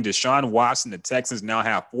 counting Deshaun Watson, the Texans now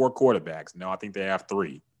have 4 quarterbacks. No, I think they have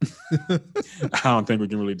 3. I don't think we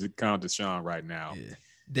can really count Deshaun right now. Yeah.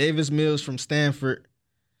 Davis Mills from Stanford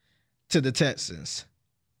to the Texans.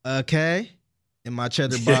 Okay. In my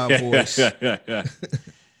Cheddar Bob voice.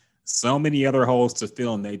 So many other holes to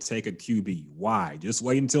fill, and they take a QB. Why? Just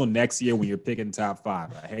wait until next year when you're picking top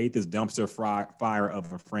 5. I hate this dumpster fire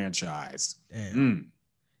of a franchise.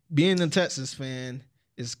 Being a Texas fan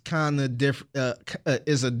is kind of different.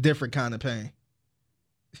 Is a different kind of pain.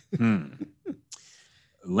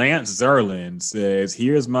 Lance Zerlin says,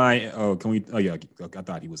 "Here's my." Oh, can we? Oh yeah, I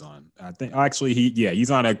thought he was on. I think actually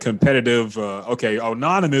he's on a competitive.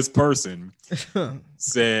 Anonymous person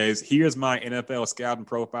says, "Here's my NFL scouting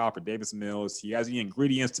profile for Davis Mills. He has the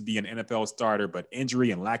ingredients to be an NFL starter, but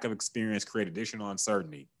injury and lack of experience create additional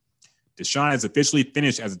uncertainty. Deshaun is officially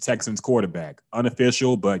finished as a Texans quarterback.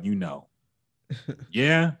 Unofficial, but you know."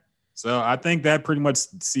 Yeah. So I think that pretty much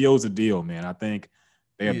seals the deal, man. I think.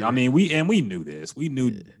 Yeah. I mean, we knew this. We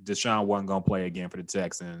knew Deshaun wasn't gonna play again for the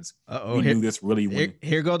Texans. We knew this really.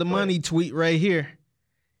 Here go the money tweet right here.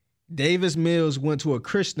 Davis Mills went to a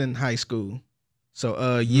Christian high school,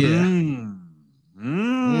 so yeah.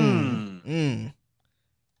 No,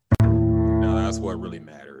 that's what really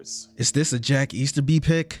matters. Is this a Jack Easterby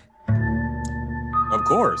pick?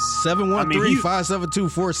 course.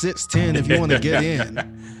 713-572-4610 if you want to get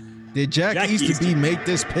in. Did Jack Easterby make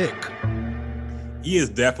this pick? He is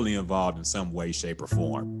definitely involved in some way, shape, or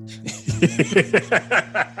form.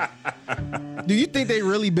 Do you think they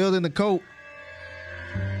really building the coat?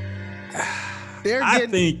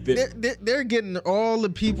 They're getting all the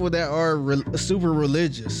people that are super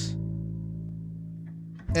religious.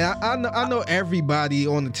 And I know everybody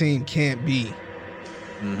on the team can't be,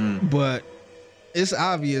 but it's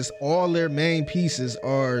obvious all their main pieces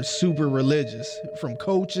are super religious, from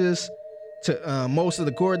coaches to most of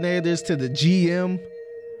the coordinators to the GM.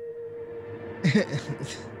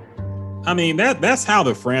 I mean, that's how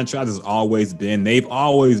the franchise has always been. They've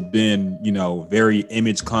always been, very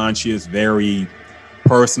image conscious, very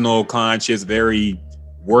personal conscious, very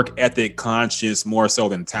work ethic conscious, more so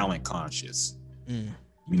than talent conscious.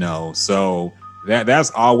 So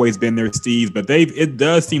that's always been their Steve. But it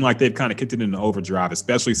does seem like they've kind of kicked it into overdrive,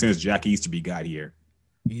 especially since Jack Easterby got here.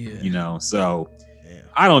 Yeah. So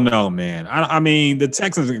I don't know, man. I mean, the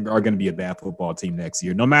Texans are going to be a bad football team next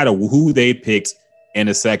year, no matter who they picked in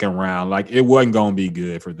the second round. Like, it wasn't going to be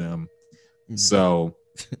good for them. So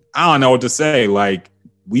I don't know what to say. Like,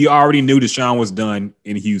 we already knew Deshaun was done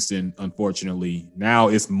in Houston, unfortunately. Now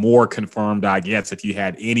it's more confirmed, I guess, if you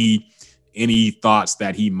had any thoughts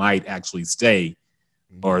that he might actually stay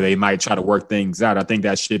or they might try to work things out. I think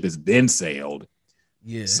that ship has been sailed.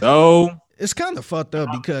 Yeah. So it's kind of fucked up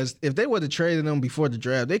because if they would have traded him before the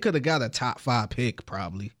draft, they could have got a top 5 pick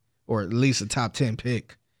probably, or at least a top 10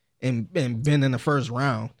 pick and been in the first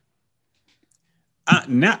round.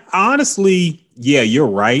 Honestly, yeah, you're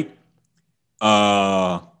right.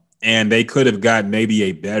 And they could have got maybe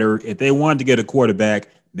if they wanted to get a quarterback,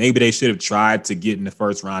 maybe they should have tried to get in the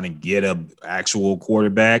first round and get an actual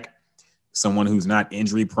quarterback, someone who's not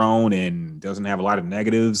injury prone and doesn't have a lot of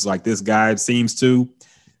negatives like this guy seems to.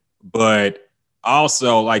 But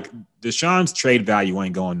also, like, Deshaun's trade value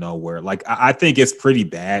ain't going nowhere. Like, I think it's pretty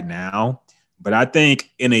bad now, but I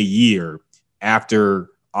think in a year after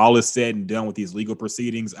all is said and done with these legal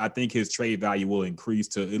proceedings, I think his trade value will increase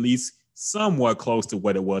to at least somewhat close to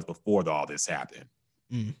what it was before all this happened.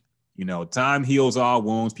 Time heals all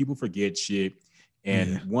wounds. People forget shit.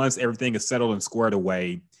 And once everything is settled and squared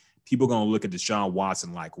away, people are going to look at Deshaun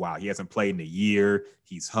Watson like, wow, he hasn't played in a year.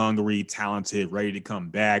 He's hungry, talented, ready to come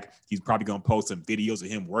back. He's probably going to post some videos of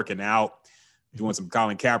him working out, doing some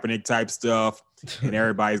Colin Kaepernick type stuff, and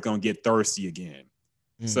everybody's going to get thirsty again.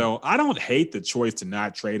 So I don't hate the choice to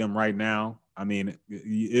not trade him right now. I mean,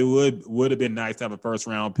 it would have been nice to have a first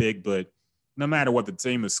round pick, but no matter what, the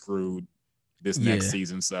team is screwed this next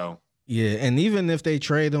season. So yeah, and even if they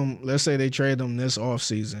trade him, let's say they trade him this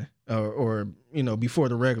offseason or before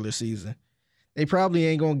the regular season, they probably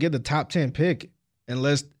ain't gonna get a top 10 pick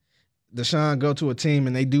unless Deshaun go to a team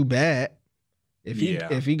and they do bad.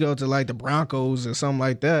 If he go to like the Broncos or something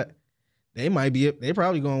like that, they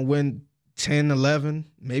probably gonna win 10, 11,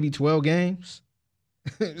 maybe 12 games.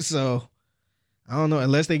 So I don't know,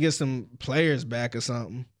 unless they get some players back or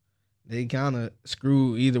something, they kind of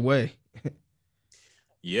screw either way.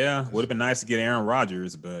 Yeah, would have been nice to get Aaron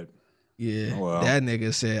Rodgers, but that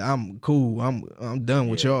nigga said, "I'm cool. I'm done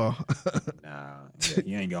with y'all."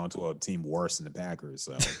 He ain't going to a team worse than the Packers.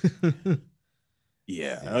 So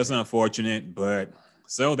that was unfortunate. But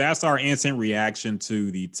so that's our instant reaction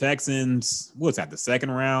to the Texans. What's that? The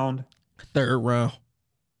second round, third round.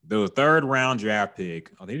 The third round draft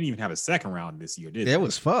pick. Oh, they didn't even have a second round this year, did they? That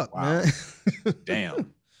was fucked, man.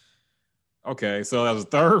 Damn. Okay, so that was a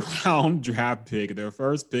third round draft pick. Their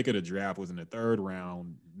first pick of the draft was in the third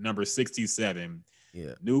round, number 67.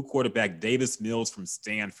 Yeah. New quarterback Davis Mills from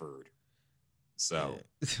Stanford. So,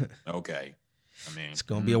 okay. I mean, it's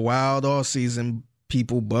gonna be a wild all season.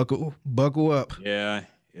 People buckle up. Yeah,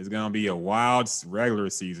 it's gonna be a wild regular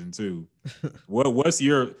season too. What's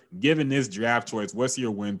your, given this draft choice, what's your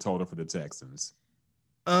win total for the Texans?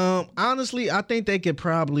 Honestly, I think they could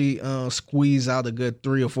probably squeeze out a good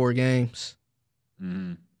 3 or 4 games.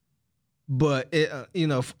 But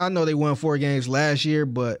I know they won 4 games last year,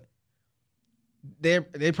 but they're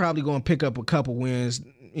probably going to pick up a couple wins,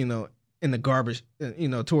 in the garbage,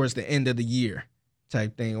 towards the end of the year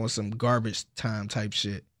type thing, or some garbage time type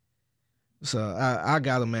shit. So I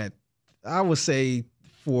got them at, I would say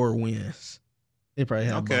 4 wins. They probably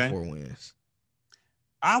have about 4 wins.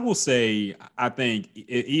 I will say, I think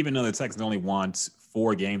even though the Texans only won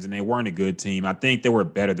 4 games and they weren't a good team, I think they were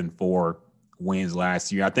better than 4 wins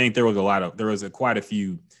last year. I think there was quite a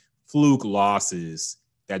few fluke losses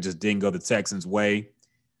that just didn't go the Texans' way.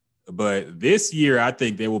 But this year, I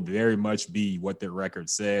think they will very much be what their record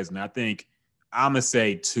says. And I think I'm going to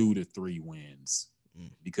say 2 to 3 wins.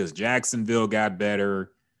 because Jacksonville got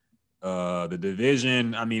better. The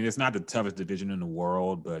division, I mean, it's not the toughest division in the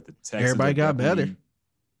world, but the Texans Everybody got better.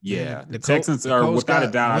 Yeah, the Texans are without a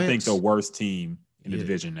doubt, I think, the worst team in the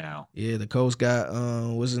division now. Yeah, the Colts got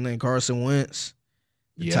what's his name, Carson Wentz.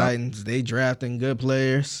 The Titans, they drafting good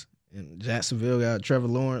players, and Jacksonville got Trevor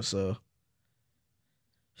Lawrence. So,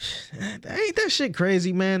 ain't that shit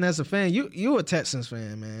crazy, man? As a fan, you a Texans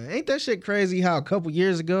fan, man. Ain't that shit crazy? How a couple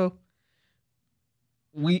years ago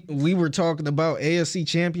we were talking about AFC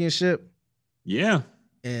Championship. Yeah.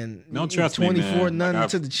 And no, trust me, 24-0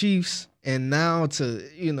 to the Chiefs, and now to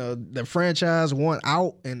the franchise won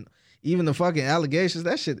out, and even the fucking allegations.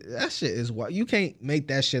 That shit is what you can't make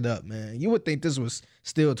that shit up, man. You would think this was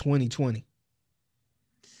still 2020.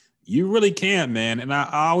 You really can't, man. And I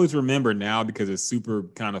always remember now because it's super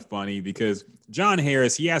kind of funny because John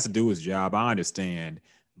Harris, he has to do his job. I understand.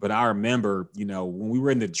 But I remember, when we were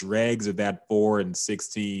in the dregs of that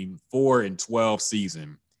 4-12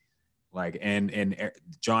 season, and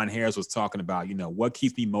John Harris was talking about, what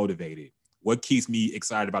keeps me motivated? What keeps me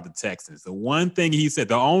excited about the Texans? The only thing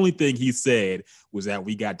he said was that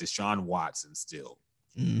we got Deshaun Watson still.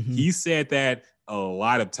 Mm-hmm. He said that a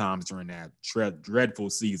lot of times during that dreadful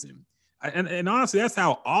season. And honestly, that's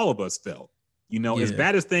how all of us felt. As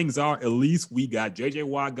bad as things are, at least we got J.J.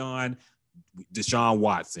 Watt gone, Deshaun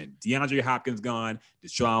Watson, DeAndre Hopkins gone,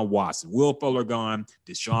 Deshaun Watson, Will Fuller gone,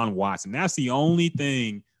 Deshaun Watson. That's the only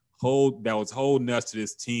thing that was holding us to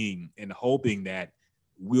this team and hoping that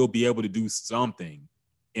we'll be able to do something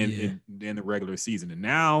in the regular season. And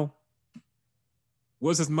now,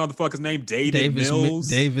 what's this motherfucker's name?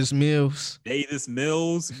 Davis Mills.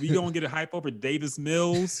 We gonna get a hype over Davis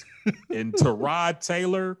Mills and Tyrod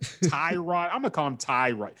Taylor. I'm gonna call him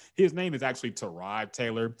Tyrod. His name is actually Tyrod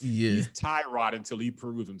Taylor. Yeah, he's Tyrod until he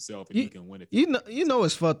proves himself and he can win it. You know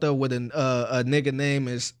it's fucked up with a nigga name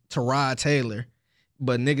is Tyrod Taylor,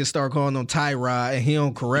 but niggas start calling him Tyrod and he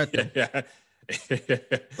don't correct him.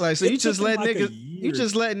 Like, so you just let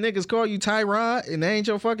niggas call you Tyrod and that ain't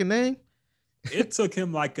your fucking name? It took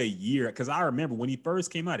him like a year because I remember when he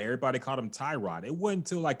first came out, everybody called him Tyrod. It wasn't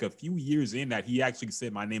until like a few years in that he actually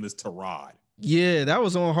said, "My name is Tyrod." Yeah, that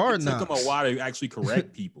was on Hard Knocks. It took him a while to actually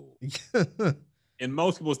correct people. And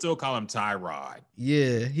most people still call him Tyrod.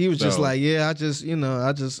 Yeah, he was just like, I just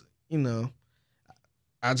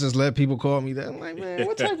let people call me that. I'm like, man,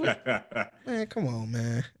 what type of man? Come on,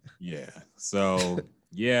 man. Yeah. So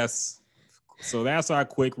yes. So that's our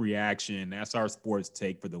quick reaction. That's our sports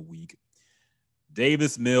take for the week.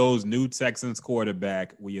 Davis Mills, new Texans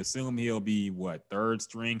quarterback. We assume he'll be third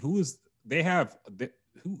string. Who else do they have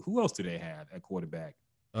at quarterback?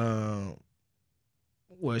 Deshaun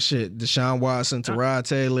Watson, Tyrod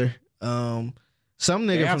Taylor. Some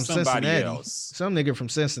nigga from Cincinnati. Some nigga from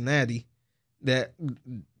Cincinnati that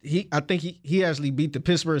I think he actually beat the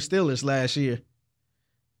Pittsburgh Steelers last year.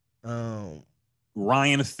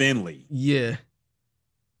 Ryan Finley. Yeah.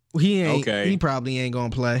 He probably ain't gonna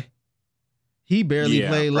play. He barely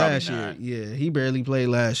played last year. Yeah, he barely played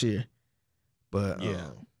last year. But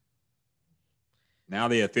now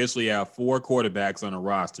they officially have 4 quarterbacks on the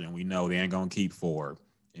roster, and we know they ain't gonna keep 4.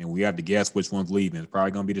 And we have to guess which one's leaving. It's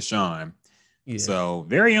probably gonna be Deshaun. Yeah. So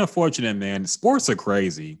very unfortunate, man. Sports are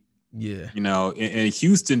crazy. Yeah. And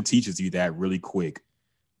Houston teaches you that really quick.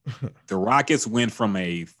 The Rockets went from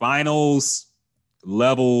a finals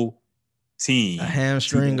level team, a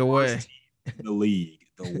hamstring away in the league.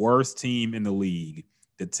 The worst team in the league.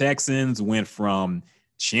 The Texans went from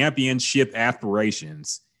championship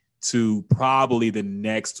aspirations to probably the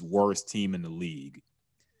next worst team in the league.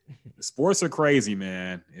 The sports are crazy,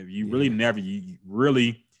 man. If you really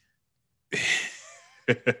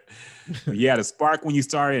you had a spark when you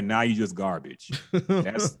started, and now you just garbage.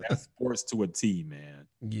 That's sports to a T, man.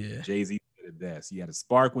 Yeah. Jay-Z said it best. You had a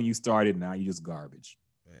spark when you started, now you just garbage.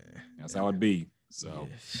 Man. That's how it be. So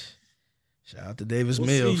shout out to Davis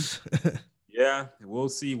Mills. Yeah, we'll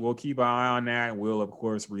see. We'll keep an eye on that, and we'll, of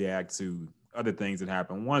course, react to other things that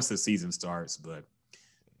happen once the season starts. But,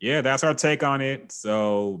 yeah, that's our take on it.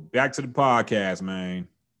 So, back to the podcast, man.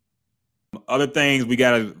 Other things, we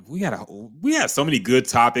have so many good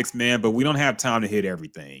topics, man, but we don't have time to hit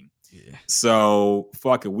everything. Yeah. So,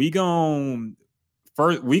 fuck it. We gonna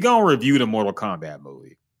review the Mortal Kombat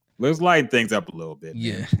movie. Let's lighten things up a little bit.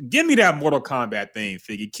 Yeah. Man. Give me that Mortal Kombat theme,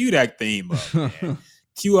 Figgy. Cue that theme up, man.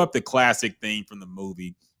 Cue up the classic theme from the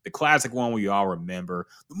movie. The classic one we all remember.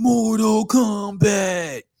 The Mortal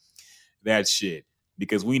Kombat. That shit.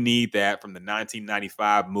 Because we need that from the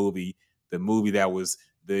 1995 movie. The movie that was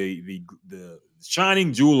the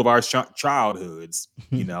shining jewel of our childhoods.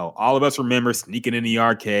 You know, all of us remember sneaking in the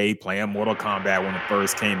arcade, playing Mortal Kombat when it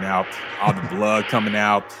first came out, all the blood coming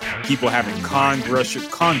out, people having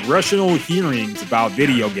congressional hearings about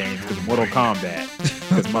video games because of Mortal Kombat,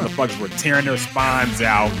 because motherfuckers were tearing their spines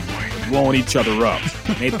out, blowing each other up.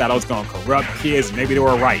 And they thought I was going to corrupt kids. Maybe they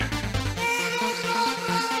were right.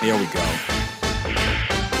 There we go.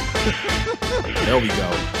 There we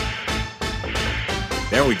go.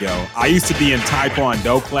 There we go. I used to be in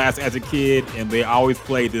Taekwondo class as a kid, and they always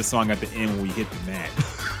played this song at the end when we hit the mat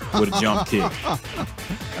with a jump kick.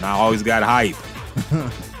 And I always got hype.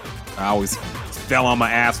 I always fell on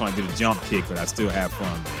my ass when I did a jump kick, but I still had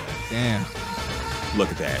fun. Damn. Look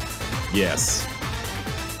at that. Yes.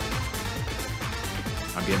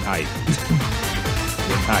 I'm getting hype.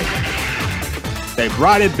 Getting hype. They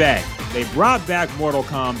brought it back. They brought back Mortal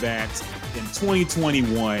Kombat in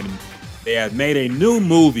 2021. They have made a new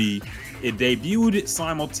movie. It debuted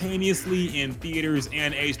simultaneously in theaters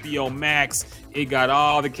and HBO Max. It got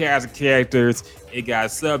all the cast of characters. It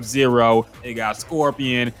got Sub-Zero. It got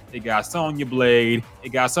Scorpion. It got Sonya Blade. It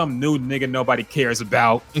got some new nigga nobody cares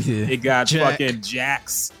about. Yeah. It got fucking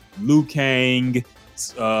Jax, Liu Kang, the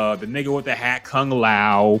nigga with the hat, Kung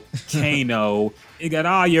Lao, Kano. It got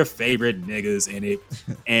all your favorite niggas in it.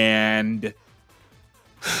 And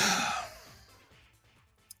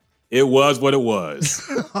it was what it was.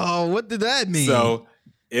 Oh, what did that mean? So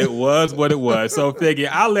it was what it was. So Figgy,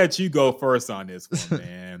 I'll let you go first on this one,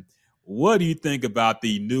 man. What do you think about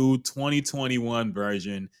the new 2021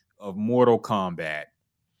 version of Mortal Kombat?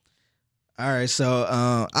 All right,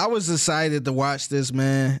 so I was excited to watch this,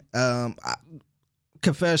 man.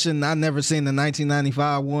 Confession, I never seen the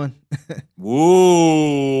 1995 one.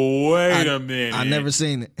 Whoa, wait a minute. I never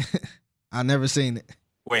seen it. I never seen it.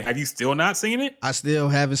 Wait, have you still not seen it? I still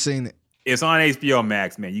haven't seen it. It's on HBO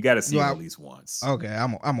Max, man. You got to see it at least once. Okay,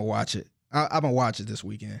 I'm gonna watch it. I'm gonna watch it this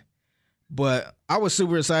weekend. But I was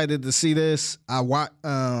super excited to see this. I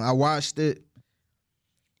watched it.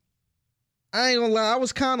 I ain't gonna lie, I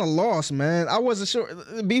was kind of lost, man. I wasn't sure.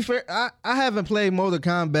 To be fair, I haven't played Mortal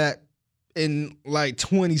Kombat in like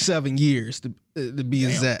 27 years to be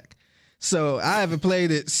exact. So I haven't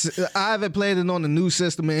played it. I haven't played it on the new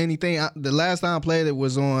system or anything. The last time I played it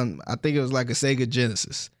was on, I think it was like a Sega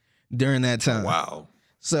Genesis during that time. Wow.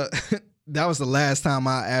 So that was the last time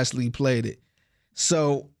I actually played it.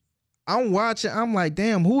 So I'm watching. I'm like,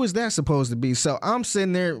 damn, who is that supposed to be? So I'm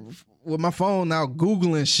sitting there with my phone out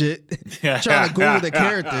Googling shit, trying to Google the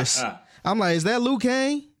characters. I'm like, is that Liu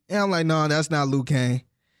Kang? And I'm like, no, that's not Liu Kang.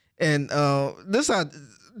 And this how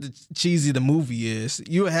cheesy the movie is.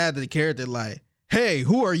 You had the character like, hey,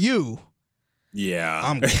 who are you? Yeah.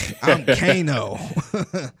 I'm Kano.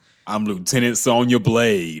 I'm Lieutenant Sonya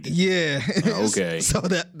Blade. Yeah. Okay. So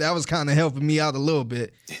that was kind of helping me out a little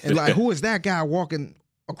bit. And like, who is that guy walking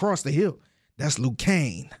across the hill? That's Liu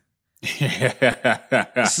Kang. So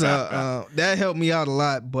that helped me out a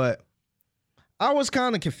lot, but I was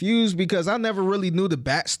kind of confused because I never really knew the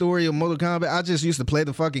backstory of Mortal Kombat. I just used to play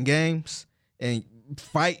the fucking games and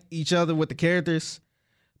fight each other with the characters.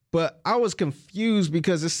 But I was confused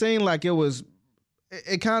because it seemed like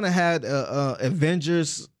it kind of had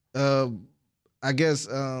Avengers, I guess,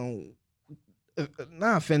 not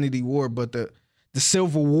Infinity War, but the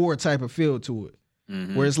Civil War type of feel to it.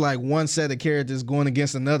 Mm-hmm. Where it's like one set of characters going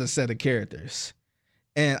against another set of characters.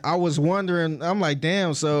 And I was wondering, I'm like,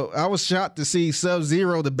 damn, so I was shocked to see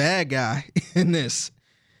Sub-Zero, the bad guy, in this.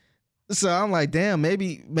 So I'm like, damn,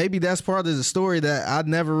 maybe that's part of the story that I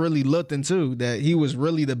never really looked into, that he was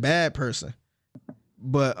really the bad person.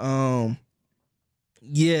 But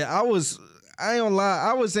yeah, I ain't gonna lie,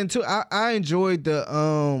 I was into I enjoyed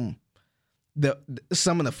the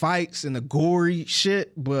some of the fights and the gory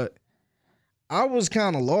shit, but I was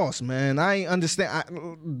kind of lost, man. I ain't understand.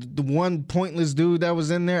 The one pointless dude that was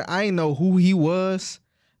in there, I ain't know who he was.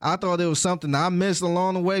 I thought it was something I missed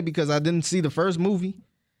along the way because I didn't see the first movie.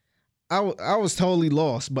 I was totally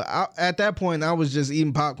lost. But at that point, I was just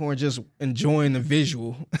eating popcorn, just enjoying the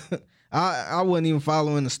visual. I wasn't even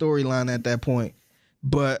following the storyline at that point.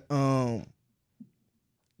 But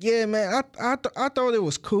yeah, man, I thought it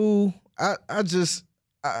was cool. I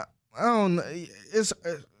don't know.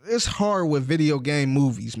 It's hard with video game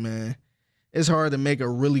movies, man. It's hard to make a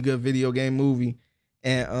really good video game movie.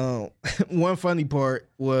 And one funny part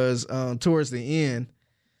was towards the end,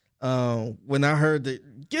 when I heard the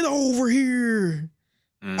 "get over here,"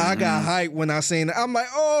 I got hyped when I seen it. I'm like,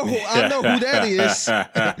 oh, I know who that is.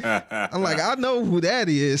 I'm like, I know who that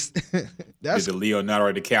is. That's the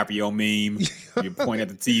Leonardo DiCaprio meme. You point at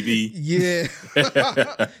the TV. Yeah.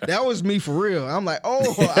 That was me for real. I'm like,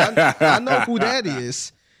 oh, I know who that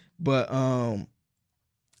is. But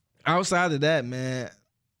outside of that, man,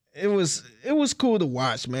 it was cool to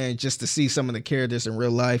watch, man, just to see some of the characters in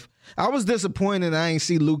real life. I was disappointed I ain't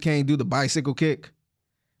see Liu Kang do the bicycle kick.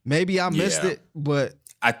 Maybe I missed it, but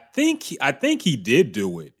I think he did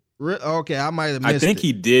do it. Okay, I might have missed it. I think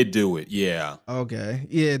he did do it. Yeah. Okay.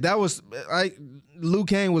 Yeah, that was Liu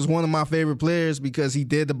Kang was one of my favorite players because he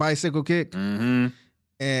did the bicycle kick. Mm-hmm.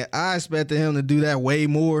 And I expected him to do that way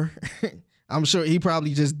more. I'm sure he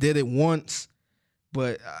probably just did it once,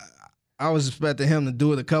 but I was expecting him to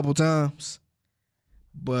do it a couple times.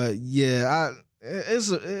 But yeah, it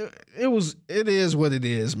is what it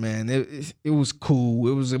is, man. It was cool.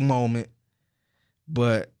 It was a moment,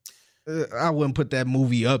 but I wouldn't put that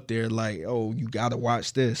movie up there like, oh, you got to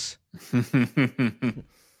watch this.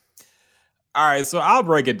 All right, so I'll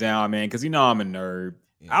break it down, man, because I'm a nerd.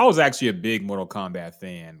 Yeah. I was actually a big Mortal Kombat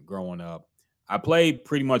fan growing up. I played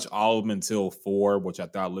pretty much all of them until 4, which I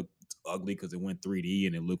thought looked ugly because it went 3D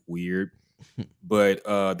and it looked weird.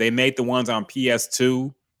 But they made the ones on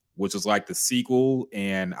PS2, which was like the sequel,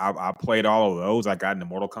 and I played all of those. I got into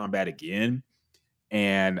Mortal Kombat again,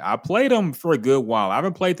 and I played them for a good while. I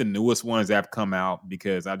haven't played the newest ones that have come out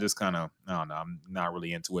because I just kind of, I don't know, I'm not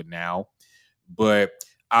really into it now. But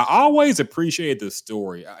I always appreciate the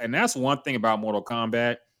story, and that's one thing about Mortal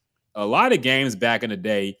Kombat. A lot of games back in the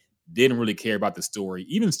day didn't really care about the story.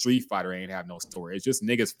 Even Street Fighter ain't have no story. It's just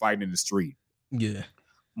niggas fighting in the street. Yeah.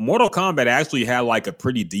 Mortal Kombat actually had like a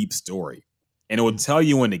pretty deep story. And it would tell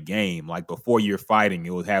you in the game, like before you're fighting,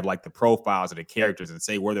 it would have like the profiles of the characters and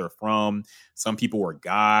say where they're from. Some people were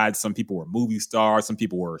gods, some people were movie stars, some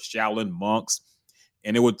people were Shaolin monks.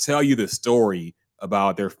 And it would tell you the story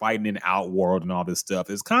about their fighting in Outworld and all this stuff.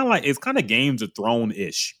 It's kind of Games of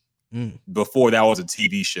Thrones-ish before that was a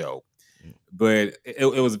TV show. But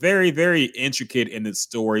it was very, very intricate in its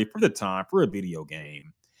story for the time, for a video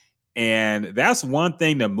game. And that's one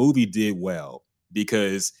thing the movie did well,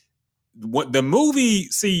 because what the movie,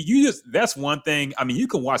 that's one thing. I mean, you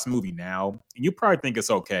can watch the movie now and you probably think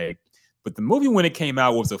it's okay, but the movie when it came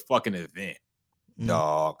out was a fucking event,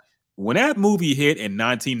 dog. When that movie hit in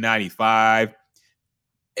 1995,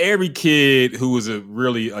 every kid who was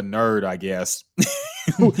really a nerd, I guess,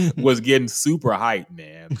 was getting super hyped,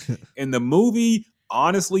 man. And the movie,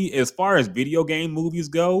 honestly, as far as video game movies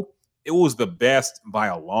go, it was the best by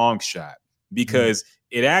a long shot, because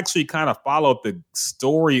it actually kind of followed the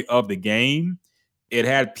story of the game. It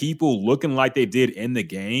had people looking like they did in the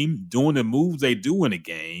game, doing the moves they do in the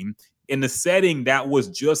game, in the setting that was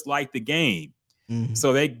just like the game.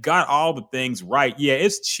 So they got all the things right. Yeah,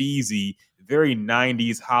 it's cheesy, very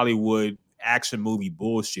 90s Hollywood action movie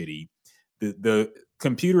bullshitty. The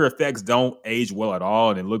computer effects don't age well at all,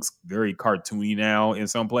 and it looks very cartoony now in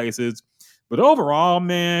some places. But overall,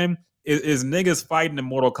 man, is niggas fighting in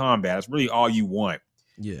Mortal Kombat. That's really all you want.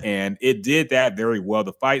 Yeah. And it did that very well.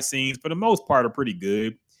 The fight scenes, for the most part, are pretty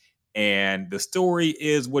good. And the story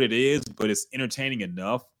is what it is, but it's entertaining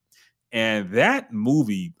enough. And that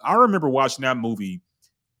movie, I remember watching that movie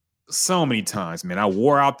so many times, man. I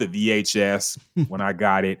wore out the VHS when I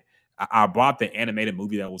got it. I bought the animated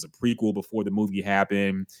movie that was a prequel before the movie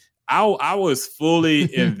happened. I was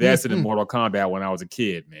fully invested in Mortal Kombat when I was a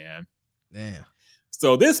kid, man. Damn.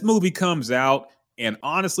 So this movie comes out, and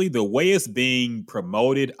honestly, the way it's being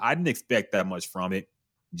promoted, I didn't expect that much from it,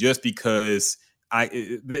 just because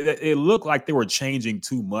it looked like they were changing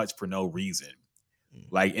too much for no reason.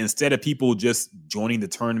 Like, instead of people just joining the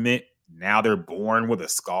tournament, now they're born with a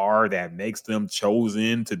scar that makes them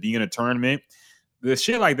chosen to be in a tournament. The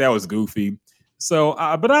shit like that was goofy. So,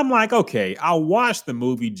 but I'm like, okay, I'll watch the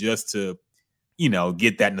movie just to,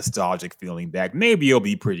 get that nostalgic feeling back. Maybe it'll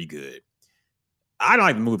be pretty good. I don't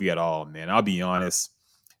like the movie at all, man. I'll be honest.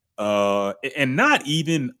 And not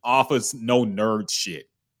even off of no nerd shit.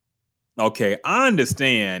 Okay, I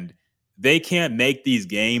understand they can't make these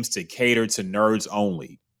games to cater to nerds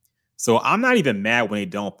only. So I'm not even mad when they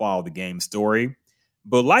don't follow the game story.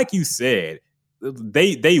 But like you said,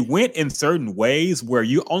 they went in certain ways where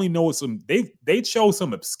you only know they chose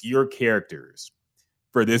some obscure characters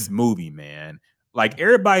for this movie, man. Like,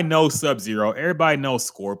 everybody knows Sub-Zero, everybody knows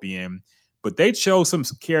Scorpion, but they chose some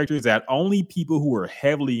characters that only people who are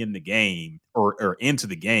heavily in the game or into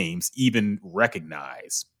the games even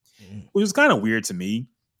recognize, which is kind of weird to me.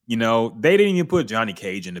 They didn't even put Johnny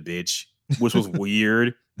Cage in the bitch. which was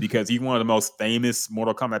weird because he's one of the most famous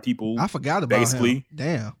Mortal Kombat people. I forgot about basically. him.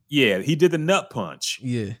 Damn. Yeah, he did the nut punch.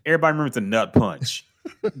 Yeah. Everybody remembers the nut punch,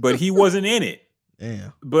 but he wasn't in it.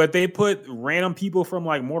 Damn. But they put random people from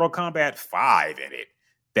like Mortal Kombat 5 in it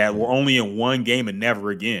that were only in one game and never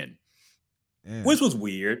again, which was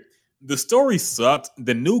weird. The story sucked.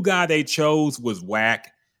 The new guy they chose was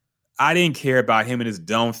whack. I didn't care about him and his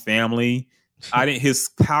dumb family. His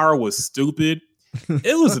power was stupid.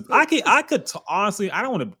 It was. I could honestly. I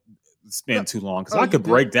don't want to spend too long because I could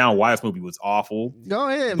break down why this movie was awful. Go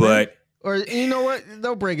ahead, but man. Or you know what?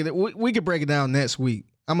 Don't break it. We could break it down next week.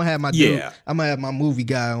 I'm gonna have my dude. I'm gonna have my movie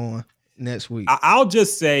guy on next week. I'll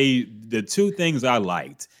just say the two things I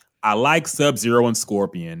liked. I like Sub-Zero and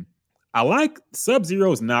Scorpion. I like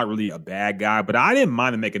Sub-Zero is not really a bad guy, but I didn't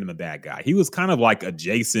mind making him a bad guy. He was kind of like a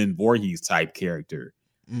Jason Voorhees type character.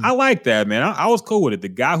 I like that, man. I was cool with it. The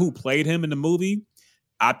guy who played him in the movie,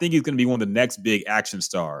 I think he's going to be one of the next big action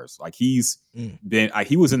stars. Like he's been,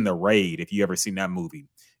 he was in The Raid, if you ever seen that movie.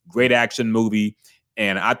 Great action movie.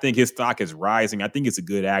 And I think his stock is rising. I think he's a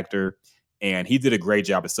good actor. And he did a great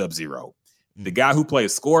job as Sub-Zero. The guy who played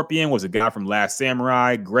Scorpion was a guy from Last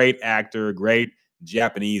Samurai. Great actor, great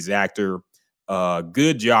Japanese actor.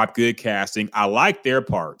 Good job, good casting. I like their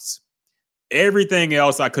parts. Everything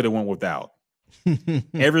else I could have went without.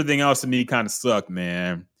 Everything else to me kind of sucked,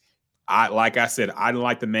 man. Like I said, I didn't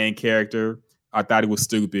like the main character. I thought he was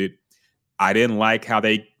stupid. I didn't like how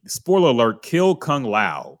they, spoiler alert, killed Kung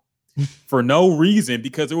Lao for no reason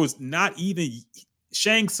because there was not even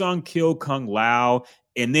Shang Tsung killed Kung Lao,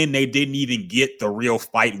 and then they didn't even get the real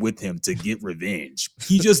fight with him to get revenge.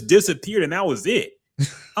 He just disappeared, and that was it.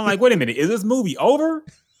 I'm like, wait a minute, is this movie over?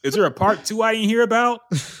 Is there a part 2 I didn't hear about?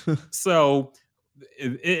 So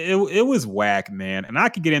it was whack, man. And I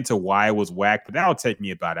could get into why it was whack, but that'll take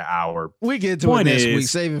me about an hour. We get to it next week.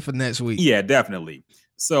 Save it for next week. Yeah, definitely.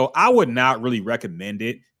 So I would not really recommend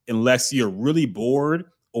it unless you're really bored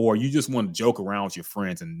or you just want to joke around with your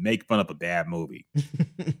friends and make fun of a bad movie.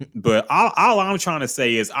 But all I'm trying to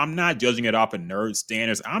say is I'm not judging it off of nerd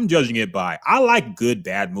standards. I'm judging it by, I like good,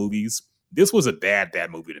 bad movies. This was a bad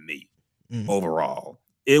movie to me overall.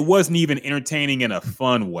 It wasn't even entertaining in a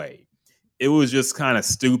fun way. It was just kind of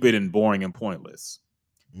stupid and boring and pointless.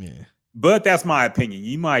 Yeah. But that's my opinion.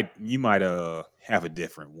 You might have a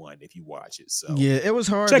different one if you watch it. So yeah, it was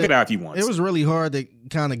hard. Check it out if you want. It was really hard to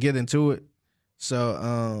kind of get into it.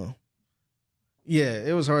 So yeah,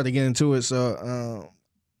 it was hard to get into it. So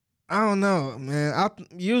I don't know, man.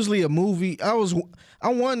 Usually a movie.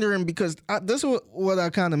 I'm wondering because this is what I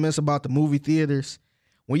kind of miss about the movie theaters.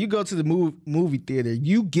 When you go to the movie theater,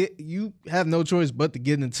 you have no choice but to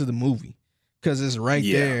get into the movie because it's right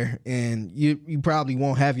there, and you probably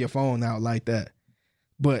won't have your phone out like that.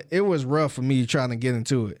 But it was rough for me trying to get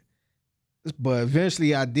into it. But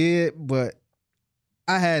eventually I did, but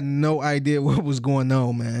I had no idea what was going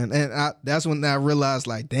on, man. And that's when I realized,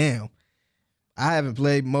 like, damn, I haven't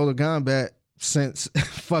played Mortal Kombat since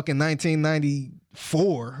fucking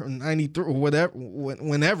 1994 or 93 or whatever,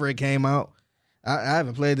 whenever it came out. I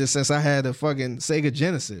haven't played this since I had a fucking Sega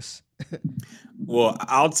Genesis. Well,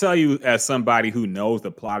 I'll tell you as somebody who knows the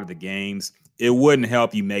plot of the games, it wouldn't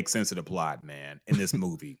help you make sense of the plot, man, in this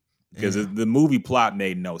movie. Because the movie plot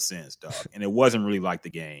made no sense, dog. And it wasn't really like the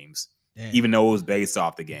games, even though it was based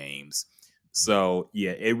off the games. So,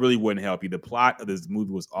 yeah, it really wouldn't help you. The plot of this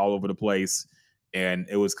movie was all over the place, and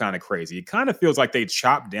it was kind of crazy. It kind of feels like they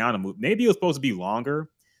chopped down a movie. Maybe it was supposed to be longer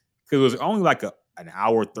because it was only like an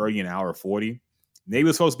hour 30, an hour 40. Maybe it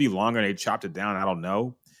was supposed to be longer and they chopped it down. I don't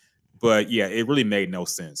know. But, yeah, it really made no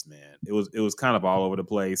sense, man. It was kind of all over the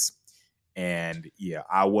place. And, yeah,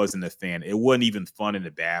 I wasn't a fan. It wasn't even fun in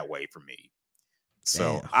a bad way for me.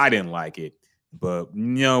 So I didn't like it. But,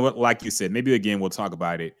 you know, like you said, maybe, again, we'll talk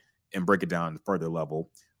about it and break it down further level.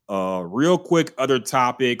 Real quick, other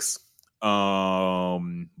topics.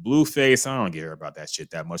 Blueface, I don't care about that shit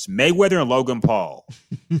that much. Mayweather and Logan Paul.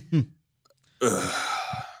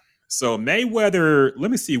 So Mayweather, let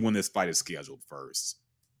me see when this fight is scheduled first.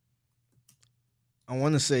 I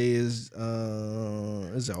want to say is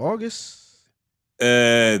it August?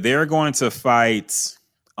 They're going to fight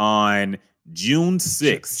on June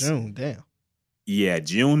 6th. June, damn. Yeah,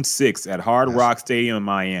 June 6th at Hard Rock Stadium in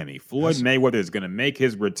Miami. Floyd Mayweather is going to make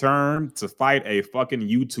his return to fight a fucking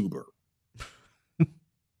YouTuber.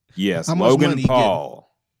 Yes, Logan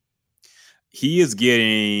Paul. He is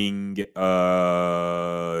getting, do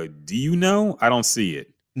you know? I don't see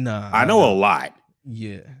it. Nah. I know a lot.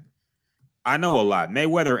 Yeah. I know a lot.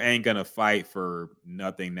 Mayweather ain't going to fight for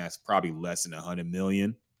nothing that's probably less than 100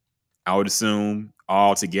 million, I would assume,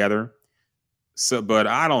 all together. So, but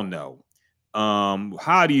I don't know.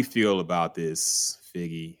 How do you feel about this,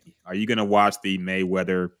 Figgy? Are you gonna watch the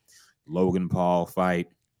Mayweather Logan Paul fight?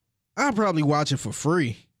 I'll probably watch it for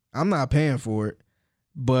free. I'm not paying for it,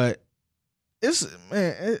 but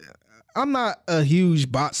I'm not a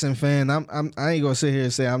huge boxing fan. I ain't gonna sit here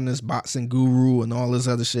and say I'm this boxing guru and all this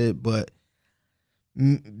other shit, but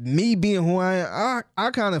me being who I am,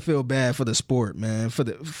 I kind of feel bad for the sport, man, for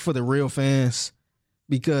the real fans,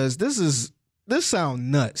 because this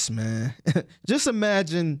sound nuts, man. Just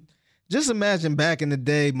imagine back in the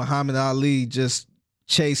day, Muhammad Ali just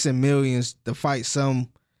chasing millions to fight some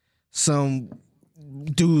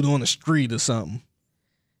dude on the street or something.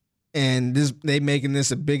 And they making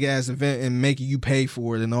this a big ass event and making you pay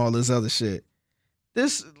for it and all this other shit.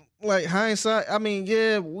 This, like, hindsight, I mean,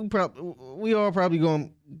 yeah, we all probably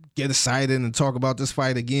gonna get excited and talk about this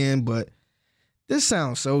fight again, but this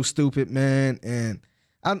sounds so stupid, man. And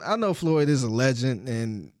I know Floyd is a legend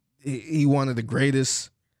and he one of the greatest,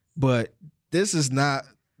 but this is not,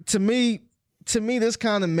 to me, this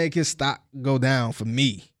kind of make his stock go down for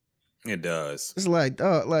me. It does. It's like,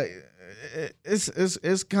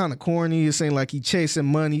 it's kind of corny. It seems like he chasing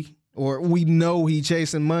money, or we know he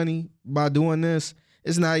chasing money by doing this.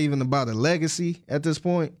 It's not even about a legacy at this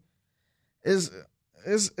point. It's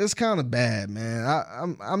kind of bad,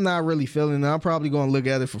 man. I'm not really feeling it. I'm probably gonna look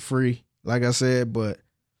at it for free, like I said. But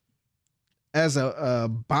as I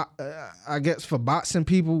guess for boxing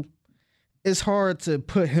people, it's hard to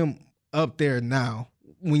put him up there now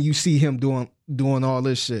when you see him doing all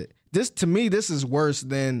this shit. This, to me, this is worse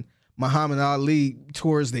than Muhammad Ali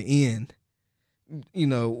towards the end, you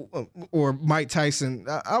know, or Mike Tyson.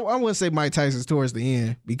 I wouldn't say Mike Tyson's towards the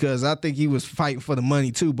end, because I think he was fighting for the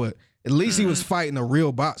money too, but at least he was fighting a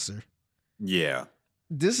real boxer. Yeah.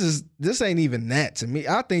 This ain't even that to me.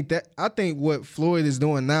 I think what Floyd is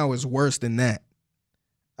doing now is worse than that.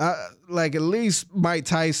 Like, at least Mike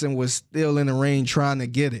Tyson was still in the ring trying to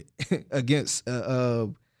get it against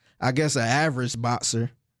I guess an average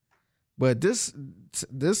boxer. But this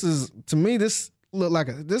is, to me, this look like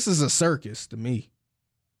this is a circus to me.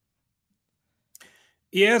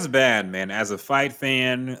 Yeah, it's bad, man. As a fight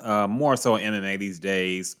fan, more so MMA these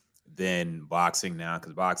days than boxing now,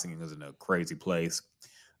 because boxing is in a crazy place.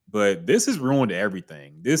 But this has ruined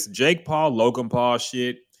everything. This Jake Paul, Logan Paul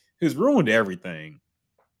shit has ruined everything.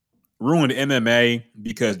 Ruined MMA,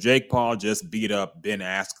 because Jake Paul just beat up Ben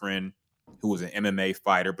Askren, who was an MMA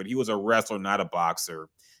fighter, but he was a wrestler, not a boxer.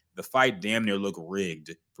 The fight damn near looked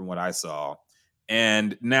rigged from what I saw.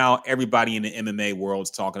 And now everybody in the MMA world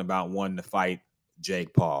is talking about wanting to fight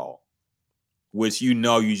Jake Paul, which you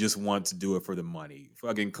just want to do it for the money.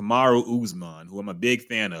 Fucking Kamaru Usman, who I'm a big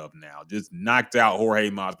fan of now, just knocked out Jorge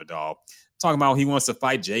Masvidal, talking about he wants to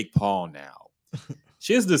fight Jake Paul now.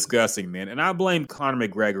 Shit's disgusting, man. And I blame Conor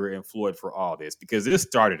McGregor and Floyd for all this, because this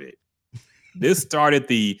started it. This started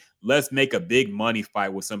the let's make a big money fight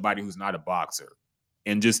with somebody who's not a boxer.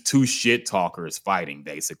 And just two shit talkers fighting,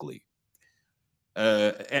 basically.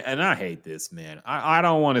 And I hate this, man. I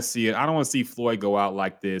don't want to see it. I don't want to see Floyd go out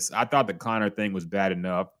like this. I thought the Conor thing was bad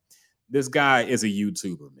enough. This guy is a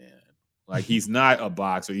YouTuber, man. Like, he's not a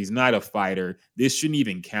boxer. He's not a fighter. This shouldn't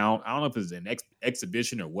even count. I don't know if it's an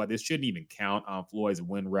exhibition or what. This shouldn't even count on Floyd's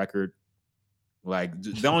win record. Like,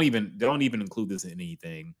 don't even include this in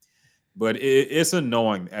anything. But it's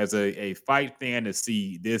annoying as a fight fan to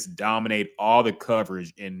see this dominate all the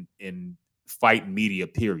coverage in fight media,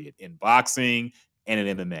 period, in boxing and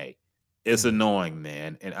in MMA. It's annoying,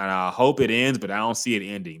 man. And I hope it ends, but I don't see it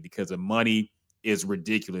ending, because the money is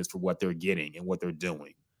ridiculous for what they're getting and what they're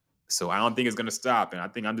doing. So I don't think it's going to stop. And I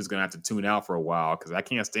think I'm just going to have to tune out for a while, because I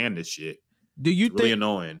can't stand this shit. It's really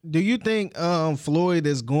annoying. Do you think Floyd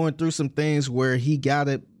is going through some things where he got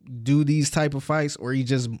to do these type of fights, or he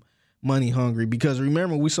just money hungry? Because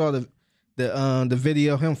remember, we saw the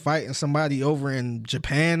video of him fighting somebody over in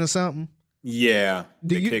Japan or something. Yeah,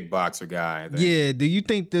 the kickboxer guy. Yeah, do you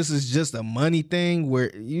think this is just a money thing,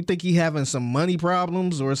 where you think he having some money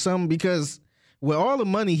problems or something? Because with all the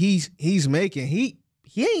money he's making, he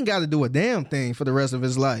ain't got to do a damn thing for the rest of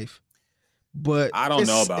his life. But I don't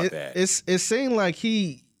know about that. It seemed like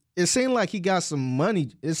he got some money.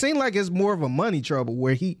 It seemed like it's more of a money trouble,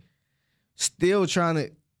 where he still trying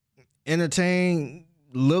to entertain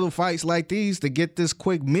little fights like these to get this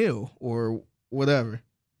quick meal or whatever.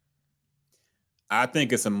 I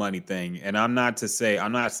think it's a money thing. And I'm not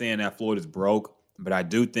saying that Floyd is broke, but I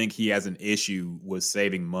do think he has an issue with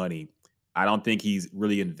saving money. I don't think he's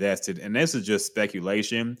really invested. And this is just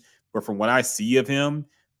speculation. But from what I see of him,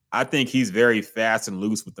 I think he's very fast and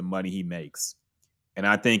loose with the money he makes. And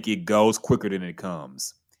I think it goes quicker than it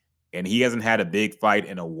comes. and he hasn't had a big fight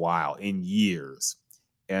in a while, in years.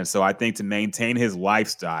 And so I think to maintain his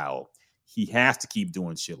lifestyle, he has to keep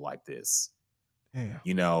doing shit like this. Yeah.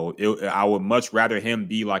 You know, I would much rather him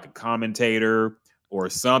be like a commentator or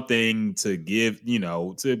something to give, you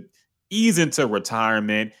know, to ease into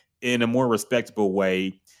retirement in a more respectable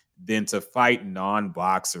way than to fight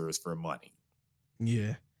non-boxers for money.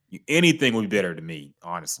 Yeah. Anything would be better to me,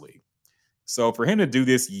 honestly. So for him to do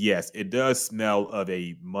this, yes, it does smell of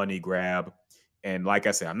a money grab. And like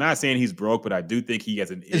I said, I'm not saying he's broke, but I do think he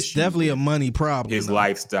has an issue. It's definitely a money problem. His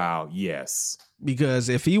lifestyle, yes. Because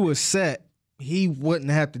if he was set, he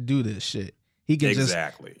wouldn't have to do this shit. He could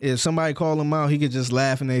exactly. If somebody called him out, he could just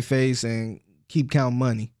laugh in their face and keep counting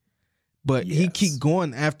money. But he keep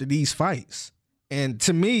going after these fights. And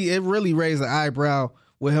to me, it really raised an eyebrow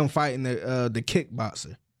with him fighting the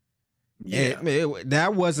kickboxer. Yeah.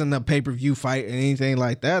 That wasn't a pay-per-view fight or anything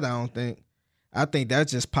like that, I don't think. I think that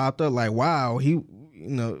just popped up like, wow,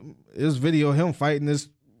 this video of him fighting this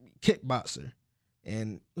kickboxer.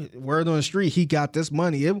 And word on the street, he got this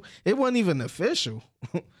money. It wasn't even official.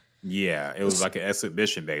 Yeah, it was like an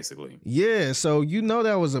exhibition, basically. Yeah, so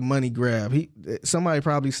that was a money grab. Somebody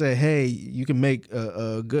probably said, hey, you can make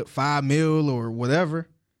a good $5 million or whatever.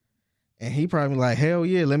 And he probably like, hell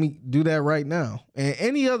yeah, let me do that right now. And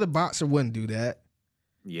any other boxer wouldn't do that.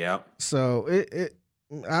 Yeah. So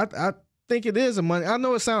I think it is a money. I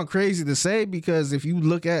know it sounds crazy to say because if you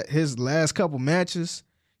look at his last couple matches,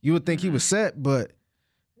 you would think he was set, but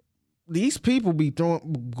these people be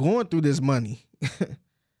going through this money.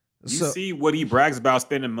 You see what he brags about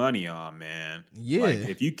spending money on, man. Yeah. Like,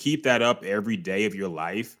 if you keep that up every day of your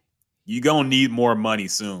life, you're going to need more money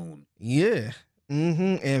soon. Yeah.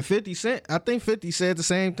 Mm-hmm. And 50 Cent, I think 50 said the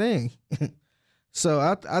same thing. So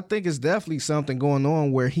I think it's definitely something going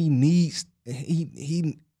on where he need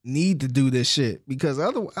to do this shit because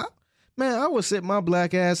otherwise, I would sit my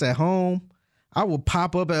black ass at home. I would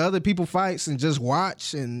pop up at other people's fights and just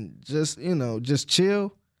watch and just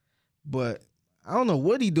chill. But I don't know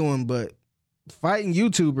what he doing, but fighting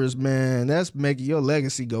YouTubers, man, that's making your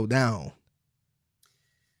legacy go down.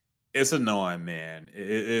 It's annoying, man.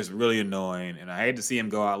 It's really annoying. And I hate to see him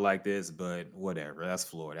go out like this, but whatever. That's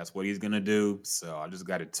Floyd. That's what he's going to do. So I just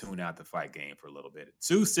got to tune out the fight game for a little bit.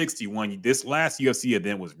 261. This last UFC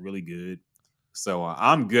event was really good. So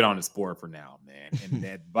I'm good on the sport for now, man. And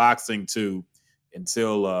that boxing, too,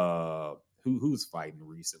 until who's fighting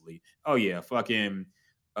recently? Oh, yeah. Fucking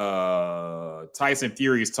Tyson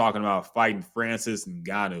Fury is talking about fighting Francis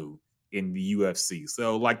Ngannou in the UFC.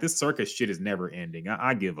 So like this circus shit is never ending.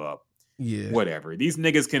 I give up. Yeah. Whatever. These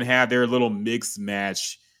niggas can have their little mixed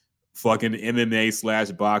match fucking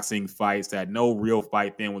MMA/boxing fights that no real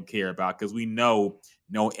fight fan would care about because we know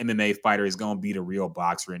no MMA fighter is going to beat a real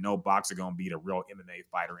boxer and no boxer going to beat a real MMA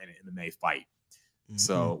fighter in an MMA fight. Mm-hmm.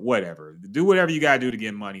 So whatever. Do whatever you got to do to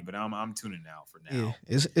get money, but I'm tuning out for now.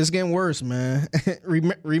 Yeah. It's getting worse, man.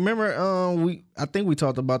 Remember I think we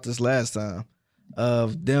talked about this last time.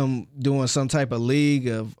 Of them doing some type of league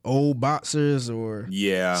of old boxers or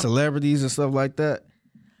celebrities and stuff like that.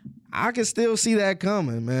 I can still see that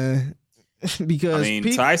coming, man. Because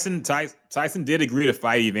Tyson did agree to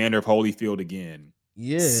fight Evander Holyfield again.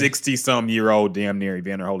 Yeah, 60-some-year-old damn near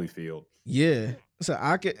Evander Holyfield. Yeah, so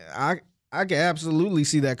I could absolutely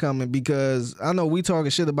see that coming because I know we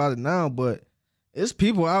talking shit about it now, but there's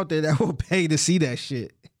people out there that will pay to see that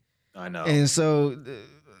shit. I know, and so.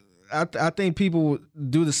 I think people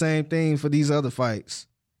would do the same thing for these other fights.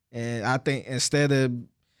 And I think instead of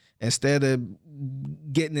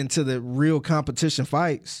getting into the real competition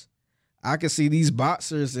fights, I could see these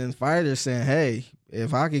boxers and fighters saying, hey,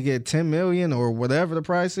 if I could get 10 million or whatever the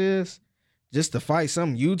price is just to fight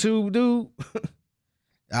some YouTube dude,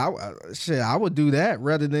 I would do that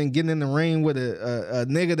rather than getting in the ring with a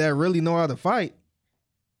nigga that really know how to fight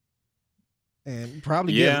and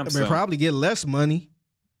probably get less money.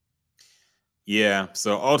 Yeah,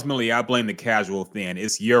 so ultimately, I blame the casual fan.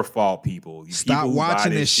 It's your fault, people. Stop people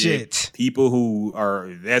watching this shit. People who are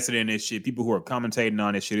invested in this shit, people who are commentating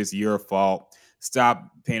on this shit, it's your fault.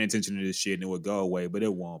 Stop paying attention to this shit and it will go away, but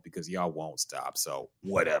it won't because y'all won't stop. So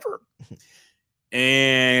whatever.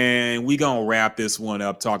 And we gonna wrap this one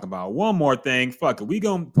up talking about one more thing. Fuck it. We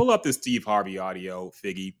gonna pull up the Steve Harvey audio,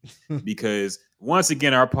 Figgy, because once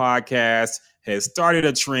again, our podcast has started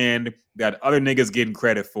a trend that other niggas getting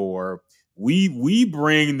credit for. We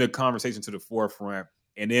bring the conversation to the forefront,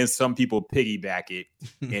 and then some people piggyback it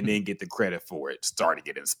and then get the credit for it, starting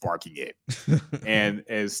it and sparking it. And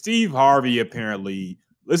as Steve Harvey apparently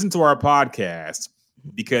listened to our podcast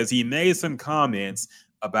because he made some comments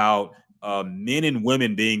about men and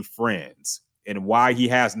women being friends. and why he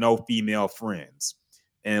has no female friends.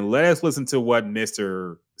 And let us listen to what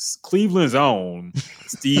Mr. Cleveland's own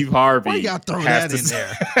Steve Harvey Why you gotta throw has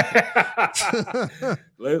that to say.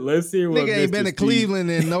 Let's hear what Nigga ain't Mr. been to Steve-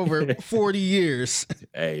 Cleveland in over 40 years.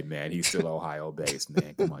 Hey, man, he's still Ohio based,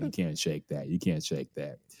 man. Come on, you can't shake that. You can't shake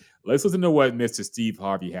that. Let's listen to what Mr. Steve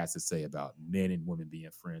Harvey has to say about men and women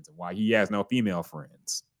being friends and why he has no female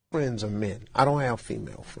friends. Friends are men. I don't have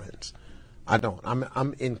female friends. I don't.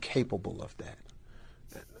 I'm incapable of that.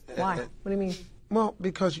 Why? What do you mean? Well,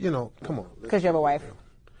 because come on. Because you have a wife.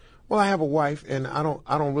 Well, I have a wife, and I don't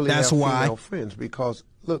really That's have why. female friends because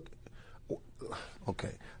look.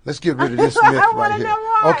 Okay, let's get rid of this myth right here.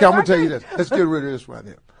 Okay, I'm gonna tell you this. Let's get rid of this right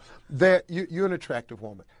here. You're an attractive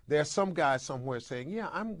woman. There's some guy somewhere saying, "Yeah,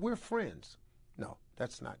 we're friends." No,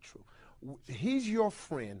 that's not true. He's your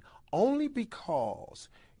friend only because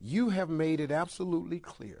you have made it absolutely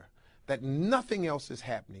clear that nothing else is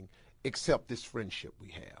happening except this friendship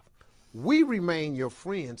we have. We remain your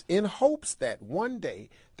friends in hopes that one day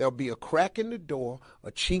there'll be a crack in the door,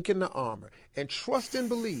 a chink in the armor. And trust and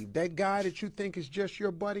believe that guy that you think is just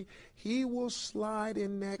your buddy, he will slide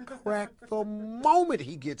in that crack the moment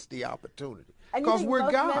he gets the opportunity. And you Because think we're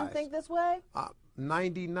most guys. men think this way?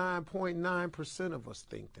 99.9% of us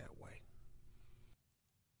think that way.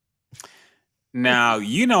 Now,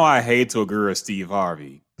 I hate to agree with Steve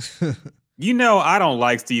Harvey. I don't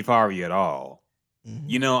like Steve Harvey at all.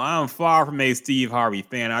 I'm far from a Steve Harvey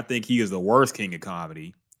fan. I think he is the worst king of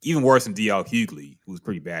comedy, even worse than D.L. Hughley, who's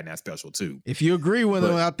pretty bad in that special too. If you agree with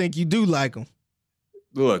him, I think you do like him.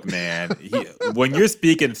 Look, man, when you're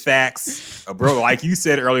speaking facts, like you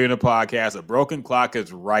said earlier in the podcast, a broken clock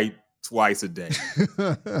is right twice a day.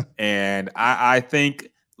 And I think,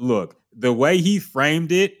 look, the way he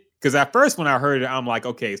framed it, because at first when I heard it, I'm like,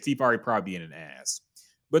 okay, Steve Harvey probably being an ass.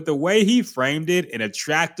 But the way he framed it, an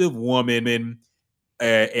attractive woman, and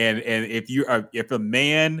if a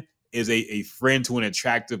man is a friend to an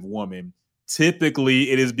attractive woman,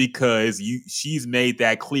 typically it is because she's made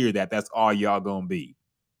that clear that that's all y'all gonna be.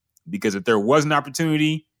 Because if there was an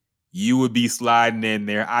opportunity, you would be sliding in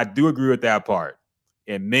there. I do agree with that part.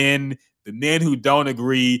 And the men who don't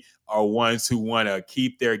agree are ones who want to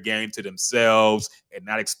keep their game to themselves and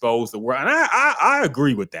not expose the world. And I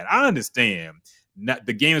agree with that. I understand.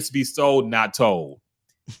 The game is to be sold, not told.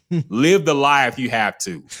 Live the lie if you have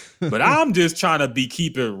to. But I'm just trying to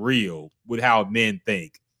keep it real with how men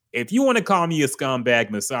think. If you want to call me a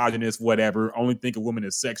scumbag, misogynist, whatever, only think of women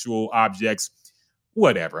as sexual objects,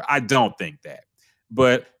 whatever. I don't think that.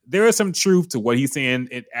 But there is some truth to what he's saying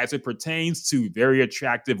as it pertains to very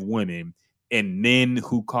attractive women and men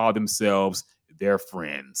who call themselves their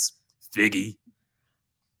friends. Figgy.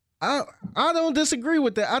 I don't disagree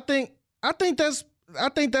with that. I think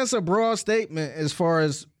that's a broad statement as far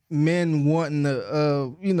as men wanting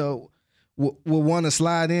to, will want to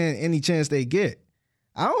slide in any chance they get.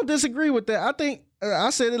 I don't disagree with that. I think I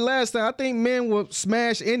said it last time. I think men will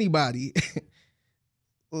smash anybody,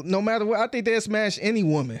 no matter what. I think they'll smash any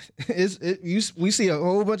woman. We see a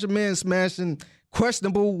whole bunch of men smashing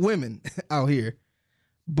questionable women out here.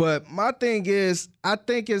 But my thing is, I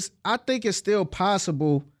think it's still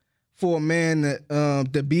possible for a man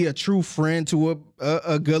to be a true friend to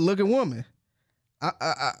a good looking woman.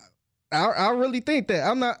 I really think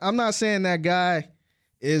that. I'm not saying that guy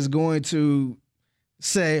is going to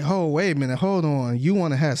say, "Oh, wait a minute, hold on, you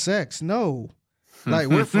want to have sex?" No, like,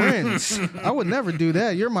 we're friends. I would never do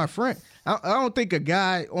that. You're my friend. I don't think a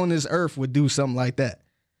guy on this earth would do something like that.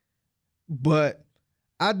 But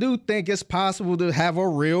I do think it's possible to have a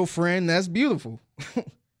real friend that's beautiful.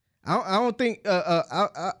 I don't think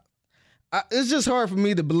it's just hard for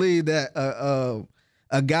me to believe that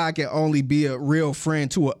a guy can only be a real friend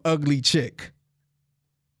to an ugly chick.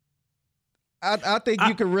 I think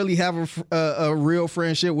you can really have a real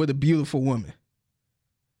friendship with a beautiful woman.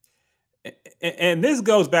 And this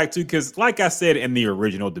goes back to, because like I said in the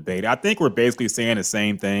original debate, I think we're basically saying the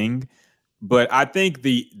same thing. But I think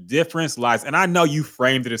the difference lies, and I know you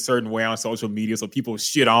framed it a certain way on social media, so people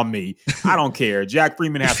shit on me. I don't care. Jack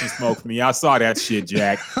Freeman has some smoke for me. I saw that shit,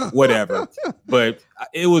 Jack. Whatever. But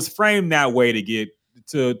it was framed that way to get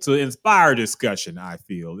to inspire discussion, I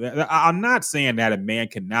feel. I'm not saying that a man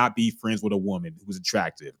cannot be friends with a woman who's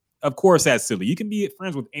attractive. Of course, that's silly. You can be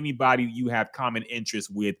friends with anybody you have common interests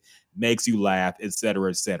with, makes you laugh, et cetera,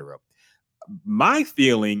 et cetera. My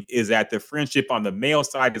feeling is that the friendship on the male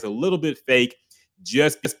side is a little bit fake,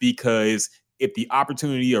 just because if the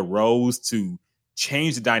opportunity arose to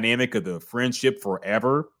change the dynamic of the friendship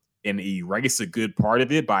forever and erase a good part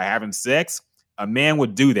of it by having sex, a man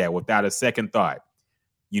would do that without a second thought,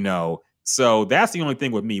 So that's the only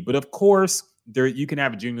thing with me. But of course, you can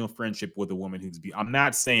have a genuine friendship with a woman who's I'm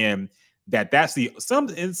not saying that's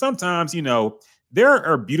and sometimes, there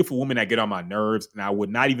are beautiful women that get on my nerves, and I would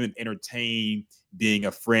not even entertain being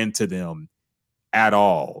a friend to them at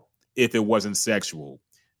all if it wasn't sexual.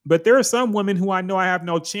 But there are some women who I know I have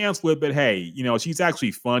no chance with, but hey, she's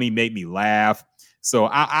actually funny, make me laugh. So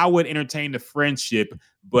I would entertain the friendship,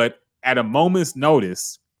 but at a moment's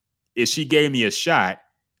notice, if she gave me a shot,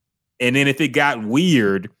 and then if it got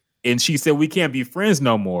weird and she said we can't be friends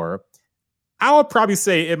no more, I would probably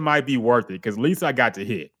say it might be worth it because at least I got to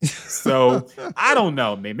hit. So I don't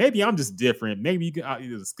know, man. Maybe I'm just different. Maybe you're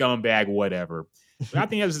a scumbag, whatever. But I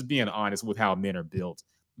think that's just being honest with how men are built.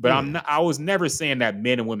 But I was never saying that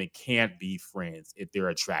men and women can't be friends if they're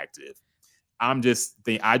attractive. I just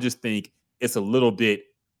think it's a little bit,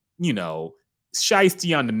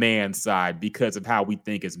 shiesty on the man's side because of how we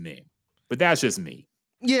think as men. But that's just me.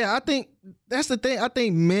 Yeah, I think that's the thing. I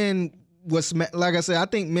think men like I said, I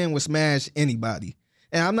think men would smash anybody.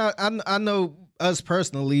 And I know us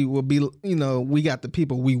personally will be, we got the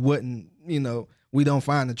people we wouldn't, we don't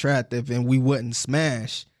find attractive and we wouldn't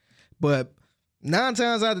smash. But 9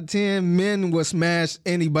 times out of 10, men will smash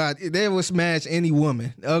anybody. They will smash any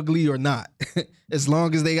woman, ugly or not. As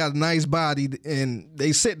long as they got a nice body and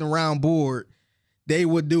they sitting around bored, they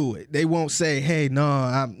would do it. They won't say, "Hey, no,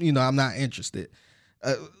 I'm not interested."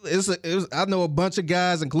 I know a bunch of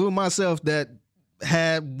guys, including myself, that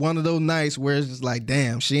had one of those nights where it's just like,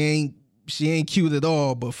 damn, she ain't cute at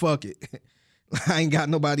all, but fuck it. I ain't got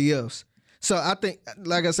nobody else. So I think,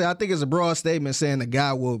 like I said, I think it's a broad statement saying the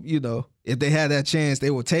guy will, if they had that chance, they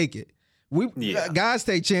will take it. Guys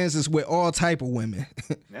take chances with all type of women.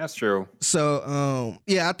 That's true. So,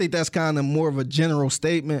 I think that's kind of more of a general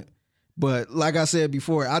statement. But like I said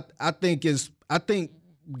before, I think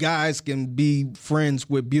guys can be friends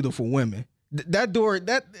with beautiful women. If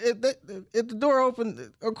the door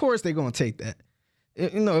open, of course they're gonna take that.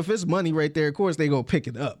 If it's money right there, of course they gonna pick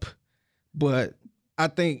it up. But I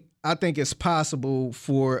think it's possible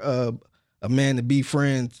for a man to be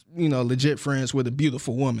friends, legit friends with a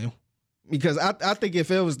beautiful woman. Because I think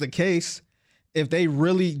if it was the case, if they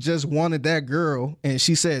really just wanted that girl and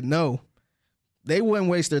she said no, they wouldn't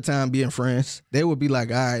waste their time being friends. They would be like,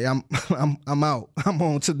 all right, I'm out. I'm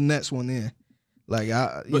on to the next one then. Like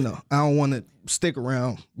I don't want to stick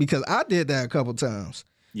around because I did that a couple times.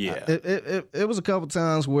 Yeah. It was a couple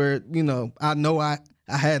times where, I know I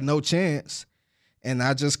had no chance and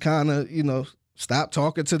I just kind of, stopped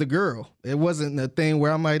talking to the girl. It wasn't a thing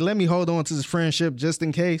where I'm like, let me hold on to this friendship just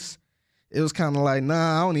in case. It was kind of like,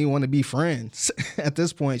 nah, I don't even want to be friends. At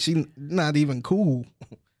this point, she's not even cool.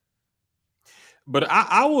 But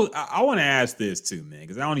I want to ask this too, man,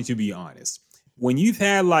 because I want you to be honest. When you've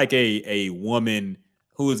had like a woman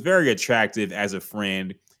who is very attractive as a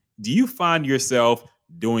friend, do you find yourself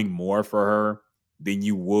doing more for her than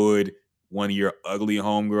you would one of your ugly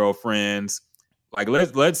homegirl friends? Like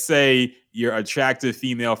let's say your attractive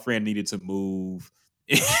female friend needed to move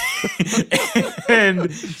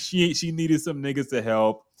and she needed some niggas to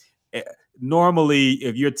help. Normally,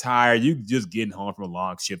 if you're tired, you just getting home from a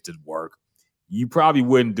long shift at work. You probably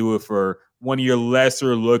wouldn't do it for one of your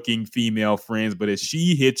lesser looking female friends, but if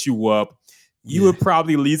she hits you up, you would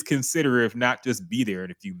probably at least consider, if not just be there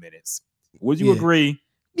in a few minutes. Would you agree?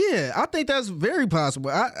 Yeah, I think that's very possible.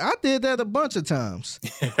 I did that a bunch of times.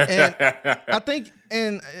 And I think,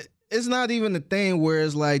 and it's not even a thing where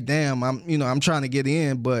it's like, damn, I'm trying to get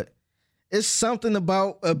in, but it's something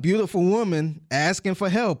about a beautiful woman asking for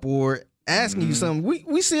help or asking you something.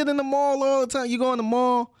 We see it in the mall all the time. You go in the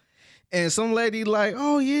mall and some lady like,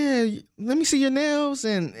 oh yeah, let me see your nails.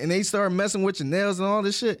 And they start messing with your nails and all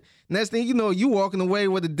this shit. Next thing you know, you walking away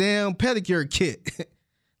with a damn pedicure kit.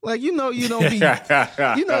 Like, you don't be,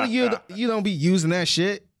 you don't be using that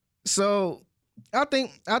shit. So I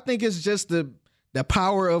think it's just the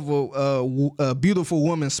power of a beautiful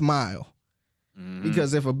woman's smile. Mm-hmm.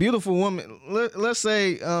 Because if a beautiful woman, let's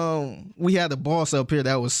say we had a boss up here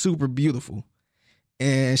that was super beautiful,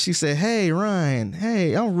 and she said, "Hey Ryan,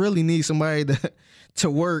 hey, I really need somebody to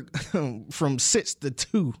work from 6 to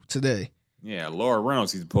 2 today." Yeah, Laura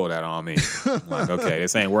Reynolds used to pull that on me. I'm like, okay,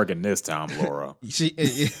 this ain't working this time, Laura. But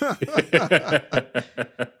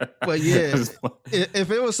yeah, if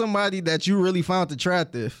it was somebody that you really found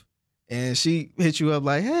attractive and she hit you up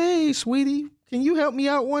like, hey, sweetie, can you help me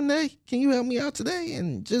out one day? Can you help me out today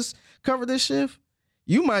and just cover this shift?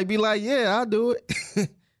 You might be like, yeah, I'll do it.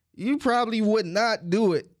 You probably would not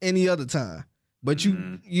do it any other time, but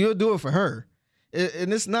you'll do it for her.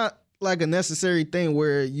 And it's not like a necessary thing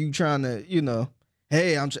where you trying to,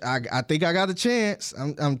 hey, I think I got a chance.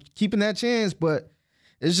 I'm keeping that chance, but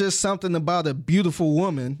It's just something about a beautiful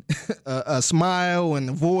woman, a smile and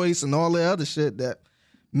a voice and all the other shit that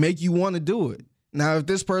make you want to do it. Now, if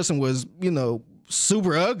this person was,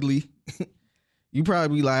 super ugly, you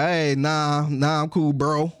probably be like, hey, nah, I'm cool,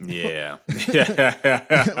 bro. Yeah.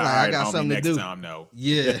 I got something to do. Next time, no.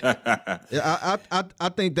 Yeah. I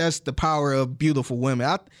think that's the power of beautiful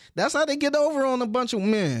women. That's how they get over on a bunch of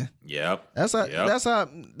men. Yep. That's how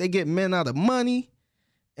they get men out of money.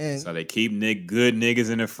 And so they keep good niggas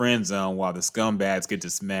in the friend zone while the scumbags get to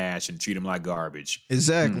smash and treat them like garbage.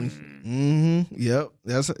 Exactly. Yep.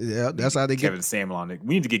 That's how they get Kevin Samuel on it.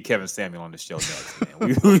 We need to get Kevin Samuel on the show next,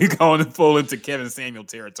 man. We're going full into Kevin Samuel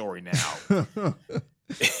territory now.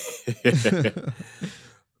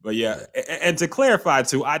 But yeah, and to clarify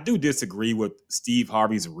too, I do disagree with Steve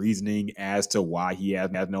Harvey's reasoning as to why he has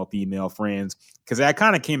no female friends, because that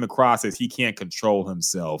kind of came across as he can't control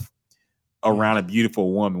himself around a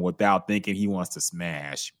beautiful woman without thinking he wants to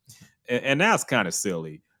smash. And that's kind of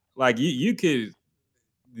silly. Like you could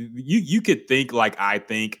think like I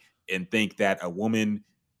think and think that a woman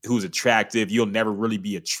who's attractive, you'll never really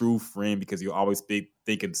be a true friend because you'll always be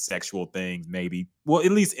thinking sexual things, maybe. Well,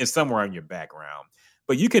 at least in somewhere in your background.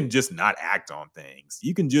 But you can just not act on things.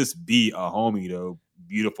 You can just be a homie to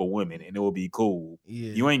beautiful women and it will be cool.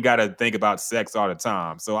 Yeah. You ain't got to think about sex all the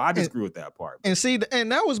time. So I disagree with that part. And see,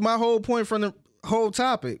 and that was my whole point from the whole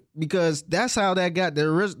topic, because that's how that got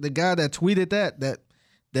the guy that tweeted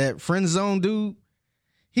that friend zone dude.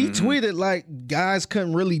 He tweeted like guys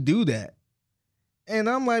couldn't really do that. And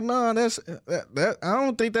I'm like, man, that I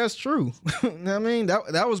don't think that's true. I mean,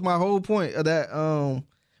 that was my whole point of that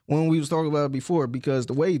when we was talking about it before, because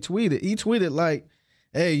the way he tweeted like,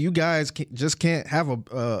 hey, you guys just can't have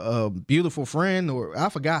a beautiful friend, or I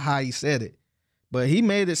forgot how he said it, but he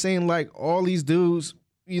made it seem like all these dudes,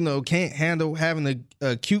 can't handle having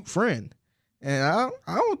a cute friend, and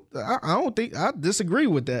I don't think I disagree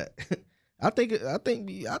with that. I think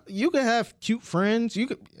you can have cute friends. You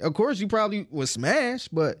could, of course, you probably would smash,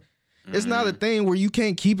 but it's not a thing where you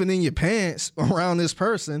can't keep it in your pants around this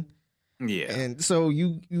person. Yeah. And so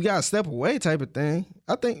you gotta step away type of thing.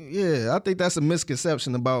 I think that's a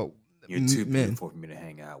misconception about you're too men. beautiful for me to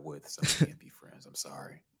hang out with, so we can't be friends. I'm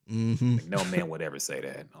sorry. Like, no man would ever say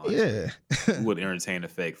that. Honestly. Yeah. Who would entertain a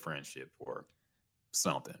fake friendship or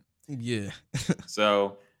something. Yeah.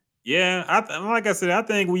 So yeah, like I said, I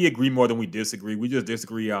think we agree more than we disagree. We just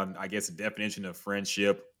disagree on, I guess, the definition of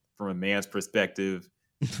friendship from a man's perspective.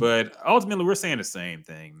 But ultimately, we're saying the same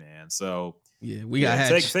thing, man. So yeah,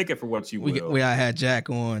 take it for what you will. We gotta have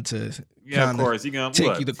Jack on to of course you gonna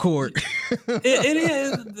take you to court. it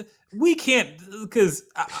is. We can't, because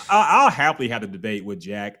I'll happily have a debate with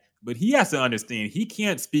Jack, but he has to understand he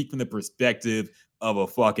can't speak from the perspective of a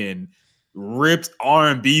fucking ripped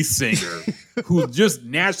R&B singer who's just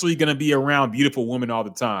naturally gonna be around beautiful women all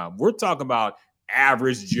the time. We're talking about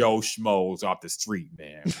average Joe Schmoes off the street,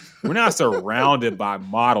 man. We're not surrounded by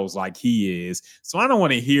models like he is. So I don't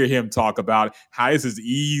want to hear him talk about how this is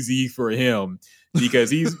easy for him, because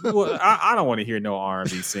he's I don't want to hear no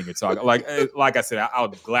R&B singer talk. Like I said, I'll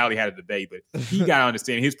gladly have a debate, but he got to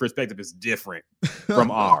understand his perspective is different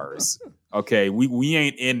from ours. Okay, we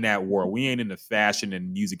ain't in that world. We ain't in the fashion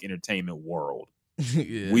and music entertainment world.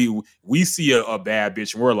 Yeah. We see a bad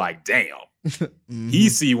bitch and we're like, damn. He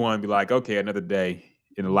see one and be like, okay, another day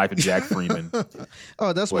in the life of Jack Freeman.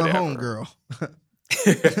 Oh, that's whatever. My homegirl.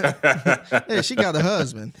 Yeah, she got a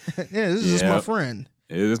husband. Yeah, this is my friend.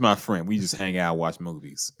 This is my friend. We just hang out, watch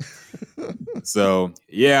movies. So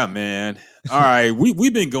yeah, man. All right,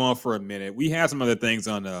 we've been going for a minute. We have some other things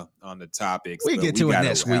on the topics. We get to it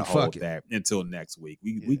next week. Fuck that until next week.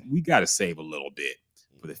 We got to save a little bit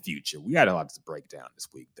for the future. We got a lot to break down this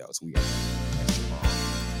week, though. So we got extra long.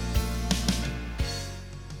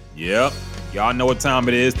 Yep. Y'all know what time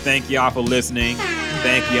it is. Thank y'all for listening.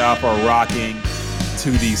 Thank y'all for rocking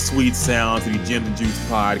to the sweet sounds of the Jim and Juice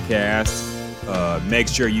podcast. Make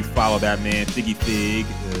sure you follow that man, Figgy Fig,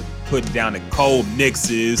 putting down the cold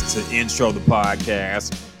mixes to intro the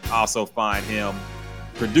podcast. Also find him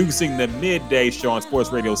producing the midday show on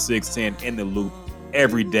Sports Radio 610 In the Loop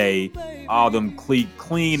every day. All them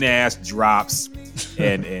clean ass drops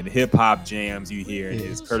and hip hop jams you hear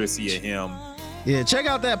is courtesy of him. Yeah, check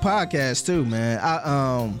out that podcast too, man.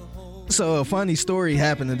 So a funny story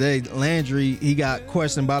happened today. Landry, he got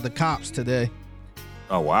questioned by the cops today.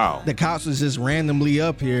 Oh wow! The cops was just randomly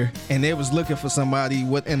up here, and they was looking for somebody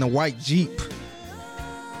in a white Jeep.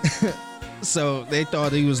 So they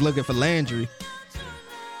thought he was looking for Landry.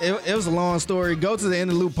 it was a long story. Go to the In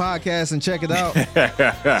the Loop podcast and check it out.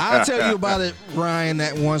 I'll tell you about it, Ryan,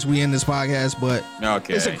 that once we end this podcast, but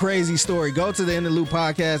Okay. it's a crazy story. Go to the In the Loop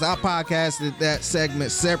podcast. I podcasted that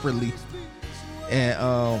segment separately.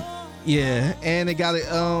 And yeah, and it got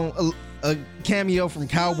a cameo from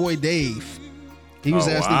Cowboy Dave. He was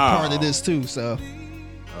actually part of this too, so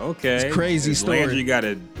Okay. it's a crazy story.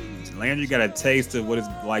 Landry got a taste of what it's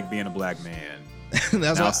like being a black man.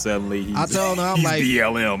 That's now why suddenly he's, I told him, I'm he's like,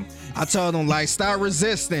 BLM. I told him, like, stop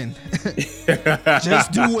resisting.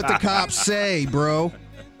 Just do what the cops say, bro.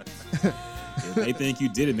 If they think you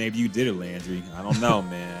did it, maybe you did it, Landry. I don't know,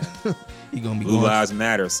 man. You gonna be Blue going Lives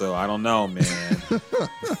Matter, so I don't know, man.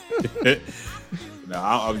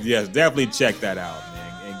 Yes, definitely check that out,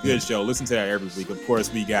 man. And good show. Listen to that every week. Of course,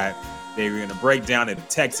 they're going to break down the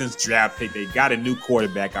Texans draft pick. They got a new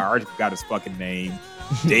quarterback. I already forgot his fucking name.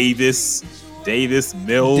 Davis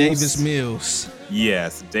Mills. Davis Mills.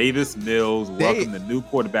 Yes, Davis Mills. Welcome the new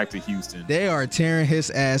quarterback to Houston. They are tearing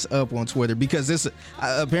his ass up on Twitter because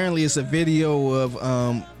apparently it's a video of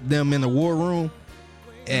them in the war room,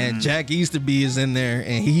 and Jack Easterby is in there,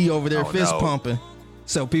 and he over there fist pumping.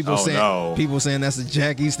 So people saying that's a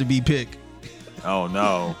Jack Easterby pick. Oh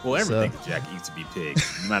no! Well, everything Jack Easterby pick,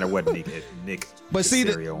 no matter what Nick. But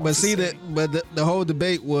the whole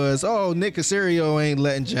debate was, Nick Caserio ain't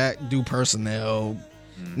letting Jack do personnel.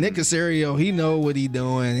 Nick Caserio, he know what he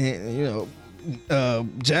doing. You know,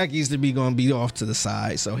 Jack Easterby gonna be off to the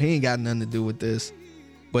side, so he ain't got nothing to do with this.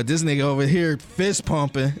 But this nigga over here fist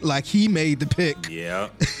pumping like he made the pick. Yeah,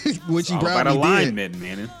 which he probably about alignment, did.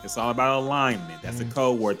 man. It's all about alignment. That's a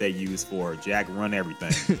code word they use for Jack run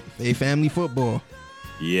everything. They family football.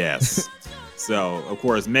 Yes. So, of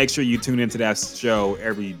course, make sure you tune into that show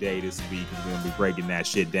every day this week. We're going to be breaking that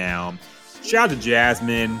shit down. Shout out to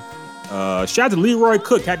Jasmine. Shout out to Leroy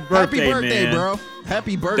Cook. Happy birthday, man. Bro.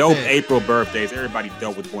 Happy birthday. Dope April birthdays. Everybody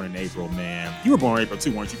dope was born in April, man. You were born in April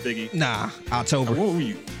too, weren't you, Figgy? Nah, October. What were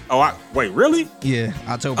you? Wait, really? Yeah,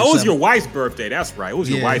 October. Oh, it was your wife's birthday. That's right. It was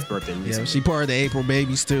your wife's birthday recently. Yeah, she part of the April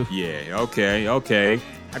babies too. Yeah, okay.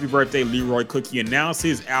 Happy birthday, Leroy Cook. He announced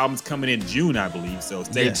his album's coming in June, I believe. So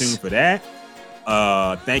stay tuned for that.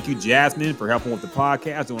 Thank you, Jasmine, for helping with the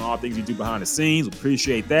podcast, doing all things you do behind the scenes.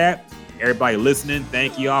 Appreciate that. Everybody listening,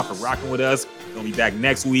 thank you all for rocking with us. We're going to be back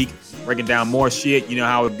next week, breaking down more shit. You know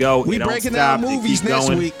how it go. We breaking down movies next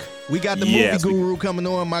week. We got the movie guru coming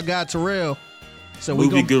on, my guy Terrell. So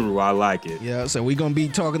movie guru, I like it. Yeah, so we're going to be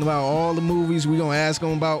talking about all the movies. We're going to ask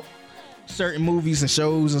him about certain movies and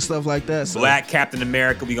shows and stuff like that. So. Black Captain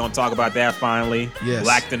America, we're going to talk about that finally. Yes.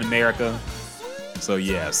 Black Captain America. So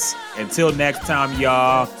yes. Until next time,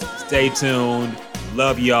 y'all, stay tuned.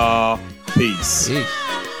 Love y'all. Peace.